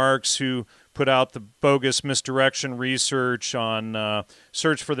D. Marks who put out the bogus misdirection research on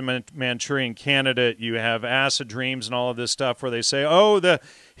Search for the Manchurian Candidate. You have Acid Dreams and all of this stuff where they say, oh, the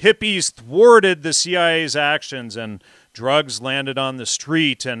hippies thwarted the CIA's actions and drugs landed on the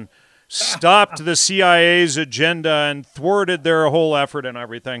street and stopped the CIA's agenda and thwarted their whole effort and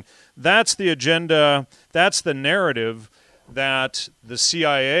everything. That's the agenda. That's the narrative that the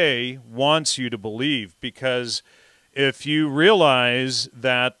CIA wants you to believe, because if you realize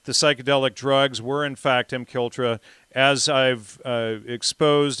that the psychedelic drugs were in fact MK Ultra, as I've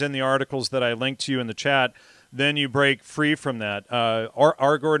exposed in the articles that I linked to you in the chat, then you break free from that.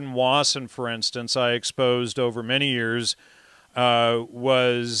 R. Gordon Wasson, for instance, I exposed over many years,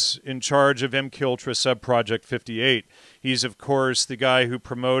 was in charge of MK Ultra Subproject 58. He's, of course, the guy who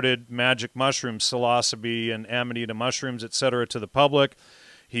promoted magic mushrooms, psilocybe and amanita mushrooms, etc., to the public.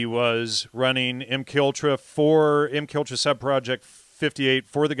 He was running MK Ultra Subproject 58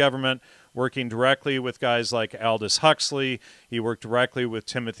 for the government, working directly with guys like Aldous Huxley. He worked directly with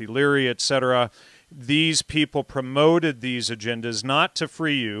Timothy Leary, etc. These people promoted these agendas not to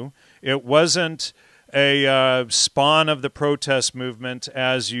free you. It wasn't a spawn of the protest movement,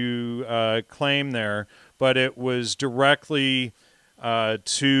 as you claim there, but it was directly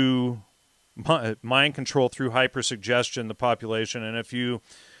to mind control through hypersuggestion the population. And if you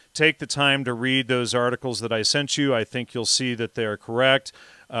take the time to read those articles that I sent you, I think you'll see that they're correct.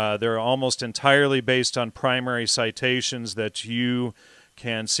 They're almost entirely based on primary citations that you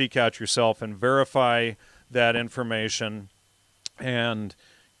can seek out yourself and verify that information and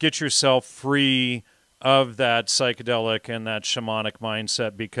get yourself free of that psychedelic and that shamanic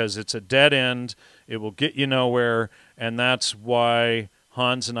mindset, because it's a dead end. It will get you nowhere, and that's why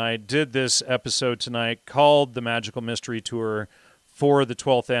Hans and I did this episode tonight called The Magical Mystery Tour for the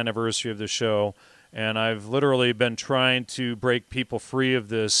 12th anniversary of the show. And I've literally been trying to break people free of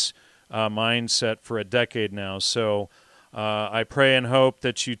this mindset for a decade now. So I pray and hope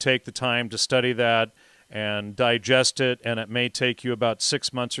that you take the time to study that and digest it. And it may take you about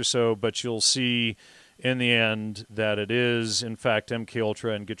 6 months or so, but you'll see in the end that it is, in fact, MK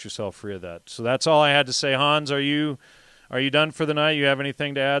Ultra, and get yourself free of that. So that's all I had to say. Hans, are you done for the night? You have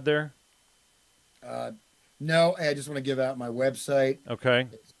anything to add there? No, I just want to give out my website. Okay.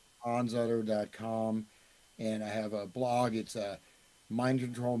 It's hansutter.com, and I have a blog. It's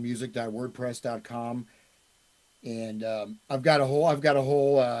mindcontrolmusic.wordpress.com, and I've got a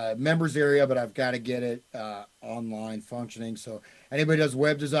whole members area, but I've got to get it online functioning. So anybody does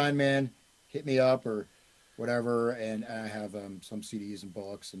web design, man, hit me up or whatever. And I have some CDs and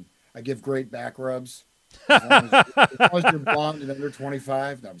books, and I give great back rubs. As long as you're blonde and under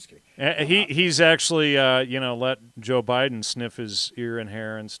 25. No, I'm just kidding. He's actually, let Joe Biden sniff his ear and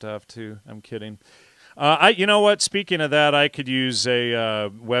hair and stuff too. I'm kidding. You know what? Speaking of that, I could use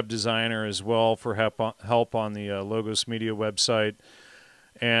a web designer as well for help on the Logos Media website.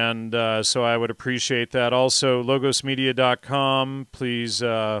 And so I would appreciate that. Also, logosmedia.com. Please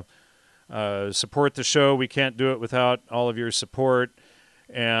support the show. We can't do it without all of your support.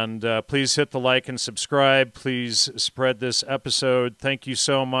 And please hit the like and subscribe. Please spread this episode. Thank you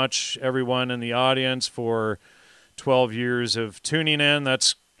so much, everyone in the audience, for 12 years of tuning in.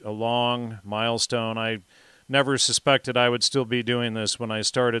 That's a long milestone. I never suspected I would still be doing this when I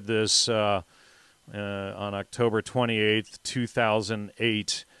started this on October 28th,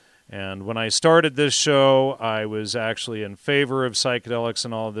 2008. And when I started this show, I was actually in favor of psychedelics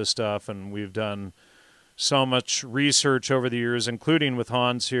and all of this stuff, and we've done so much research over the years, including with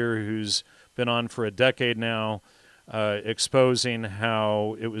Hans here, who's been on for a decade now, exposing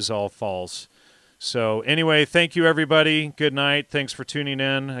how it was all false. So anyway, thank you, everybody. Good night. Thanks for tuning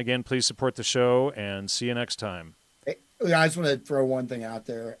in. Again, please support the show, and see you next time. Hey, I just want to throw one thing out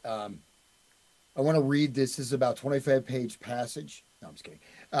there. I want to read this. This is about 25-page passage. No, I'm just kidding.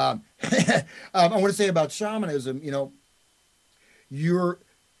 I want to say about shamanism, you're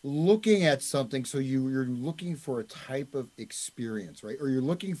looking at something. So you're looking for a type of experience, right? Or you're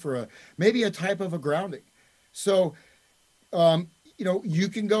looking for maybe a type of a grounding. So, you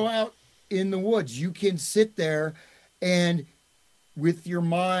can go out in the woods. You can sit there and with your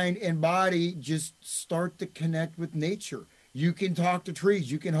mind and body, just start to connect with nature. You can talk to trees.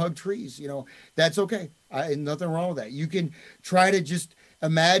 You can hug trees. That's okay. Nothing wrong with that. You can try to just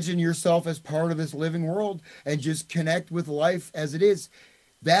imagine yourself as part of this living world and just connect with life as it is.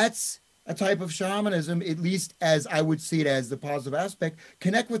 That's a type of shamanism, at least as I would see it as the positive aspect.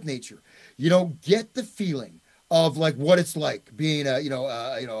 Connect with nature. Get the feeling of like what it's like being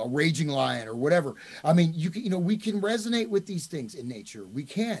a raging lion or whatever. I mean, we can resonate with these things in nature. We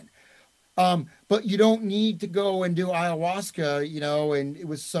can. But you don't need to go and do ayahuasca, and it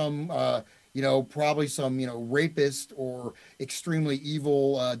was some, probably some, rapist or extremely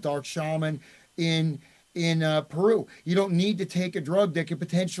evil, dark shaman in Peru. You don't need to take a drug that could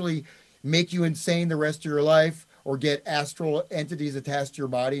potentially make you insane the rest of your life or get astral entities attached to your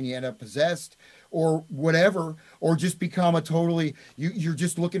body and you end up possessed or whatever, or just become you're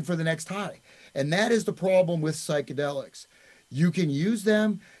just looking for the next high. And that is the problem with psychedelics. You can use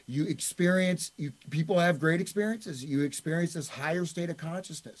them. People have great experiences. You experience this higher state of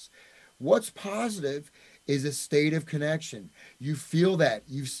consciousness. What's positive is a state of connection. You feel that.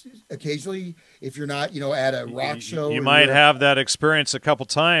 You occasionally, if you're not, at a rock show, you might have that experience a couple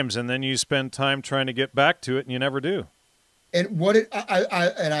times, and then you spend time trying to get back to it, and you never do. And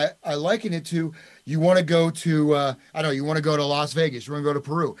I liken it to, you want to go to, you want to go to Las Vegas, you want to go to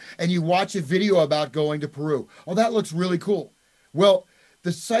Peru, and you watch a video about going to Peru. Oh, that looks really cool. Well, the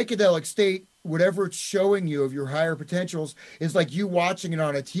psychedelic state, whatever it's showing you of your higher potentials, is like you watching it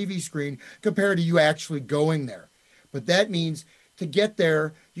on a TV screen compared to you actually going there. But that means to get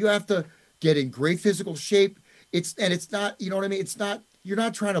there, you have to get in great physical shape. It's not, you know what I mean? It's not, you're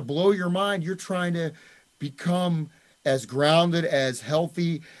not trying to blow your mind. You're trying to become as grounded, as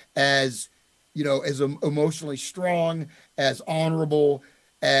healthy, as, as emotionally strong, as honorable,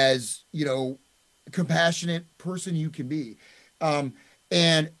 as, compassionate person you can be.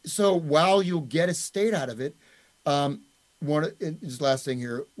 And so while you'll get a state out of it, this last thing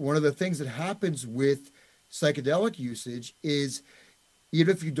here, one of the things that happens with psychedelic usage is,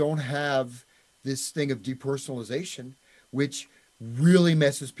 even if you don't have this thing of depersonalization, which really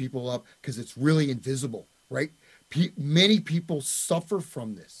messes people up because it's really invisible, right? Many people suffer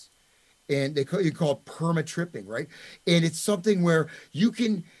from this, and you call it perma-tripping, right? And it's something where you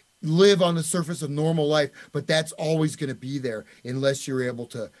can live on the surface of normal life, but that's always going to be there unless you're able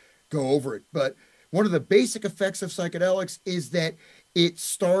to go over it. But one of the basic effects of psychedelics is that it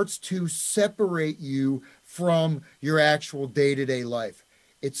starts to separate you from your actual day-to-day life.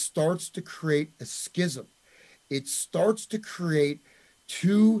 It starts to create a schism. It starts to create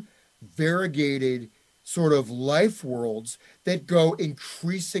two variegated sort of life worlds that go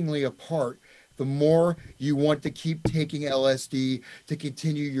increasingly apart the more you want to keep taking LSD to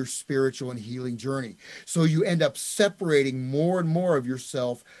continue your spiritual and healing journey. So you end up separating more and more of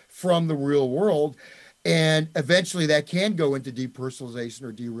yourself from the real world. And eventually that can go into depersonalization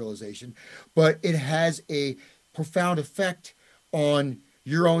or derealization, but it has a profound effect on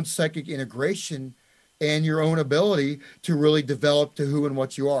your own psychic integration and your own ability to really develop to who and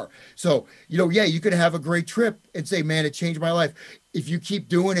what you are. So, you could have a great trip and say, man, it changed my life. If you keep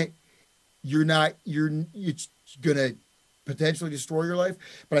doing it, you're going to potentially destroy your life.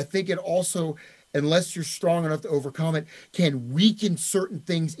 But I think it also, unless you're strong enough to overcome it, can weaken certain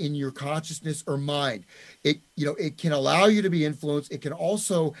things in your consciousness or mind. It can allow you to be influenced. It can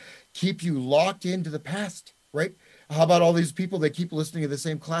also keep you locked into the past, right? How about all these people that keep listening to the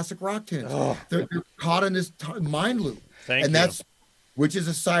same classic rock tunes? Oh. They're caught in this mind loop. That's which is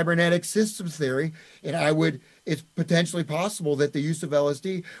a cybernetic systems theory. And it's potentially possible that the use of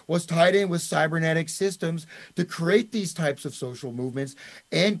LSD was tied in with cybernetic systems to create these types of social movements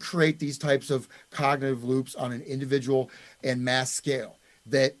and create these types of cognitive loops on an individual and mass scale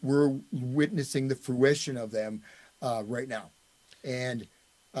that we're witnessing the fruition of them right now. And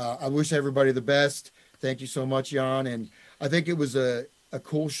I wish everybody the best. Thank you so much, Jan. And I think it was a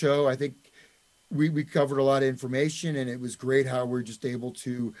cool show. I think we covered a lot of information, and it was great how we're just able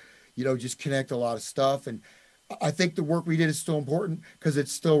to, just connect a lot of stuff. And I think the work we did is still important because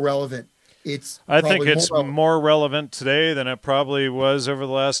it's still relevant it's I think probably it's more relevant today than it probably was over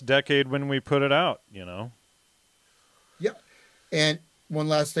the last decade when we put it out, you know? Yeah. And one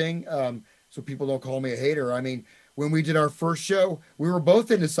last thing, so people don't call me a hater. I mean, when we did our first show, we were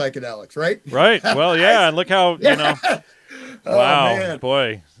both into psychedelics, right? Right. Well, yeah. And look how, you know, Oh, wow, man.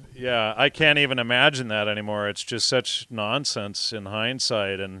 boy. Yeah. I can't even imagine that anymore. It's just such nonsense in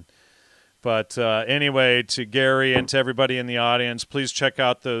hindsight. But anyway, to Gary and to everybody in the audience, please check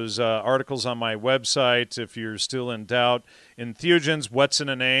out those articles on my website if you're still in doubt. Entheogens, What's in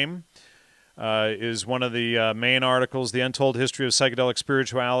a Name? Is one of the main articles, The Untold History of Psychedelic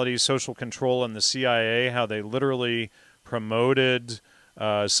Spirituality, Social Control, and the CIA, how they literally promoted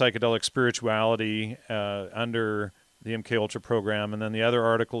psychedelic spirituality under the MK Ultra program. And then the other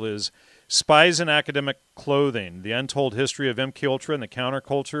article is Spies in Academic Clothing, The Untold History of MK Ultra and the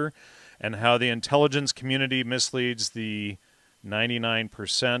Counterculture, and how the intelligence community misleads the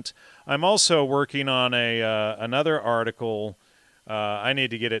 99%. I'm also working on another article. I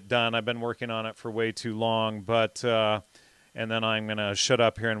need to get it done. I've been working on it for way too long, but and then I'm going to shut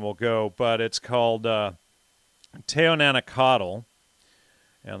up here and we'll go. But it's called Teonanacatl,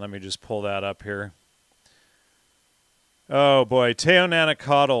 and let me just pull that up here. Oh boy,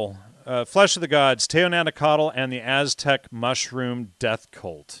 Teonanacatl, Flesh of the Gods, Teonanacatl and the Aztec Mushroom Death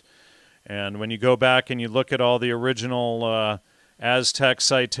Cult. And when you go back and you look at all the original Aztec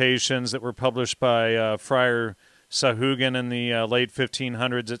citations that were published by Friar Sahuagin in the late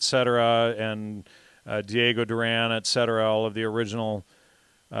 1500s, etc., and Diego Duran, etc., all of the original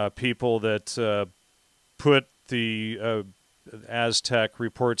people that put the Aztec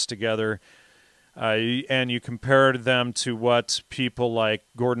reports together, and you compared them to what people like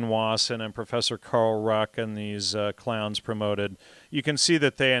Gordon Wasson and Professor Carl Ruck and these clowns promoted, you can see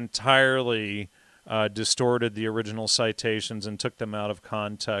that they entirely distorted the original citations and took them out of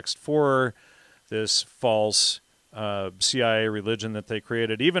context for this false CIA religion that they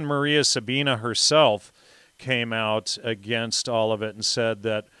created. Even Maria Sabina herself came out against all of it and said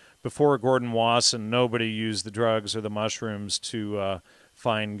that before Gordon Wasson, nobody used the drugs or the mushrooms to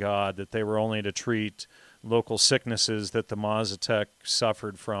find God, that they were only to treat local sicknesses that the Mazatec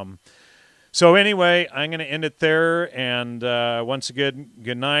suffered from. So anyway, I'm going to end it there, and once again,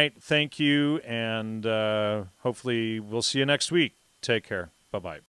 good night, thank you, and hopefully we'll see you next week. Take care. Bye-bye.